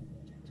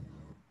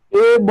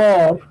A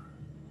bar?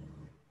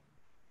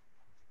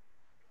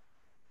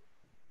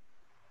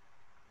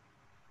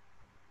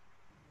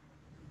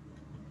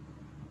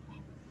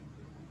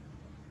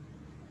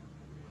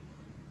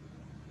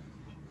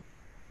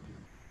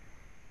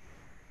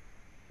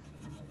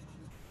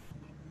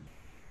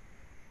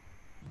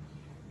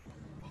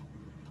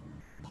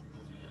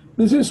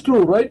 This is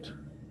true, right?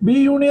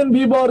 B union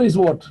B bar is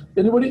what?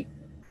 Anybody?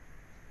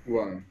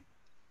 1.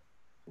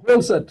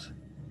 Whole set.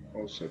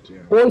 All set,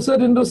 yeah. Whole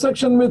set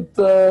intersection with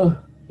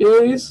A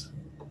is?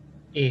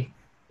 A.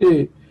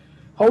 A.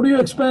 How do you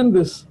expand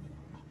this?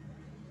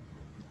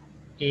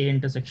 A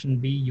intersection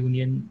B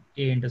union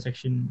A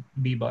intersection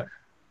B bar?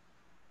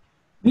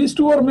 These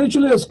two are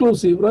mutually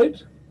exclusive,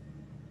 right?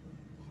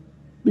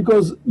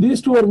 Because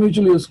these two are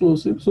mutually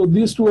exclusive. So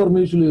these two are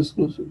mutually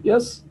exclusive.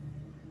 Yes?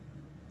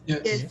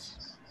 Yes.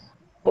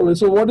 All right.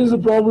 So what is the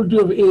probability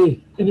of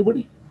A?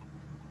 Anybody?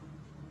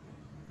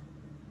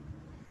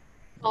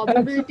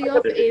 Probability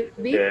of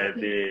AB.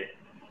 AB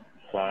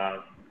plus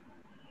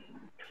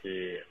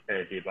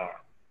PAB bar.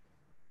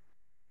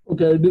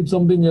 Okay, I did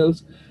something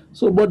else.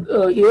 So, but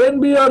A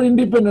and B are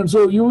independent.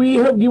 So we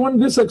have given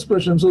this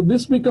expression. So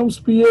this becomes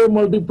PA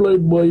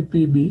multiplied by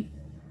PB.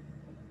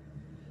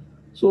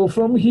 So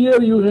from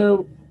here you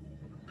have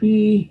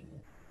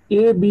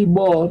PAB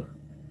bar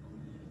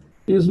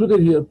is, look at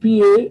here,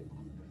 PA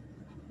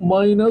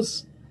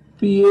minus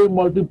PA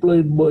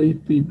multiplied by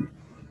PB.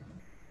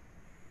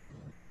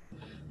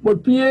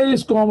 But PA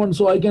is common,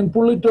 so I can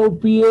pull it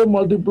out, PA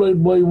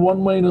multiplied by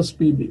 1 minus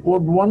PB.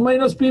 What 1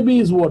 minus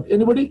PB is what?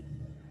 Anybody?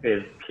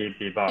 Is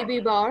PB bar.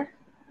 PB bar.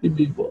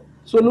 PB bar.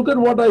 So look at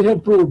what I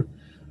have proved.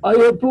 I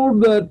have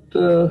proved that,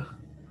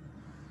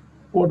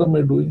 what am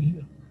I doing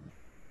here?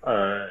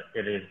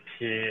 It is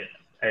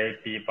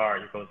PAB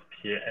bar equals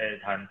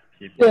PA times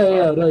PB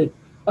Yeah, bar. right.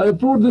 I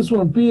proved this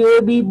one.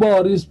 PAB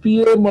bar is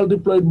PA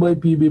multiplied by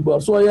PB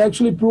bar. So I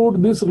actually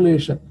proved this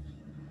relation.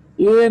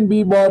 A and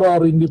B bar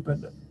are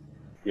independent.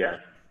 Yes.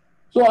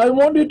 So I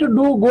want you to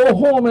go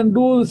home and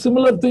do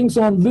similar things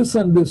on this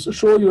and this.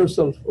 Show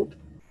yourself. Okay.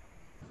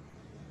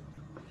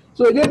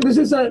 So again, this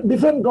is a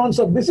different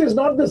concept. This is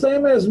not the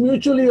same as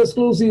mutually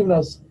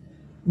exclusiveness.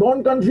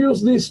 Don't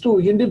confuse these two.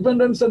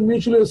 Independence and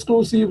mutually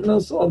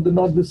exclusiveness are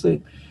not the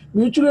same.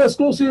 Mutually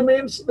exclusive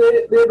means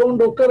they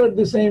don't occur at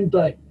the same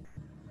time.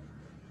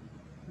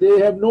 They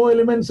have no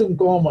elements in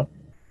common.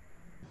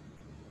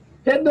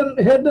 Head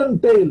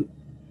and tail,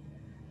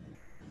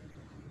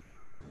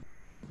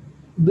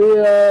 they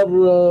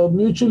are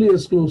mutually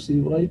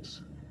exclusive, right?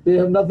 They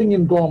have nothing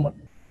in common.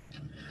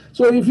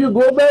 So if you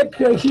go back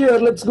here,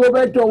 let's go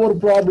back to our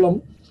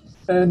problem.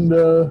 And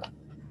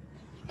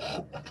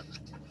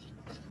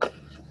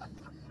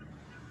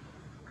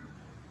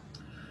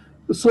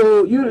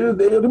so you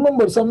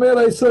remember somewhere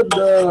I said,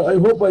 I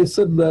hope I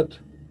said that,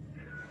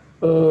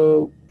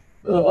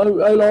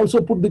 I'll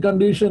also put the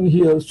condition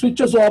here.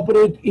 Switches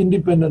operate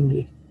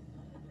independently.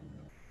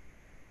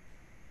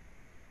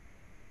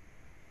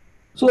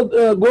 So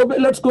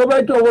let's go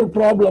back to our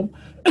problem.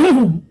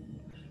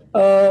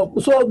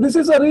 So this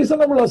is a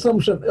reasonable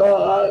assumption.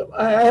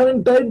 I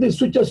haven't tied the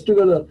switches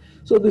together.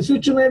 So the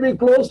switch may be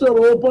closed or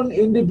open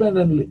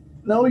independently.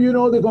 Now you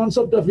know the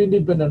concept of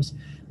independence.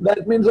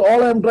 That means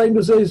all I'm trying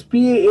to say is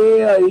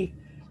PAI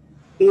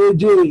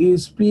AJ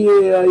is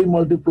PAI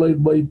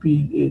multiplied by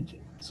PAJ.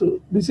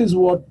 So this is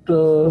what,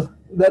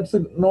 that's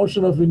the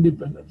notion of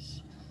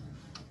independence.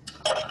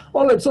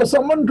 All right, so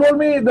someone told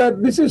me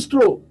that this is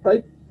true,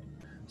 right?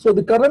 So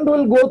the current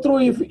will go through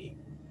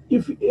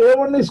if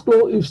A1 is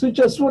closed, if switch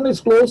S1 is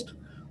closed,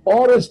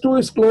 or S2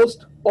 is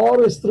closed, or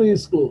S3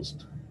 is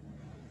closed.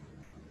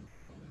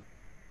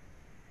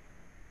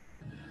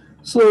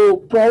 So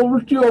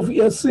probability of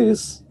S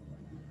is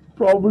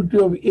probability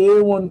of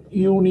A1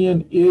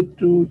 union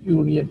A2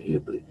 union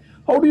A3.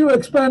 How do you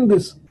expand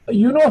this?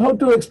 You know how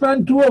to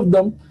expand two of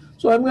them.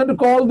 So I'm going to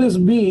call this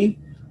B.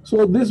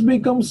 So this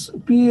becomes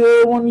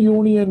PA1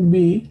 union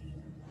B.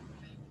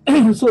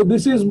 So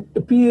this is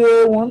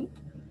PA1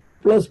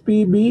 plus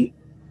PB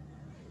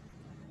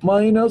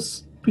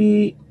minus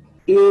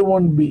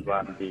PA1B.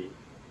 1B.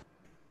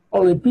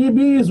 All right,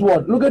 PB is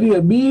what? Look at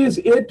here. B is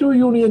A2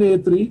 union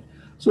A3.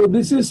 So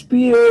this is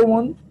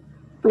PA1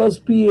 plus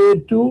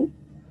PA2.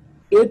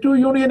 A2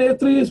 union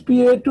A3 is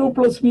PA2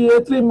 plus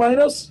PA3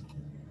 minus.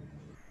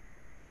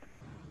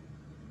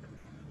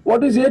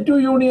 What is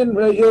A2 union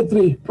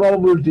A3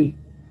 probability?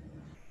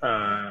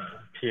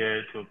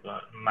 PA2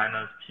 plus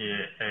minus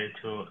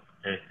PA2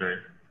 A3.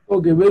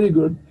 Okay, very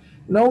good.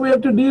 Now we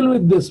have to deal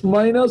with this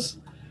minus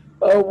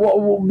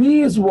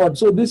B is what?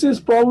 So this is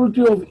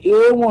probability of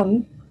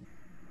A1.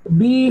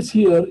 B is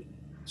here.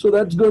 So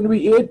that's going to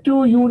be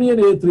A2 union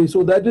A3.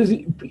 So that is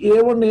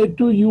A1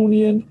 A2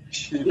 union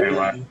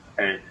A1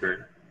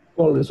 A3.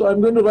 All right. So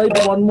I'm going to write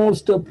one more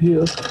step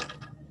here.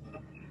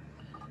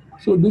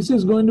 So this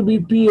is going to be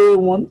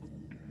PA1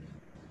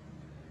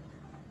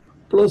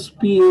 plus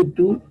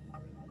PA2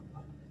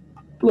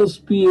 plus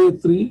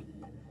PA3.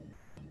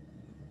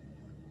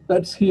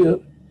 That's here.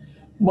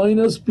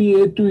 Minus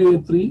PA2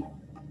 A3.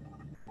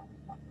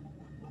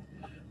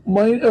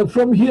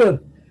 From here,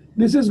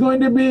 this is going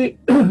to be,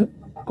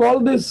 call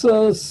this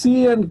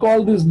C and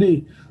call this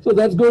D. So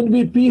that's going to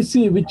be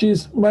PC, which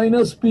is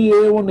minus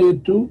PA1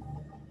 A2,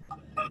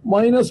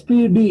 minus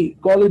PD,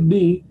 call it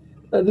D,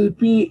 that is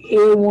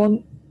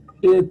PA1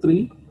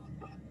 A3.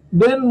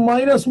 Then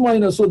minus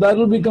minus, so that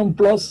will become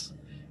plus.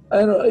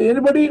 And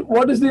anybody,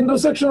 what is the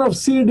intersection of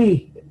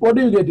CD? What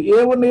do you get?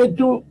 A1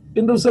 A2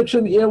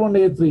 intersection A1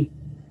 A3.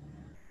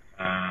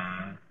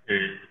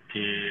 Is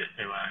PA1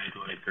 A2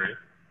 A3.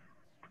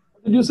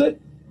 What did you say?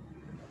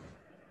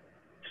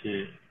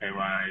 PA1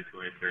 A2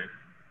 A3.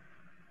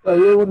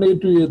 A1,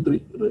 A2,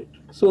 A3, right.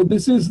 So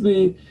this is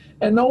the,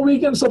 and now we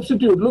can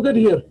substitute. Look at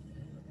here.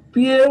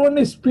 PA1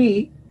 is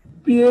P,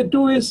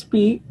 PA2 is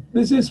P,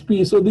 this is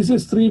P, so this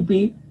is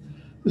 3P.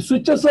 The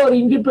switches are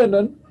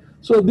independent,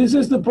 so this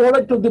is the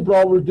product of the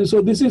probability.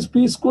 So this is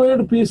P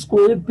squared, P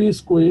squared, P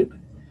squared.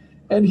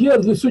 And here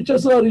the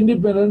switches are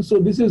independent, so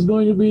this is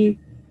going to be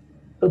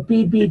a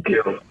P, P, P,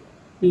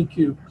 P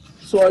cube.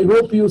 So I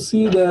hope you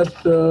see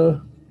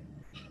that.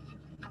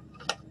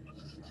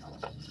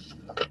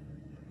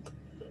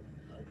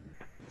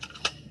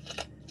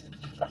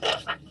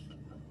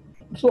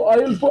 So I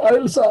will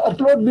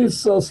upload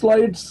these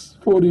slides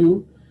for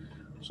you.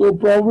 So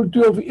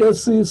probability of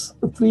S is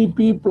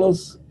 3P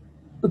plus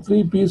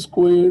 3P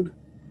squared.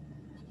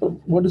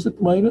 What is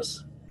it,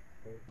 minus?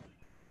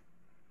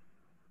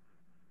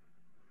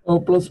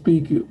 Plus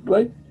P cube,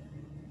 right?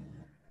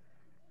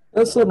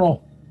 Yes or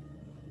no?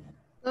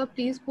 Sir,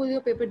 please pull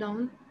your paper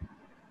down.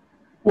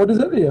 What is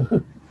that here?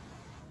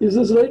 Is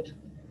this right?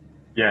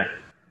 Yes.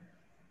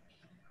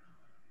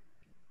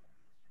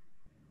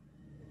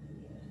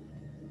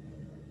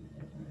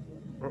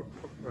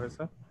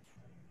 Professor?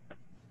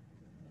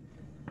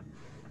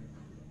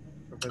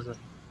 Professor?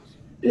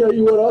 Yeah,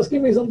 you were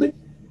asking me something?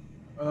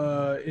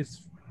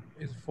 It's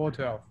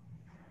 412.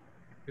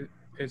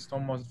 It's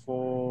almost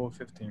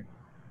 4:15.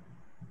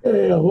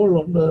 Yeah,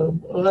 hold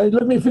on.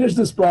 Let me finish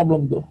this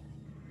problem though.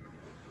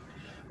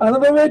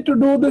 Another way to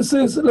do this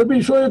is, let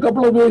me show you a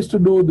couple of ways to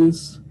do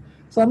this.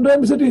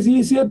 Sometimes it is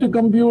easier to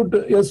compute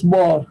S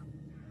bar.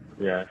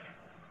 Yes.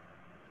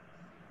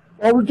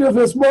 Probability of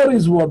S bar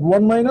is what?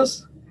 1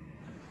 minus?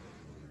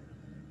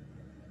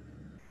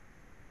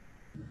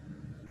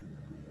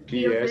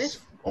 TS.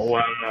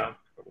 One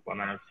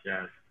minus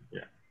yes. Yeah.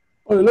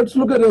 Okay, let's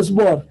look at S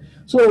bar.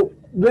 So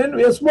when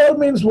S bar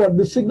means what?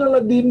 The signal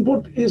at the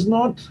input is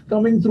not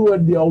coming through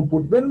at the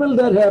output. When will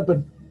that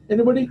happen?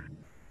 Anybody?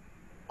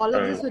 All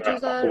of the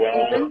switches are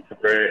Well, open.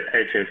 the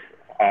edges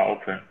are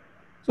open.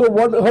 So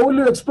what? How will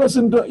you express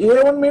into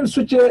A1 means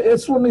switch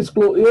S1 is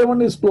closed,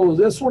 A1 is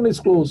closed, S1 is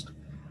closed.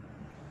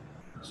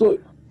 So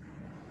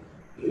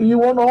you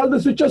want all the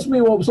switches be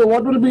open. So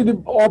what will be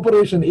the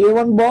operation?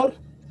 A1 bar?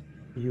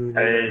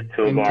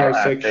 A2 bar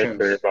and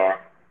A3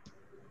 bar.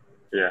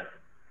 Yeah.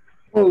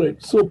 All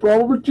right. So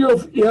probability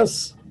of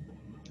S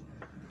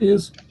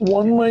is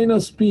 1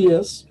 minus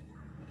PS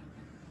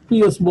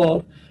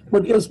bar,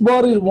 but S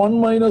bar is 1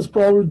 minus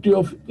probability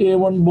of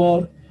A1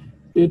 bar,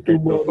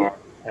 A2 bar.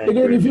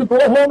 Again, if you go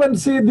home and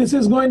see, this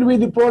is going to be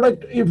the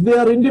product. If they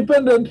are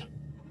independent,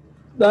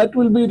 that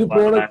will be the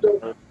product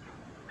of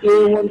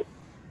A1,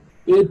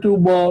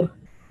 A2 bar,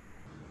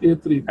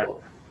 A3 bar.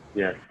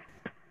 Yes.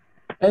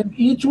 And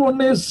each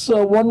one is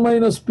 1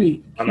 minus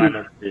P. 1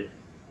 minus P.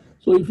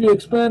 So if you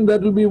expand,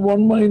 that will be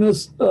 1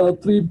 minus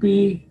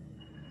 3P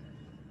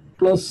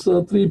plus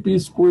 3P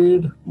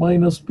squared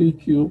minus P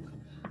cube.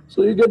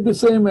 So you get the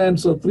same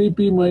answer,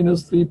 3P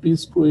minus 3P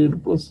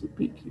squared plus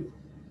P cube.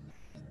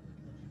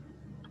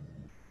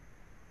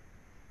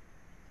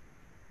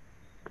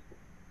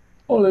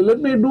 All right, let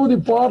me do the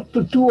part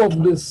 2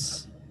 of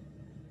this.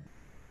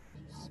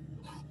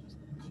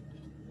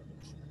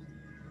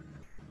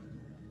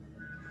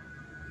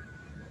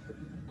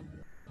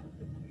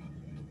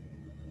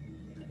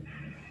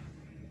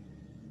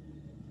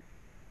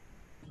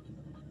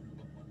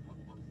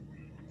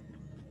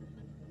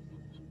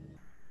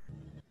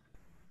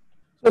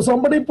 So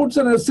somebody puts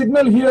a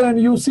signal here and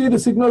you see the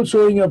signal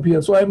showing up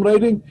here. So I'm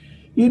writing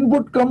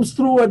input comes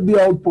through at the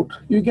output.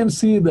 You can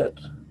see that.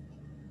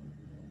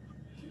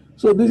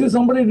 So this is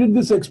somebody did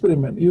this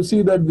experiment. You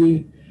see that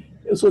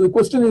so the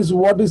question is,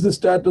 what is the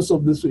status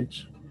of the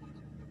switch?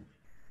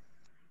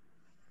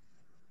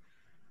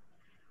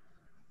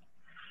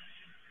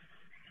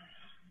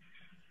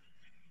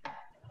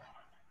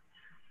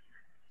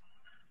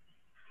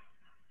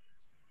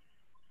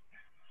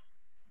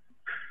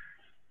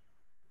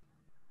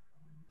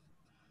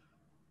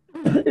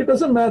 It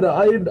doesn't matter.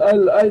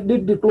 I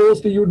did the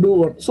closed, you do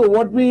one. So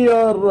what we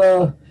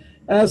are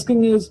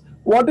asking is,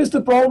 what is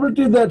the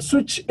probability that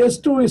switch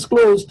S2 is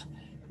closed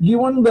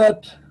given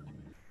that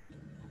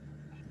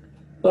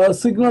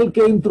signal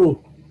came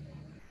through?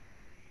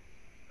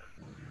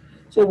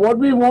 So what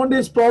we want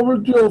is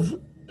probability of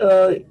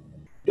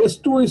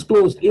S2 is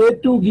closed,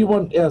 A2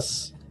 given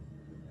S.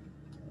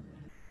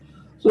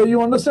 So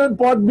you understand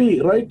part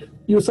B, right?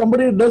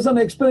 Somebody does an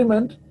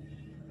experiment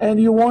and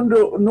you want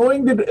to,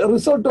 knowing the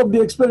result of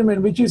the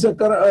experiment, which is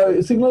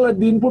a signal at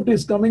the input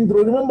is coming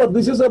through. Remember,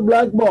 this is a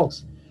black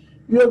box.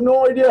 You have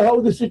no idea how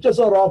the switches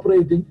are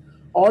operating.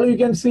 All you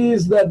can see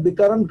is that the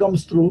current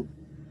comes through.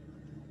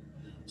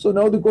 So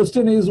now the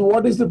question is,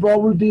 what is the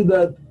probability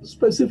that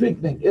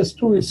specific thing,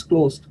 S2 is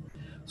closed?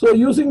 So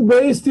using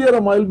Bayes'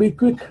 theorem, I'll be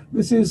quick.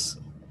 This is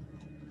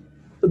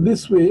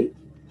this way.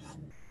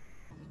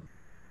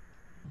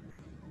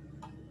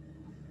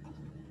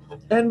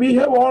 And we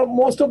have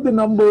most of the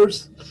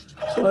numbers,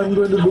 so I'm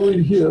going to do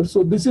it here.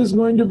 So this is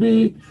going to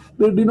be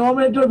the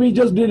denominator, we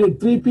just did it,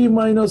 3P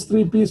minus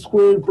 3P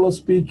squared plus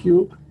P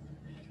cube.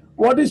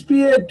 What is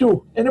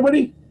PA2?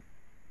 Anybody?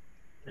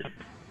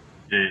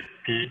 is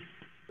P.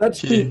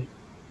 That's P.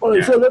 All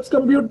right, so let's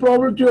compute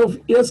probability of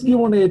S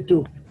given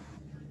A2.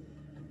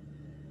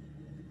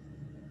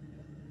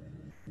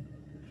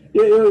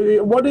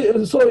 What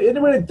is, so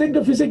anybody think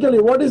physically,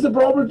 what is the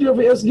probability of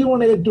S given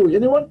A2?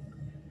 Anyone?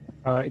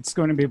 It's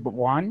going to be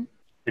 1,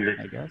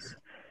 I guess.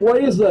 Why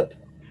is that?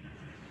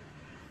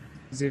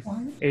 Because if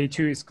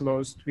A2 is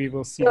closed, we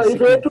will see Yeah, if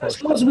A2 is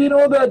closed, we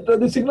know that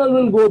the signal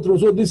will go through.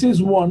 So this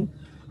is 1.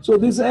 So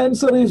this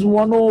answer is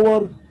 1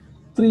 over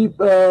 3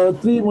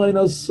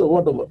 minus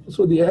whatever.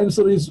 So the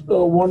answer is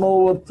 1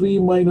 over 3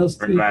 minus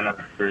 3. Minus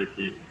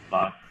 30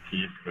 plus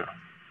T square.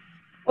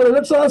 All right,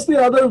 let's ask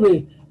the other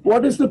way.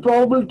 What is the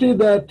probability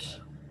that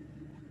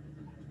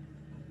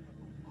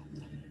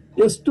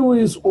S2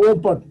 is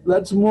open?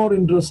 That's more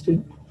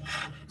interesting.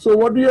 So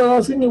what we are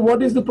asking is,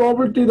 what is the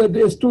probability that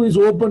S2 is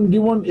open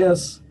given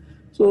S?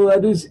 So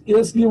that is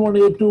S given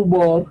A2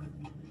 bar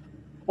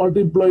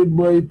multiplied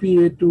by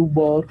PA2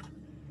 bar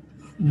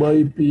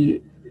by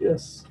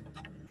PS.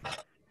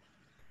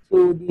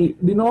 So the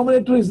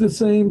denominator is the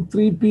same,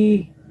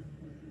 3P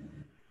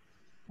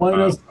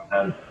minus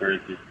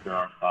 30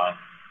 square plus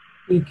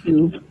P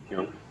cube.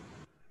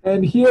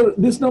 And here,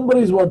 this number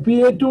is what?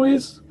 PA2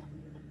 is?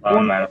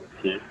 1 minus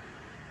T.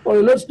 All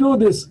right, let's do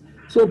this.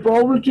 So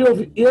probability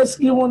of S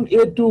given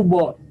A2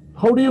 bar.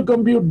 How do you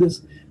compute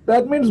this?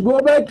 That means go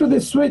back to the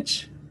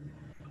switch.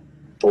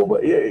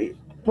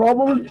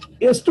 Probability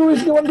S2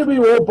 is going to be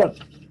open.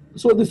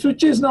 So the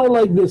switch is now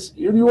like this.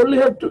 You only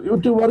have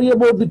to worry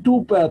about the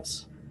two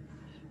paths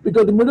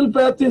because the middle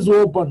path is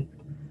open.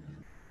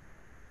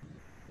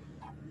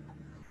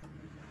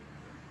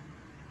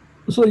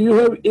 So you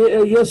have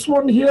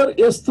S1 here,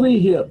 S3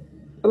 here,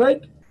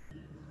 right?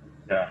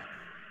 Yeah.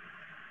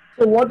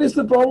 So what is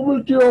the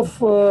probability of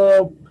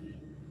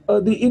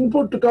the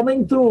input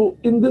coming through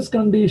in this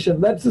condition?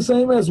 That's the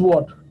same as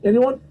what?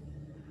 Anyone?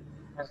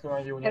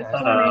 S1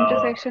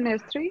 intersection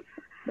S3?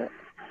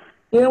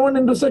 A1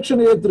 intersection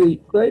A3,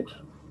 right?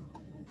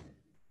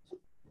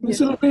 This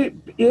will be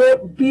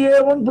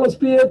PA1 plus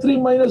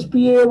PA3 minus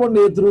PA1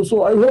 A3.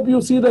 So I hope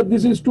you see that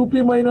this is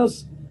 2P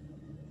minus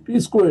P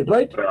squared,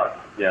 right?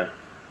 Yes.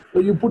 So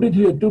you put it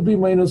here, 2P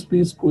minus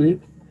P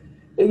squared.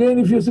 Again,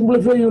 if you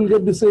simplify, you will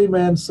get the same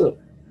answer.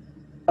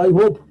 I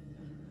hope.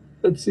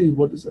 Let's see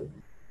what is that.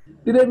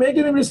 Did I make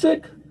any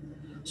mistake?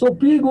 So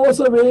P goes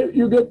away,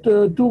 you get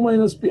 2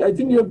 minus P. I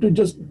think you have to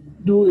just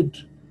do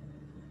it.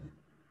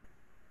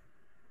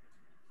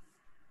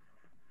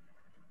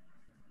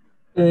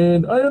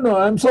 And I don't know,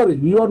 I'm sorry,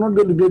 you are not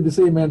going to get the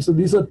same answer.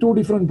 These are two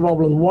different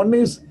problems. One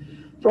is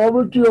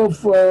probability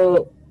of,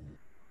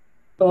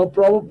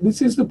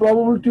 this is the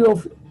probability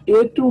of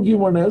A2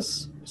 given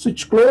S,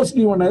 switch closed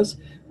given S.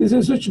 This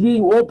is switch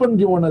being open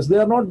given S. They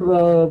are not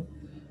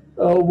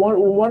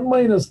one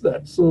minus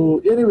that. So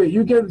anyway,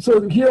 you can,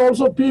 so here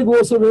also P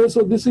goes away.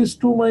 So this is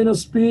 2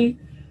 minus P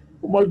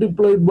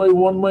multiplied by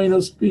 1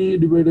 minus P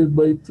divided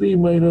by 3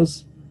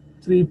 minus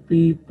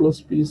 3P plus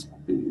P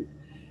squared.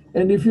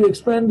 And if you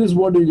expand this,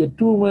 what do you get?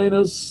 2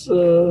 minus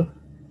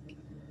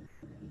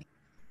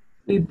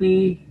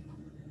 3P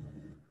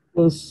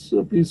plus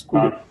P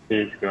squared.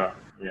 P square,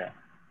 yeah.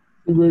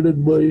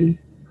 Divided by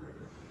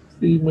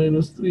 3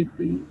 minus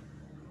 3P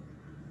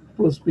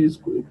plus P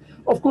squared.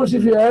 Of course,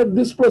 if you add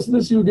this plus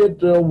this, you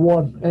get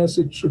 1 as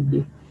it should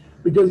be.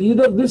 Because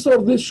either this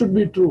or this should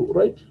be true,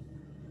 right?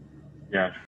 Yeah.